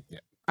shit. Yeah.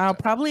 I'll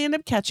probably end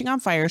up catching on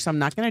fire, so I'm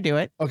not going to do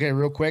it. Okay,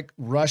 real quick.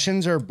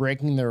 Russians are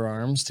breaking their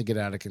arms to get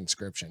out of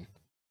conscription.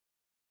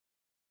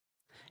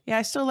 Yeah,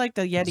 I still like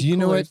the Yeti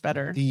coolers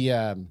better. You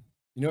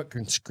know what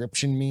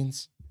conscription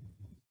means?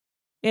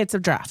 It's a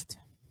draft.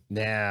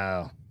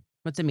 No.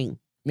 What's it mean?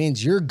 It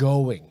means you're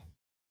going.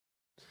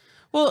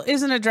 Well,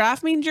 isn't a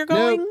draft means you're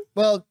going? No,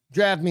 well,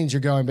 draft means you're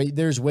going, but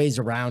there's ways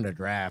around a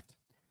draft.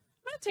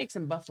 I'm going to take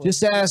some buffalo.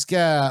 Just ask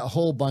a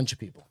whole bunch of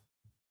people.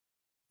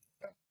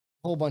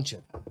 Whole bunch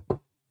of them.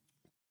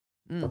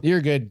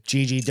 You're good,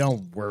 Gigi.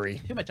 Don't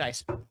worry. Too much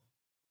ice.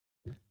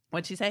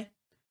 What'd she say?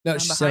 No,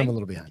 she said I'm a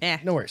little behind. Yeah.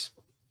 No worries.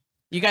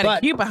 You got a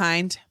cue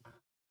behind.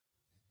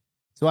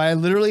 So I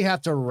literally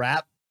have to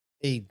wrap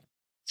a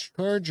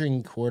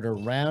charging cord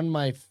around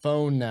my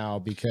phone now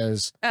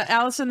because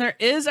Allison, there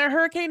is a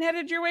hurricane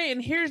headed your way,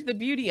 and here's the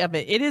beauty of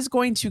it. It is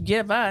going to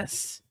give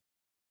us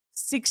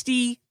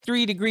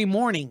 63-degree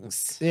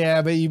mornings.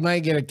 Yeah, but you might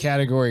get a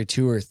category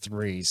 2 or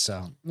 3.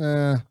 So,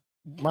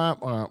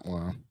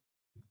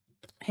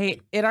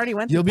 Hey, it already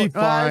went. You'll be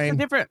fine.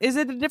 Is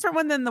it a different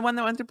one than the one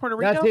that went through Puerto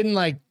Rico? That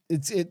didn't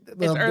it's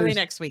early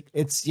next week.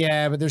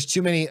 But there's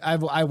too many.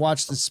 I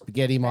watched the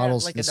spaghetti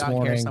models like this a dog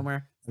morning. Hair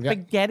somewhere.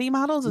 Spaghetti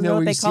models is that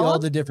what they see call all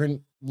them? the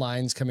different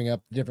lines coming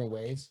up different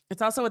ways.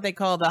 It's also what they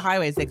call the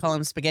highways. They call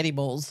them spaghetti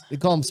bowls. They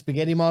call them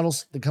spaghetti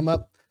models that come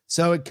up.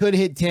 So it could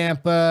hit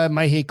Tampa, it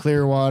might hit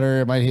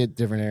Clearwater, it might hit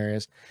different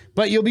areas,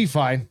 but you'll be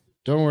fine.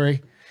 Don't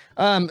worry.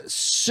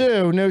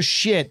 So no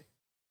shit.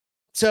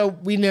 So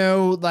we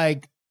know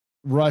like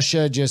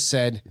Russia just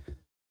said,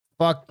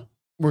 fuck,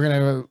 we're going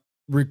to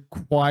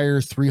require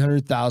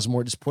 300,000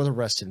 more. Just pour the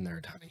rest in there,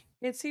 honey.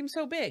 It seems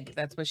so big.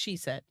 That's what she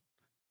said.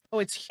 Oh,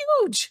 it's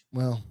huge.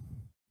 Well,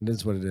 it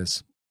is what it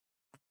is.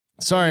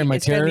 Sorry, my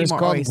terrorist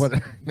called.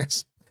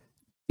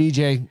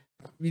 DJ,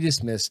 you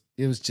just missed.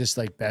 It was just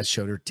like Beth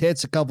showed her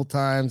tits a couple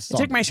times. I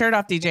took my shirt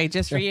off, DJ,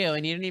 just for you,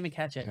 and you didn't even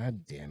catch it.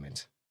 God damn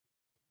it.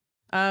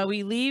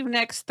 We leave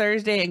next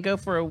Thursday and go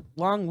for a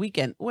long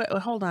weekend. Wait,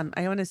 hold on.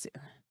 I want to see.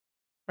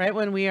 Right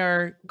when we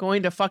are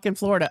going to fucking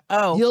Florida.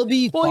 Oh, you'll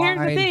be fine. Well, here's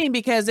the thing,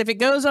 because if it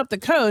goes up the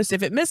coast,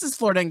 if it misses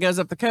Florida and goes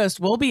up the coast,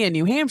 we'll be in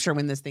New Hampshire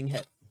when this thing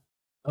hits.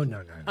 Oh,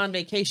 no. On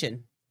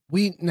vacation.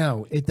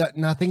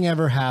 Nothing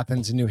ever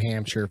happens in New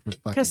Hampshire for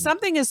fucking. Because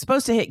something is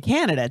supposed to hit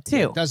Canada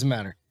too. It doesn't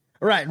matter.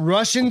 All right,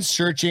 Russians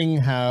searching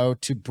how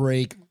to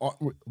break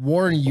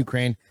war in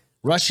Ukraine.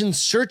 Russians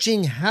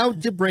searching how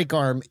to break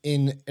arm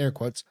in air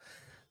quotes.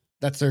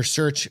 That's their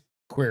search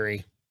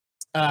query.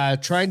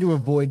 Trying to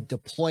avoid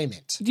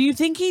deployment. Do you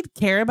think he'd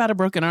care about a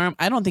broken arm?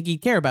 I don't think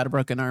he'd care about a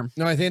broken arm.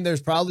 No, I think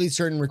there's probably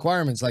certain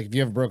requirements. Like if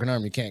you have a broken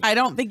arm, you can't. I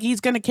don't think he's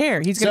going to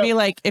care. He's going to be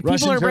like, if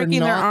Russians people are breaking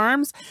their not-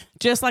 arms,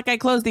 just like I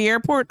closed the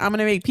airport, I'm going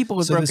to make people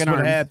with So broken this arms.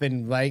 would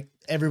happen. Like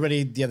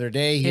everybody the other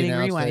day, he Hitting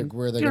announced rewind. that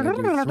where they're going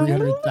to do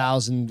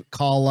 300,000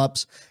 call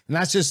ups, and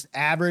that's just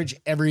average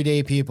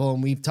everyday people.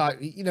 And we've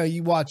talked.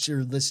 You watch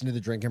or listen to the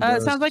Drinking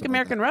Bros. It sounds like stuff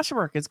American that. Russia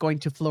work is going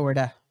to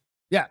Florida.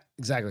 Yeah,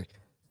 exactly.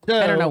 So,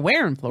 I don't know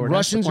where in Florida.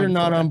 Russians but are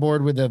not Florida. on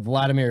board with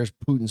Vladimir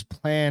Putin's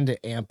plan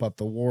to amp up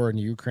the war in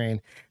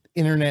Ukraine.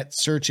 Internet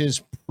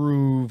searches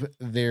prove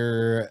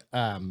they're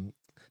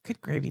Good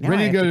gravy. Now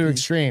ready I to have go to pee.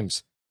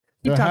 extremes.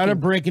 Keep So how to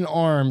talking. break an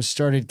arm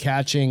started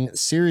catching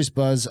serious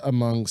buzz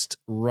amongst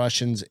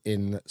Russians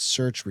in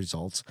search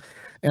results.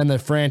 And the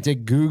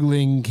frantic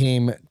Googling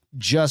came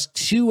just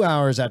 2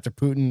 hours after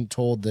Putin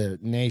told the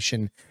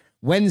nation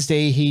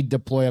Wednesday he'd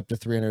deploy up to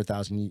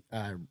 300,000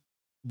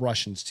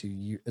 Russians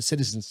to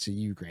citizens to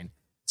Ukraine.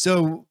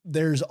 So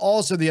there's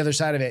also the other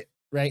side of it,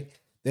 right?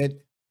 That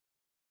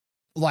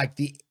like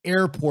the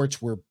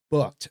airports were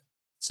booked.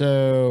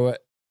 So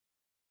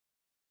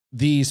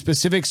the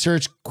specific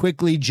search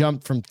quickly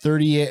jumped from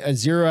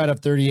 0 out of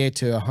 38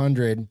 to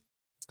 100.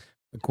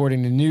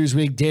 According to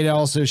Newsweek, data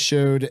also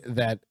showed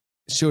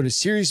a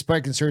serious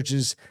spike in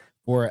searches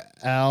for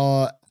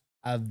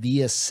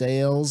Avia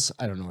Sales.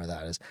 I don't know where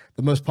that is.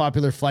 The most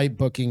popular flight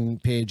booking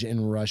page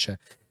in Russia.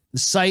 The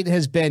site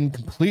has been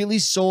completely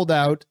sold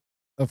out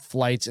of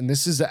flights, and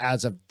this is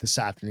as of this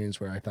afternoon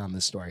where I found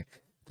this story.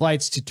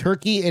 Flights to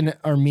Turkey and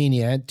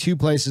Armenia, 2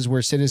 places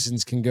where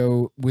citizens can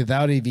go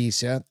without a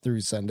visa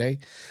through Sunday.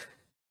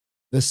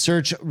 The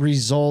search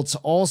results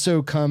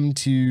also come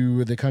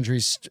to the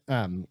country's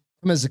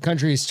as the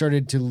country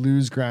started to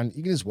lose ground.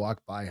 You can just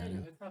walk by,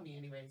 honey.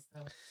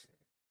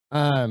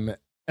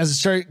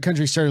 As the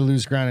country started to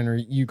lose ground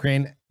in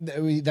Ukraine,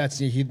 that's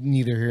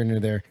neither here nor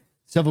there.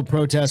 Several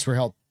protests were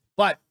held,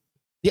 but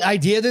the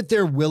idea that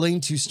they're willing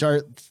to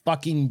start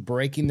fucking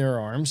breaking their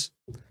arms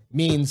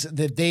means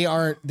that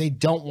they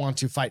don't want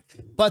to fight.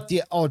 But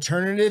the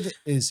alternative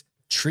is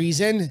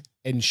treason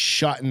and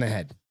shot in the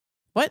head.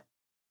 What?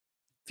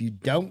 If you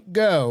don't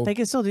go, They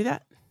can still do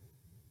that.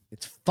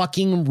 it's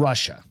fucking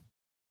Russia.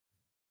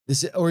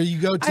 Or you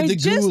go to I the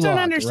just gulag, don't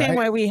understand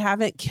right? why we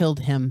haven't killed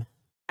him.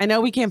 I know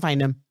we can't find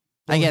him.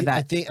 I get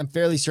that. I'm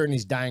fairly certain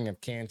he's dying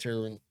of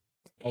cancer. And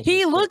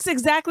He looks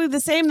exactly the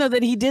same though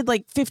that he did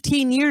like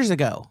 15 years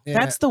ago. Yeah,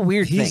 That's the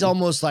weird thing. He's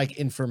almost like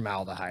in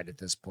formaldehyde at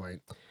this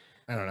point.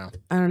 I don't know.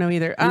 I don't know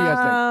either. What do you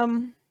guys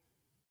think?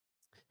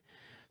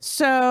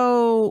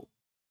 So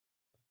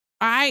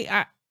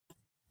I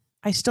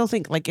still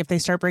think like if they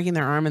start breaking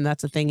their arm and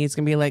that's a thing, he's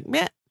gonna be like,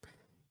 meh,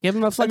 give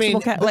him a flexible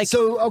cat. Like,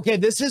 okay,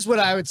 this is what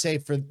I would say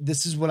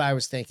this is what I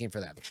was thinking for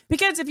that.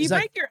 because if you it's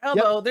break like, your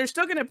elbow, they're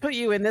still gonna put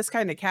you in this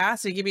kind of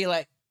cast. So you can be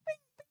like,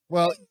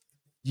 Well,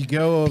 you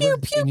go over Pew,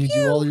 pew, and you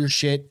pew. do all your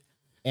shit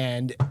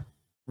and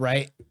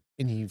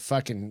you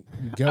fucking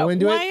go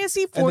into why it. is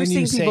he and then forcing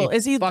you say, people?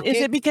 Is "Fuck it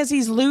it." because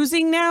he's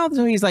losing now?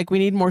 So he's like, we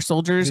need more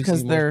soldiers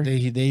because they're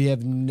they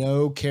have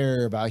no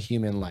care about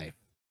human life.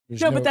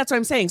 There's no, but that's what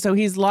I'm saying. So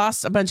he's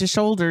lost a bunch of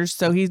shoulders,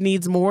 so he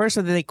needs more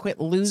so that they quit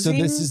so losing.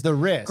 this is the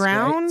risk. right?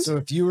 ground? So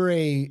if you were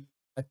say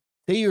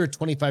you're a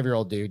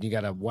 25-year-old dude, you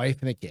got a wife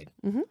and a kid,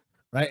 Mhm.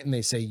 right? And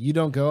they say you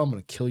don't go, I'm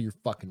gonna kill your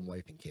fucking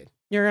wife and kid.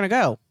 You're gonna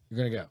go. You're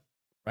gonna go,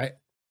 right?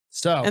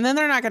 So And then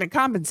they're not going to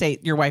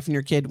compensate your wife and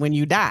your kid when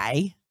you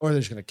die. or they're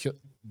just gonna kill.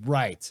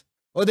 Right.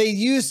 Well, they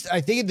used. I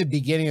think at the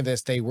beginning of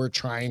this, they were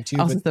trying to,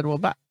 Also but said, well,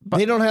 but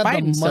they don't have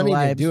Biden's the still money to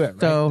alive, do it. Right?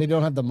 so- They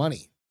don't have the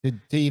money to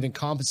even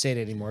compensate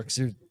anymore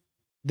because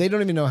they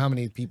don't even know how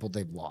many people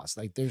they've lost.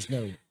 Like, there's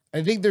no.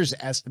 I think there's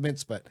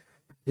estimates, but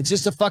it's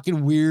just a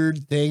fucking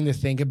weird thing to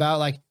think about.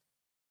 Like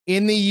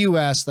in the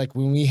U.S., like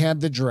when we had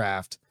the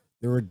draft,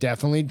 there were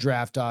definitely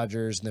draft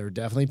dodgers, and there were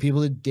definitely people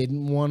that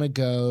didn't want to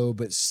go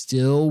but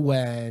still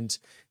went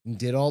and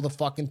did all the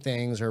fucking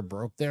things or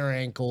broke their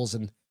ankles.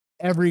 And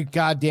every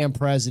goddamn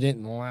president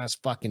in the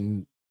last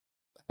fucking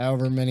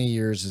however many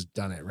years has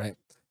done it, right?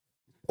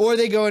 Or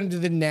they go into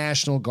the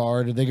National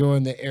Guard, or they go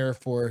in the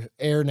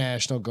Air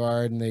National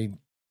Guard, and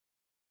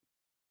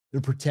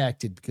they're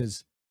protected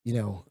because,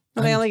 well,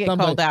 they I'm only get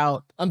somebody- called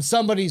out. I'm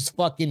somebody's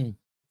fucking.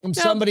 I'm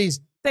No. somebody's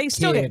They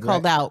still kid, get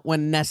called out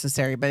when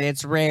necessary, but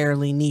it's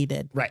rarely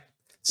needed. right.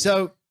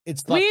 So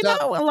it's fucked We know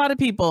up. a lot of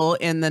people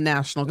in the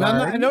National And I'm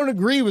Guard. not- I don't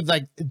agree with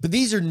but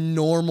these are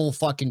normal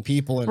fucking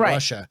people in Right.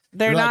 Russia.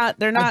 They're like,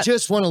 not. I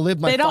just want to live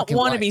my. They don't fucking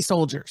want to life. be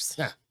soldiers.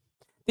 Yeah.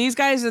 These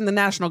guys in the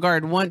National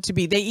Guard want to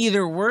be. They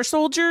either were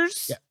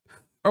soldiers, Yeah.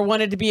 or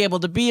wanted to be able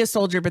to be a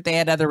soldier, but they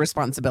had other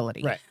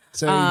responsibility. Right.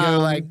 So you go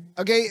like, Um,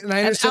 okay, and I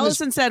And understand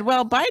this. Allison said,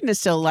 "Well, Biden is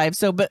still alive,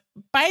 so but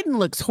Biden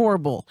looks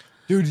horrible."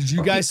 Dude, did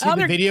you guys see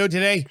other- the video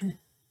today?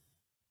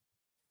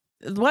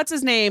 what's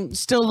his name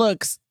still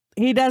looks.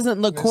 He doesn't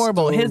look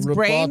horrible. His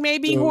brain may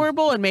be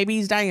horrible, and maybe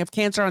he's dying of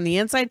cancer on the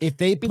inside. If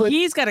they but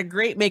he's got a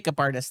great makeup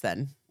artist.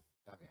 Then.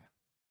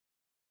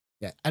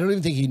 Yeah, I don't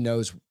even think he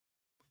knows.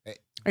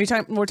 Are you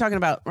talking? We're not talking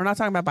about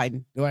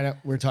Biden. No, I know.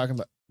 We're talking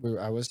about.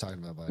 I was talking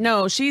about Biden.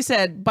 No, she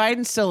said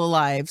Biden's still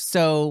alive.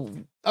 So.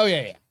 Oh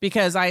yeah.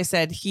 Because I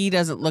said he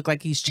doesn't look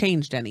like he's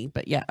changed any.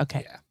 But yeah,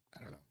 okay. Yeah,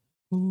 I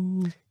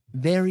don't know.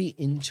 Very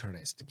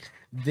interesting.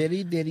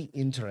 Very, very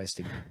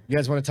interesting. You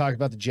guys want to talk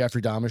about the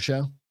Jeffrey Dahmer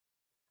show?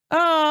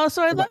 Oh,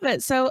 so I love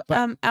it. So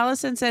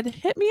Allison said,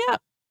 hit me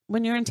up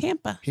when you're in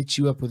Tampa. Hit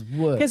you up with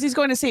what? Because he's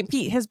going to St.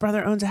 Pete. His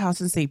brother owns a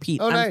house in St.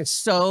 Pete. Oh, I'm nice.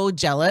 so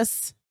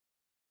jealous.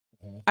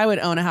 I would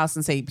own a house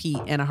in St.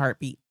 Pete in a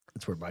heartbeat.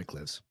 That's where Mike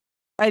lives.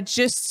 I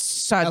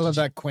love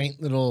that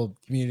quaint little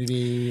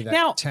community.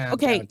 Now,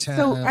 okay,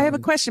 so I have a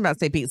question about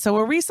St. Pete. So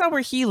where we saw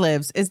where he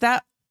lives, is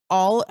that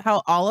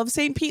how all of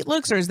St. Pete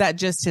looks, or is that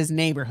just his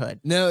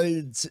neighborhood? No,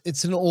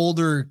 it's an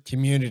older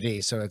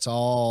community, so it's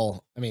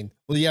all. I mean,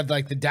 well, you have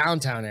like the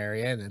downtown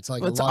area, and it's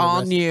like it's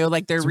all new,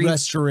 like they're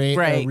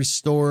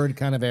restored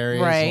kind of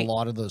areas. Right. A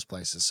lot of those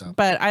places. So,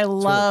 but I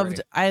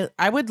loved.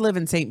 I would live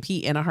in St.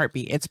 Pete in a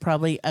heartbeat. It's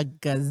probably a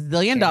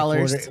gazillion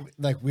dollars.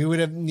 Like we would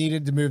have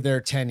needed to move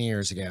there 10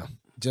 years ago,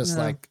 just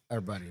like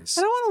our buddies.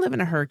 I don't want to live in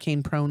a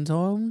hurricane-prone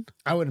zone.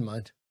 I wouldn't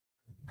mind.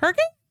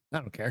 Hurricane? I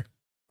don't care.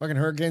 Fucking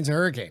hurricane's a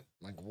hurricane.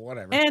 Like,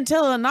 whatever.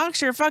 Until it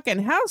knocks your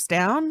fucking house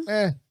down.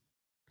 You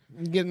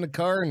get in the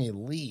car and you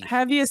leave.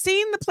 Have you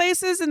seen the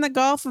places in the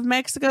Gulf of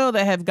Mexico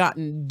that have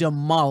gotten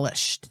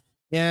demolished?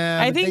 Yeah.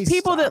 I think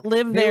people that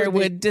live there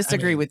would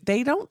disagree with.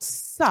 They don't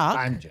suck.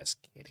 I'm just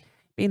kidding.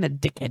 Being a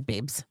dickhead,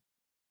 babes.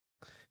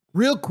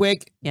 Real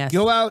quick. Yes.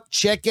 Go out,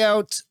 check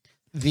out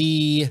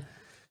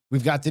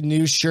we've got the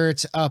new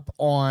shirts up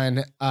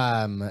on,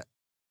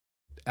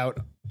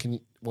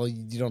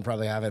 you don't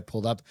probably have it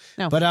pulled up,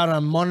 but out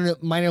on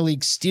Minor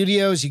League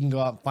Studios, you can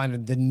go out and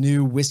find the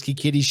new Whiskey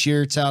Kitty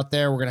shirts out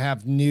there. We're going to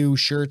have new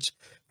shirts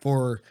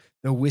for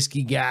the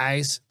whiskey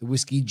guys, the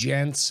whiskey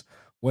gents,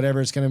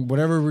 whatever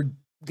we're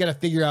going to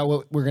figure out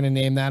what we're going to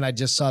name that. I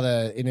just saw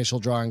the initial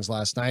drawings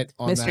last night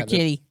on Mr.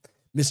 Kitty.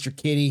 Mr.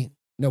 Kitty.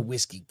 No,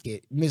 Whiskey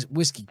Kid.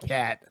 Whiskey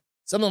Cat.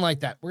 Something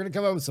like that. We're going to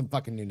come up with some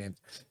fucking new names.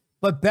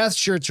 But Beth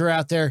shirts are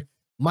out there.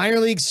 Minor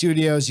League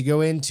Studios, you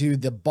go into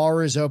the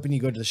bar is open, you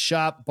go to the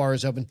shop, bar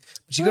is open.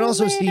 But you can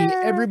also see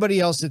everybody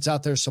else that's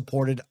out there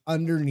supported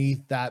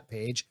underneath that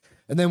page.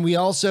 And then we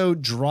also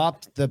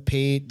dropped the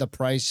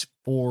price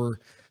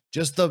for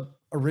just the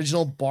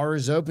original bar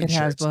is open shirts.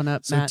 Has blown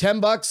up, so Matt.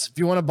 $10 if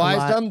you want to buy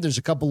some. There's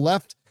a couple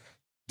left.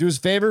 Do us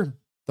a favor,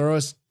 throw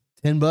us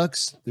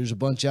 $10. There's a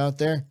bunch out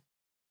there.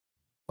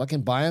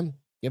 Fucking buy them,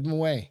 give them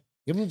away.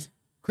 Give them.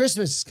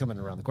 Christmas is coming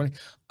around the corner.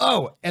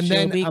 Oh, and She'll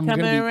then be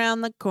coming around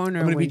the corner.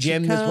 I'm going to be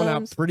jamming this one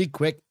out pretty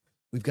quick.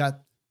 We've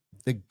got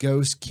the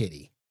Ghost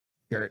Kitty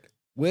shirt,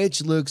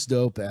 which looks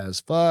dope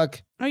as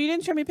fuck. Oh, you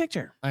didn't show me a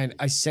picture.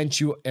 I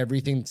sent you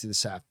everything to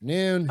this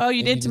afternoon. Oh,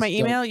 you did to my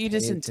email? You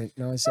just didn't.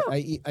 No,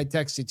 I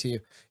texted to you.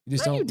 You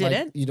just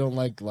you don't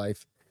like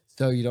life,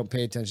 so you don't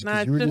pay attention. No,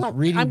 you were just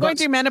reading. I'm going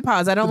through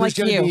menopause. I don't like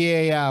you. There's going to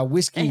be a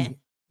whiskey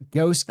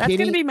Ghost Kitty. That's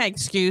going to be my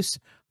excuse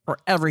for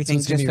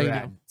everything. So just so you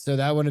know. So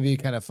that would be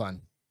kind of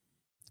fun.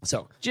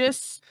 So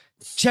just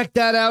check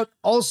that out.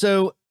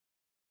 Also,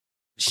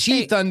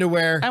 Sheath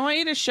underwear. I want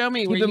you to show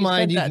me. Keep in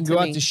mind, you can go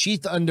out to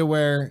Sheath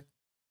underwear.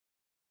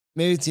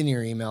 Maybe it's in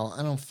your email.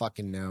 I don't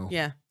fucking know.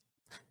 Yeah.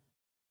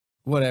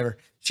 Whatever.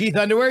 Sheath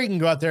underwear. You can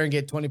go out there and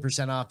get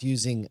 20% off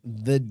using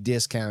the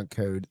discount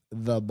code.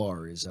 The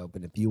bar is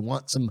open. If you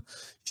want some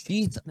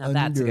Sheath underwear.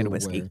 That's a good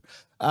whiskey.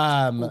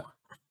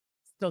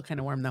 Still kind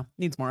of warm though.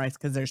 Needs more ice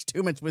because there's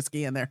too much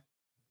whiskey in there.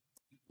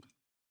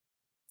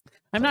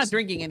 I'm not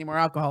drinking any more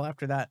alcohol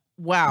after that.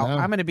 Wow. No.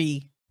 I'm going to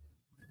be.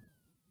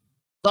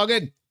 It's all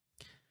good.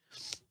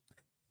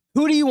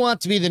 Who do you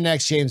want to be the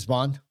next James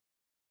Bond?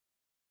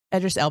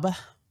 Idris Elba.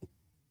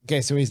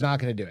 Okay, so he's not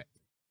going to do it.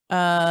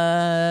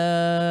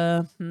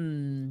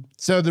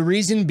 So the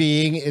reason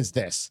being is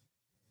this.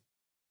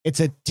 It's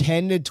a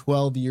 10 to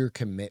 12 year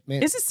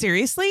commitment. Is it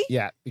seriously?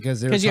 Yeah,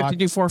 because you have to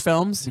do 4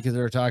 films. Because they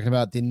were talking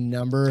about the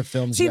number of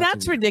films. See,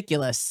 that's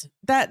ridiculous.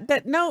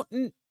 No.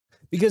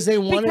 Because they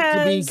want it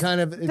to be kind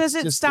of. Does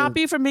it stop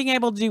you from being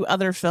able to do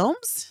other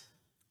films?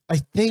 I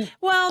think.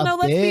 Well, no,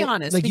 let's be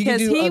honest. Like because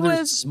he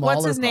was,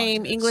 what's his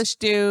name? Projects. English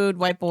dude,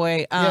 white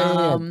boy.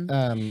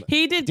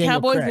 He did Daniel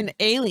Cowboys Craig. and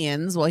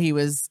Aliens while he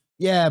was.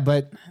 Yeah,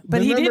 but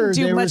he didn't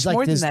do much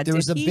more than that. There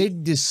was a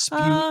big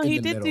dispute. He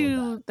did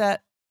do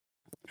that.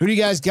 Who do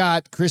you guys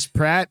got? Chris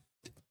Pratt?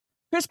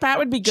 Chris Pratt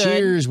would be good.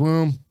 Cheers,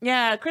 womb.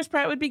 Yeah, Chris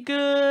Pratt would be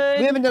good.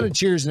 We haven't done a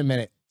cheers in a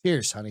minute.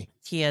 Cheers, honey.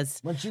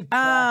 Cheers. Henry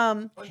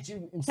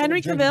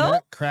Cavill?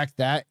 Crack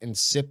that and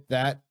sip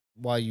that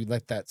while you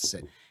let that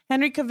sit.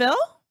 Henry Cavill?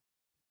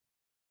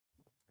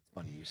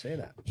 Funny you say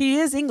that. He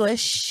is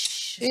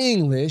English.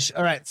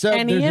 All right. So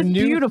and there's he is a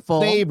new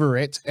beautiful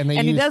favorite. And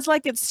he does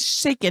like it's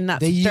shaken,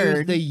 not they stirred.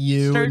 Use the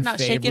U stirred, in not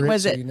favorite, shaken.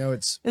 Was so it? You know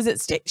it's is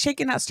it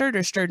shaken, not stirred,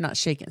 or stirred, not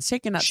shaken?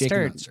 Shaken, not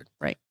stirred. Not stirred.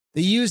 Right.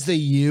 They use the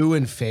U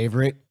in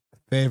favorite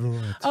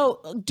Favorite.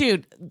 Oh,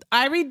 dude,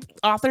 I read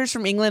authors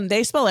from England.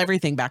 They spell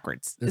everything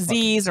backwards. They're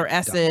Z's or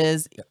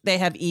S's. Yep. They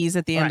have E's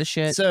at the end of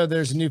shit. So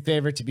there's a new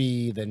favorite to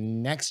be the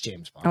next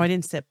James Bond. Oh, I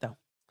didn't sip though.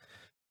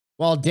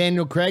 While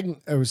Daniel Craig,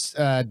 it was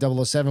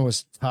 007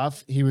 was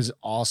tough. He was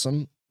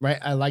awesome, right?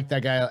 I like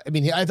that guy. I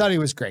mean, I thought he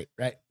was great,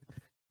 right?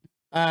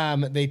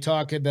 They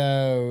talk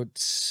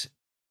about.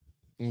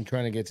 I'm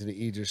trying to get to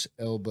the Idris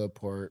Elba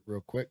part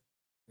real quick.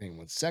 Hang on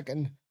 1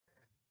 second.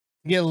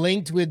 Get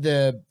linked with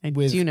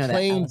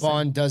playing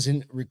Bond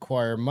doesn't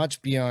require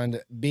much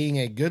beyond being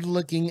a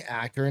good-looking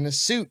actor in a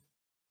suit,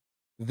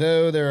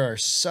 though there are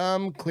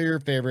some clear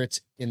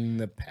favorites in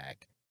the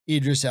pack.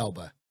 Idris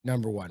Elba,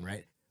 number one,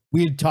 right?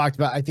 We had talked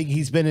about. I think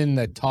he's been in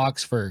the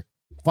talks for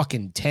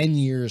fucking 10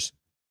 years,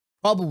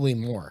 probably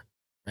more,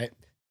 right?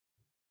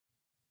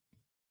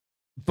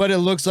 But it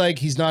looks like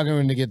he's not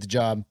going to get the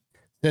job.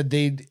 That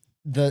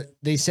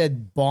they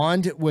said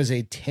Bond was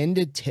a 10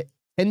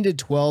 to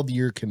 12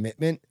 year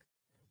commitment,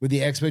 with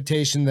the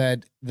expectation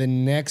that the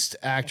next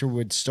actor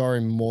would star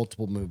in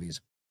multiple movies.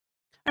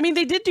 I mean,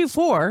 they did do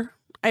 4.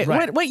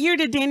 Right. What year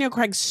did Daniel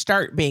Craig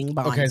start being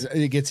Bond? Okay, so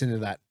it gets into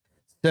that.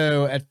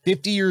 So at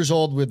 50 years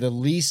old, with at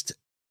least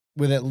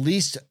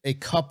a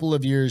couple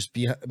of years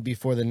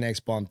before the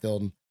next Bond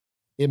film,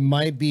 it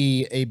might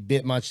be a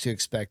bit much to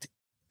expect.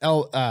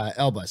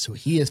 Elba, so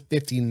he is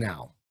 50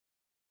 now,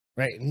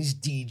 right? And he's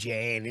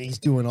DJing and he's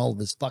doing all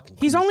this fucking.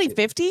 He's only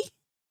 50.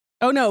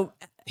 Oh no.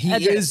 He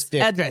is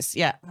 50. Idris,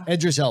 yeah.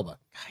 Idris Elba.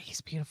 God,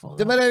 he's beautiful.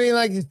 But I mean,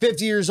 like, he's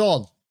 50 years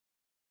old.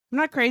 I'm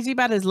not crazy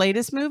about his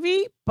latest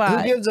movie, but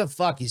who gives a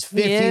fuck? He's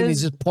 50 and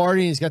he's just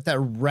partying. He's got that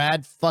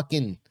rad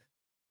fucking.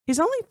 He's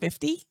only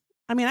 50.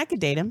 I mean, I could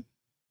date him.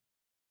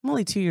 I'm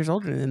only 2 years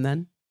older than him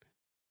then.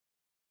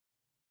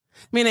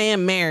 I mean, I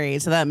am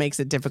married, so that makes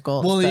it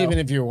difficult. Well, even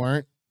if you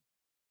weren't,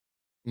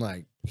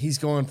 like, he's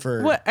going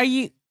for. What are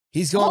you?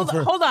 He's going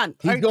for. Hold on.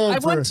 I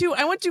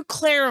want to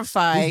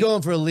clarify. He's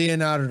going for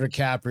Leonardo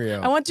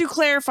DiCaprio. I want to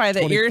clarify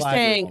that you're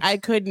saying 25-year-old. I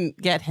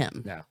couldn't get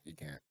him. No, you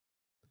can't.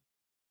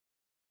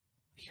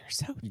 You're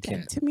so You dead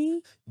can't. to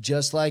me.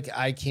 Just like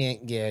I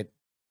can't get.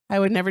 I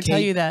would never tell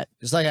you that.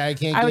 Just like I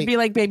can't. I would be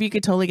like, baby, you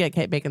could totally get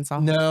Kate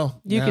Beckinsale. No,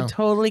 You could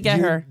totally get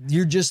her.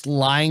 You're just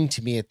lying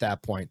to me at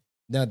that point.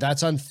 No,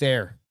 that's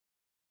unfair.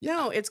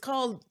 No, it's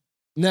called.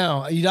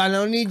 No, I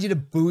don't need you to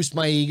boost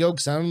my ego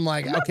because I'm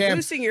like, I'm not okay,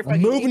 boosting your I'm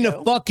fucking moving ego.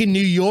 to fucking New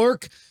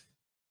York.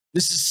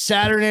 This is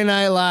Saturday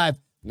Night Live.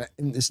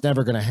 It's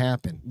never gonna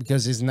happen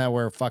because isn't that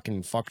where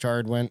fucking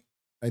fucktard went?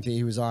 I think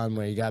he was on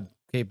when he got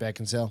Kate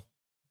Beckinsale.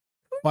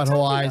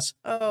 Butthole eyes.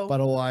 Oh,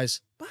 Butthole eyes.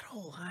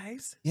 butthole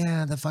eyes.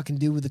 Yeah, the fucking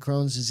dude with the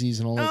Crohn's disease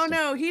and all that. Oh stuff.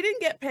 no, he didn't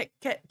get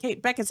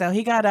Kate Beckinsale.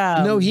 He got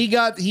No, he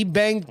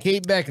banged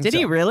Kate Beckinsale. Did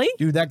he really?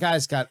 Dude, that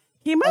guy's got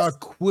He a must.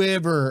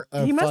 quiver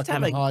of He must fucking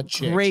have a hot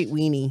chicks. great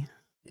weenie.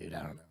 Dude,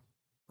 I don't know.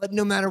 But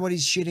no matter what,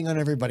 he's shitting on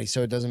everybody,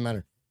 so it doesn't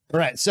matter. All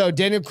right, so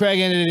Daniel Craig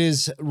ended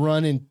his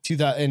run in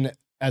 2000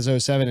 as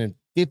 07 and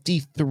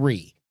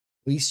 53.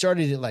 He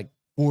started at like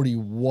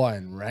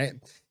 41, right?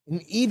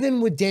 And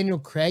even with Daniel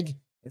Craig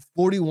at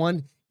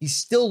 41, he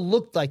still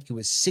looked like he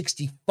was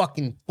 60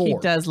 fucking 4. He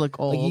does look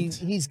old. Like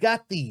he's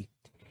got the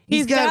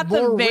He's got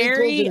more the wrinkles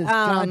very in his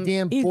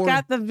goddamn he's forehead.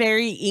 got the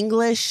very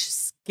English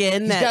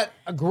skin. He's got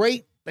a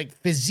great like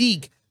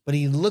physique, but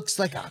he looks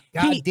like a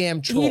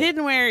goddamn troll. He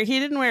didn't wear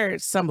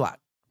sunblock.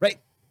 Right.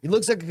 He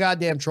looks like a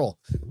goddamn troll.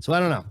 So I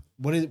don't know.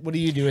 What do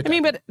you do with I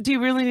mean, but do you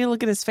really need to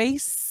look at his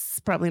face?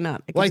 Probably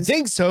not. I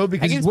think so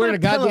because can he's just wearing a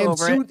put a pillow goddamn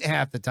over suit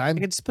half the time. I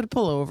could just put a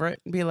pillow over it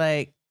and be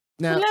like,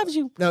 No, "He loves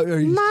you, no, are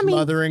you Mommy.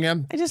 smothering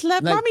him? I just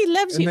love, Like- mommy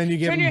loves and you." then you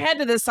give Turn him- your head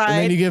to the And then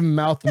side. you give him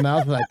mouth to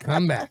mouth, like,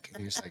 come back.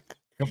 And he's like,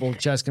 a couple of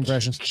chest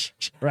compressions.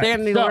 Right. They're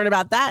gonna need to learn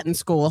about that in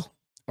school.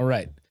 All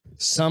right.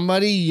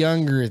 Somebody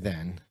younger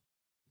than,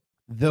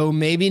 though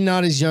maybe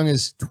not as young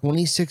as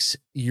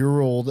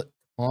 26-year-old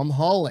Tom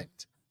Holland.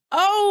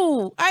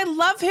 Oh, I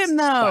love him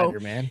though.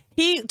 Spider-Man.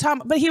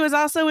 But he was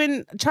also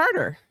in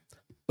Charter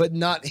But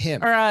not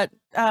him. or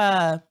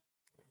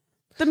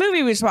the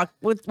movie we just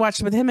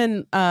watched with him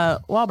and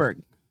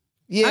Wahlberg.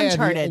 Yeah,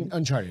 Uncharted.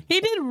 Uncharted. He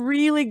did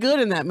really good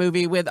in that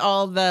movie with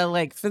all the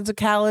like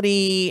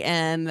physicality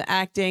and the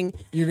acting.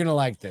 You're going to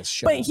like this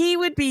show. But he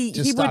would be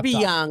Just stop talking.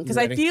 young because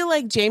You I ready? feel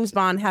like James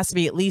Bond has to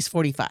be at least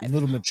 45. A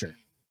little mature.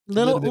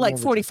 Little bit like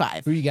more mature.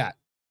 45. Who you got?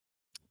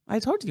 I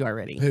told you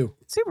already. Who?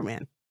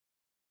 Superman.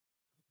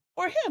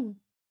 Or him.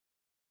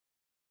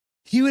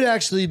 He would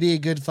actually be a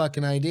good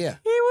fucking idea.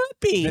 He would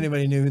be. If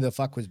anybody knew who the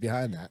fuck was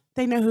behind that.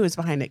 They know who is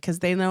behind it because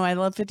they know I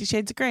love 50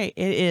 Shades of Grey.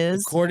 It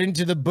is According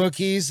to the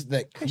bookies,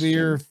 the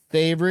clear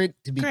favorite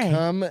to Grey.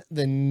 become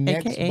the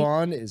next AKA.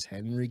 Bond is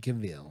Henry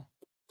Cavill,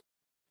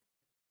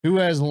 who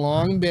has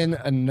long been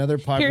another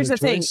popular Here's the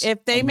thing. choice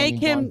If they among make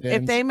him Bond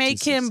fans to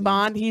succeed.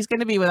 Bond, he's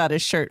gonna be without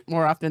his shirt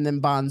more often than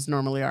Bonds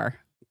normally are.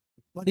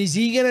 But is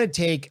he going to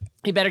take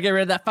He better get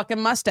rid of that fucking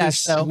the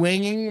mustache though.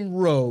 swinging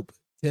rope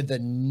to the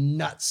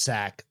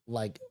nutsack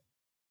like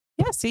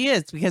Yes, he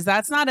is, because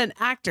that's not an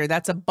actor.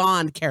 That's a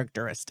Bond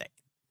characteristic.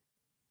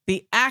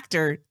 The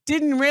actor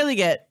didn't really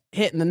get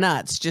hit in the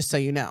nuts, just so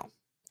you know.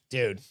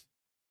 dude?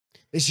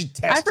 They should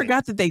test I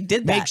forgot that they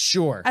did that. Make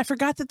sure. I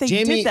forgot that they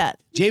Jamie, did that.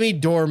 Jamie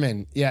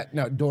Dorman. Yeah,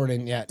 no,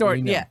 Dornan. Yeah.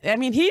 Yeah. I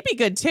mean, he'd be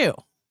good too.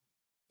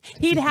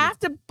 He'd have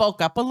to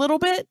bulk up a little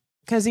bit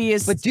because he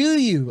is. But do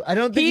you? I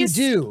don't think you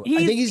do.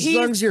 I think as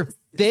long as you're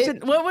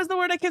fit. What was the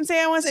word I can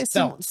say? I want to say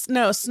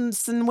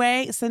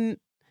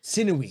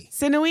sinewy.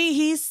 Sinewy.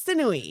 He's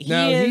sinewy.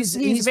 No,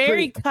 he's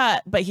very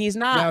cut, but he's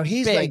not. No,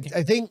 he's big. like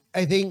I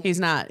think he's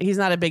not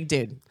a big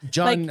dude.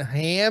 John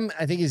Hamm.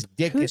 I think his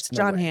dick Who's gets in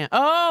John the way. Hamm?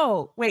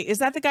 Oh, wait, is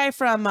that the guy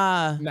from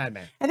Mad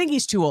Men? I think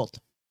he's too old.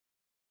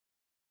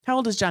 How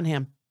old is John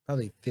Hamm?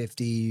 Probably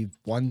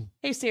 51.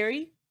 Hey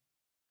Siri.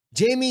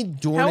 Jamie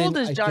Dornan. How old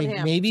is John I think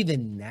Hamm? maybe the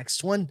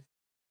next one.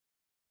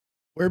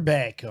 We're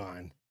back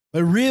on.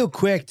 But real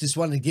quick, just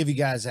wanted to give you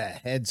guys a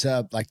heads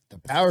up. Like the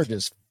power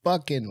just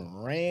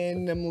fucking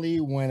randomly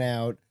went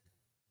out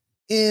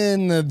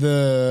in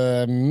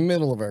the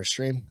middle of our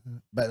stream.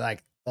 But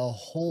like the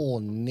whole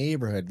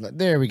neighborhood.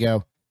 There we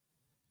go.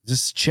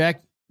 Just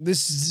check.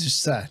 This is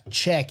just a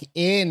check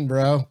in,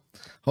 bro.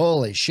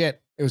 Holy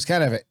shit. It was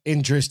kind of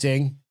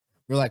interesting.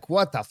 We're like,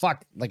 what the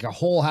fuck? Like a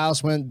whole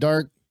house went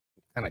dark.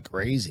 Kind of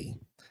crazy.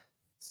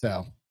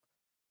 So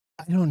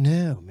I don't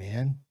know,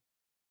 man.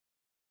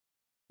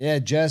 Yeah,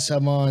 Jess,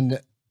 I'm on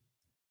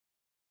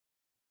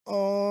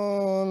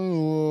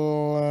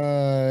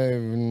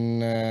live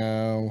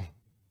now.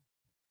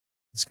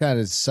 Just kind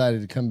of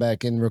decided to come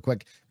back in real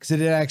quick because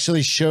it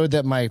actually showed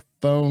that my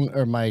phone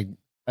or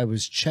I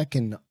was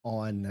checking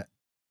on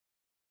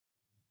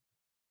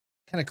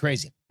kind of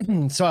crazy.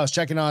 So I was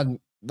checking on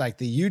like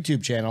the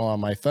YouTube channel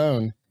on my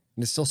phone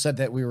and it still said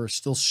that we were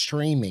still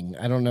streaming.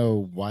 I don't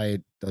know why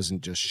it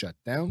doesn't just shut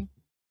down.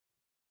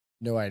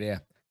 No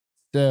idea.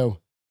 So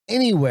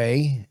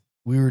anyway,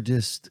 we were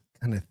just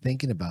kind of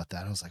thinking about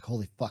that. I was like,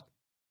 holy fuck.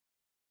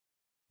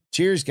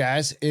 Cheers,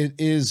 guys. It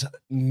is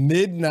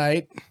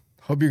midnight.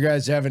 Hope you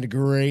guys are having a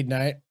great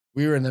night.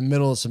 We were in the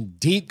middle of some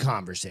deep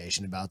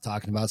conversation about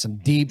talking about some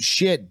deep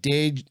shit.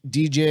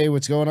 DJ,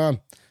 what's going on?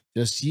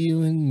 Just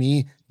you and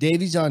me.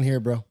 Davey's on here,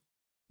 bro.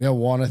 We got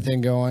one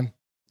thing going.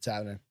 What's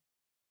happening?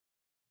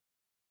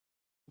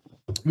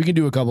 We can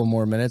do a couple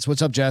more minutes.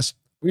 What's up, Jess?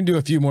 We can do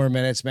a few more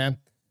minutes, man.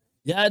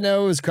 Yeah, I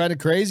know it was kind of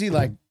crazy.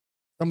 Like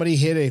somebody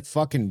hit a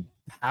fucking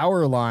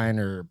power line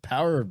or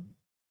power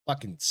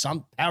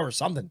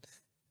something.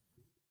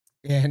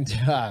 And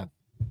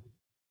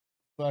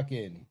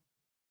fucking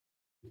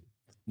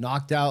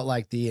knocked out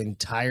like the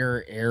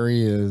entire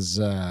area's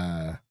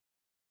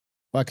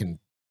fucking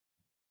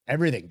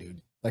everything,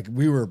 dude. Like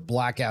we were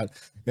blackout.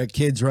 Got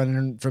kids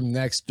running from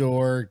next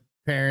door,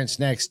 parents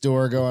next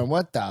door going,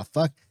 what the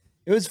fuck?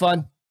 It was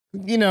fun.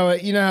 You know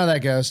how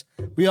that goes.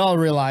 We all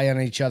rely on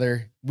each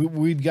other.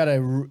 We've got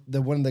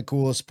one of the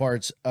coolest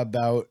parts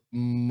about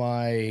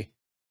my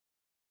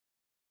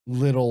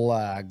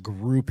little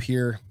group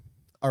here,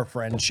 our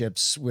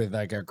friendships with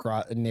like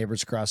our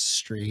neighbors across the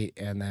street,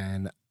 and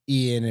then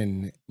Ian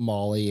and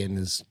Molly and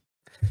his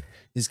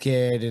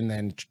kid, and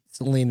then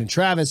Celine and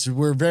Travis.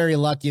 We're very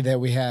lucky that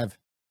we have.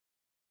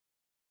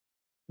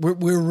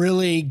 We're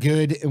really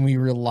good, and we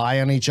rely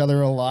on each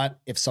other a lot.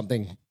 If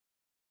something.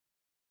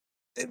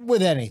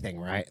 With anything,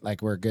 right?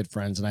 Like we're good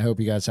friends, and I hope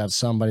you guys have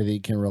somebody that you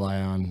can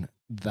rely on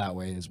that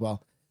way as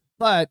well.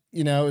 But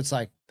it's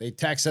like they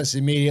text us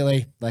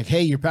immediately, like,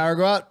 "Hey, your power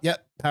go out?"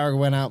 Yep, power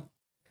went out.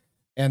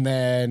 And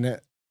then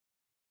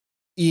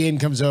Ian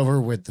comes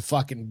over with the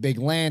fucking big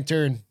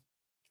lantern.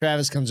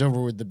 Travis comes over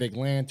with the big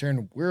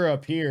lantern. We're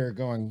up here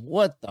going,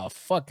 "What the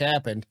fuck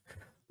happened?"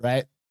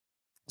 Right?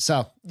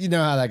 So you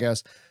know how that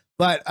goes.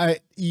 But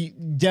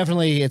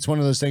definitely, it's one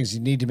of those things you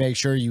need to make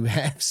sure you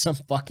have some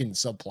fucking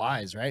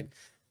supplies, right?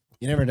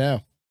 You never know.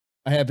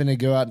 I happen to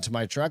go out into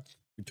my truck.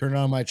 We turn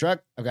on my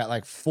truck. I've got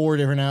like 4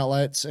 different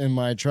outlets in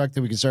my truck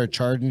that we can start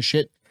charging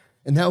shit.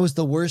 And that was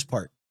the worst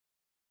part.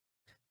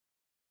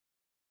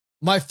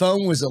 My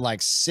phone was at like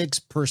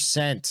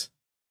 6%.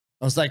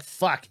 I was like,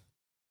 fuck.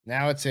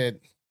 Now it's at,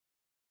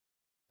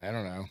 I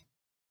don't know,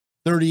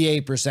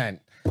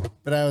 38%.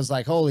 But I was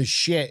like, holy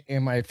shit.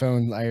 And my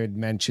phone, I had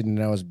mentioned,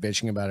 and I was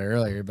bitching about it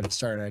earlier, but it's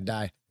starting to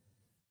die.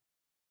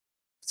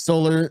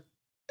 Solar.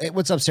 Hey,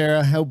 what's up,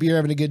 Sarah? Hope you're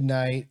having a good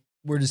night.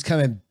 We're just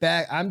coming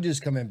back. I'm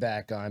just coming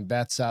back on.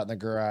 Beth's out in the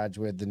garage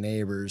with the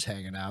neighbors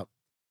hanging out,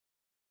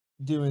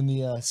 doing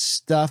the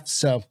stuff.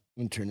 So I'm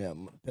going to turn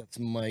down Beth's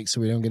mic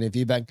so we don't get any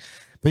feedback.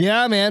 But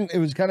yeah, man, it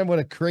was kind of what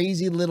a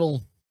crazy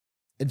little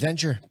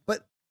adventure.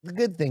 But the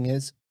good thing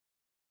is,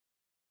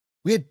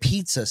 we had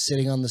pizza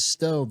sitting on the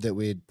stove that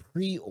we had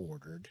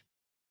pre-ordered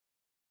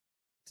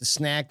to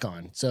snack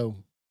on. So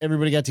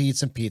everybody got to eat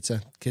some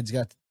pizza.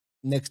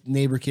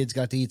 Neighbor kids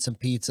got to eat some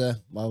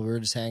pizza while we were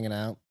just hanging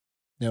out.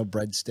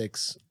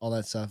 Breadsticks, all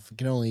that stuff. We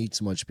can only eat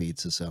so much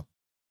pizza, so.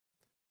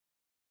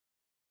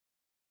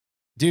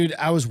 Dude,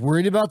 I was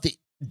worried about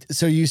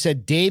so you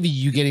said, Davey,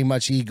 you getting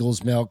much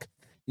Eagles milk.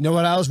 You know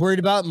what I was worried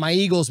about? My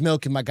Eagles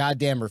milk in my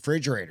goddamn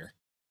refrigerator.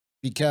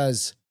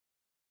 Because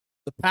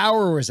the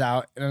power was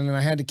out, and then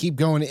I had to keep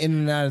going in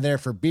and out of there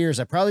for beers.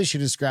 I probably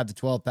should have just grabbed the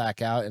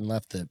 12-pack out and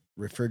left the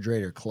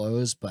refrigerator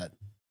closed, but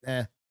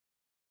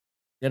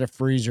Got a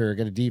freezer,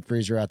 got a deep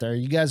freezer out there.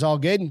 You guys all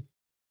good?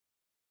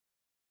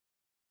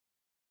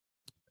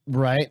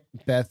 Right,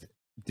 Beth,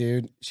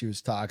 dude, she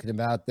was talking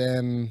about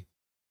them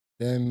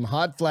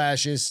hot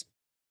flashes.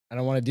 I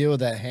don't want to deal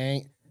with that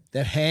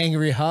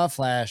hangry hot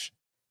flash.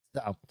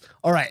 So,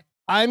 all right,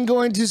 I'm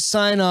going to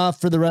sign off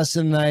for the rest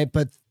of the night,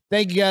 but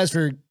thank you guys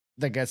for,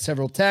 I got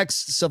several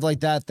texts, stuff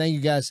like that. Thank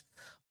you guys.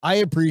 I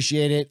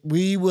appreciate it.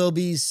 We will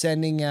be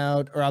sending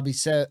out, or I'll be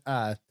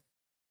I'll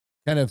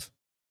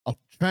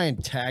try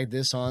and tag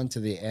this on to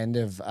the end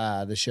of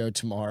the show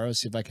tomorrow.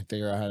 See if I can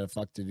figure out how the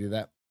fuck to do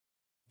that.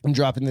 I'm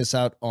dropping this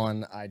out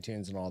on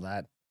iTunes and all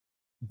that.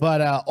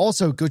 But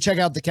also go check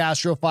out the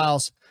Castro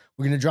Files.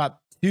 We're going to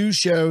drop 2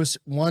 shows,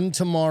 one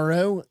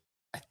tomorrow,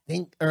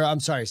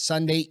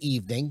 Sunday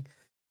evening.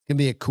 It's going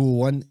to be a cool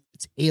one.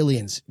 It's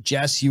aliens.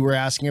 Jess, you were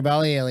asking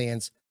about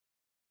aliens.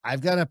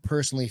 I've got a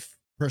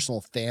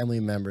personal family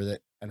member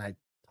that, and I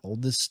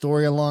told this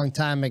story a long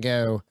time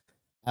ago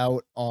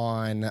out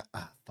on,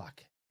 I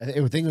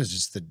think it was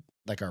just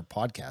our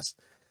podcast,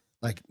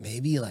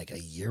 maybe a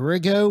year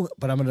ago,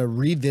 but I'm going to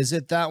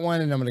revisit that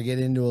one and I'm going to get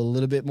into a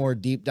little bit more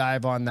deep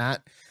dive on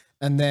that.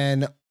 And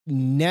then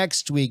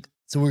next week,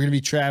 so we're going to be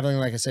traveling,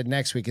 like I said,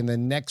 next week. And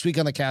then next week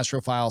on the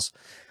Castro Files,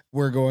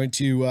 we're going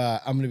to,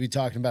 I'm going to be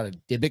talking about a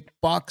Dybbuk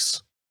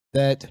box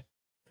that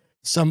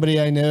somebody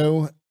I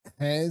know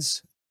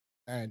has.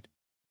 And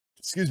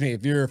excuse me,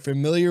 if you're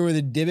familiar with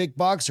a Dybbuk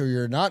box or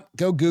you're not,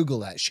 go Google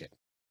that shit.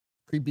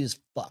 Creepy as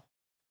fuck.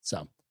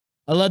 So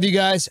I love you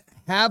guys.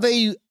 Have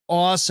a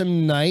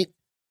awesome night.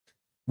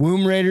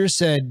 Womb Raider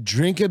said,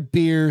 drink a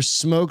beer,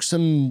 smoke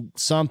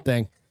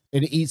something,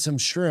 and eat some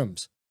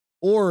shrooms.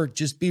 Or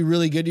just be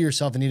really good to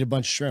yourself and eat a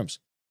bunch of shrooms.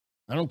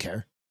 I don't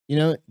care.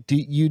 Do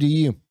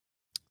you.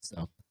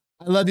 So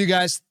I love you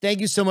guys.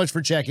 Thank you so much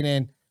for checking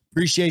in.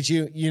 Appreciate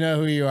you. You know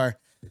who you are.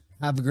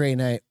 Have a great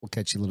night. We'll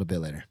catch you a little bit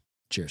later.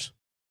 Cheers.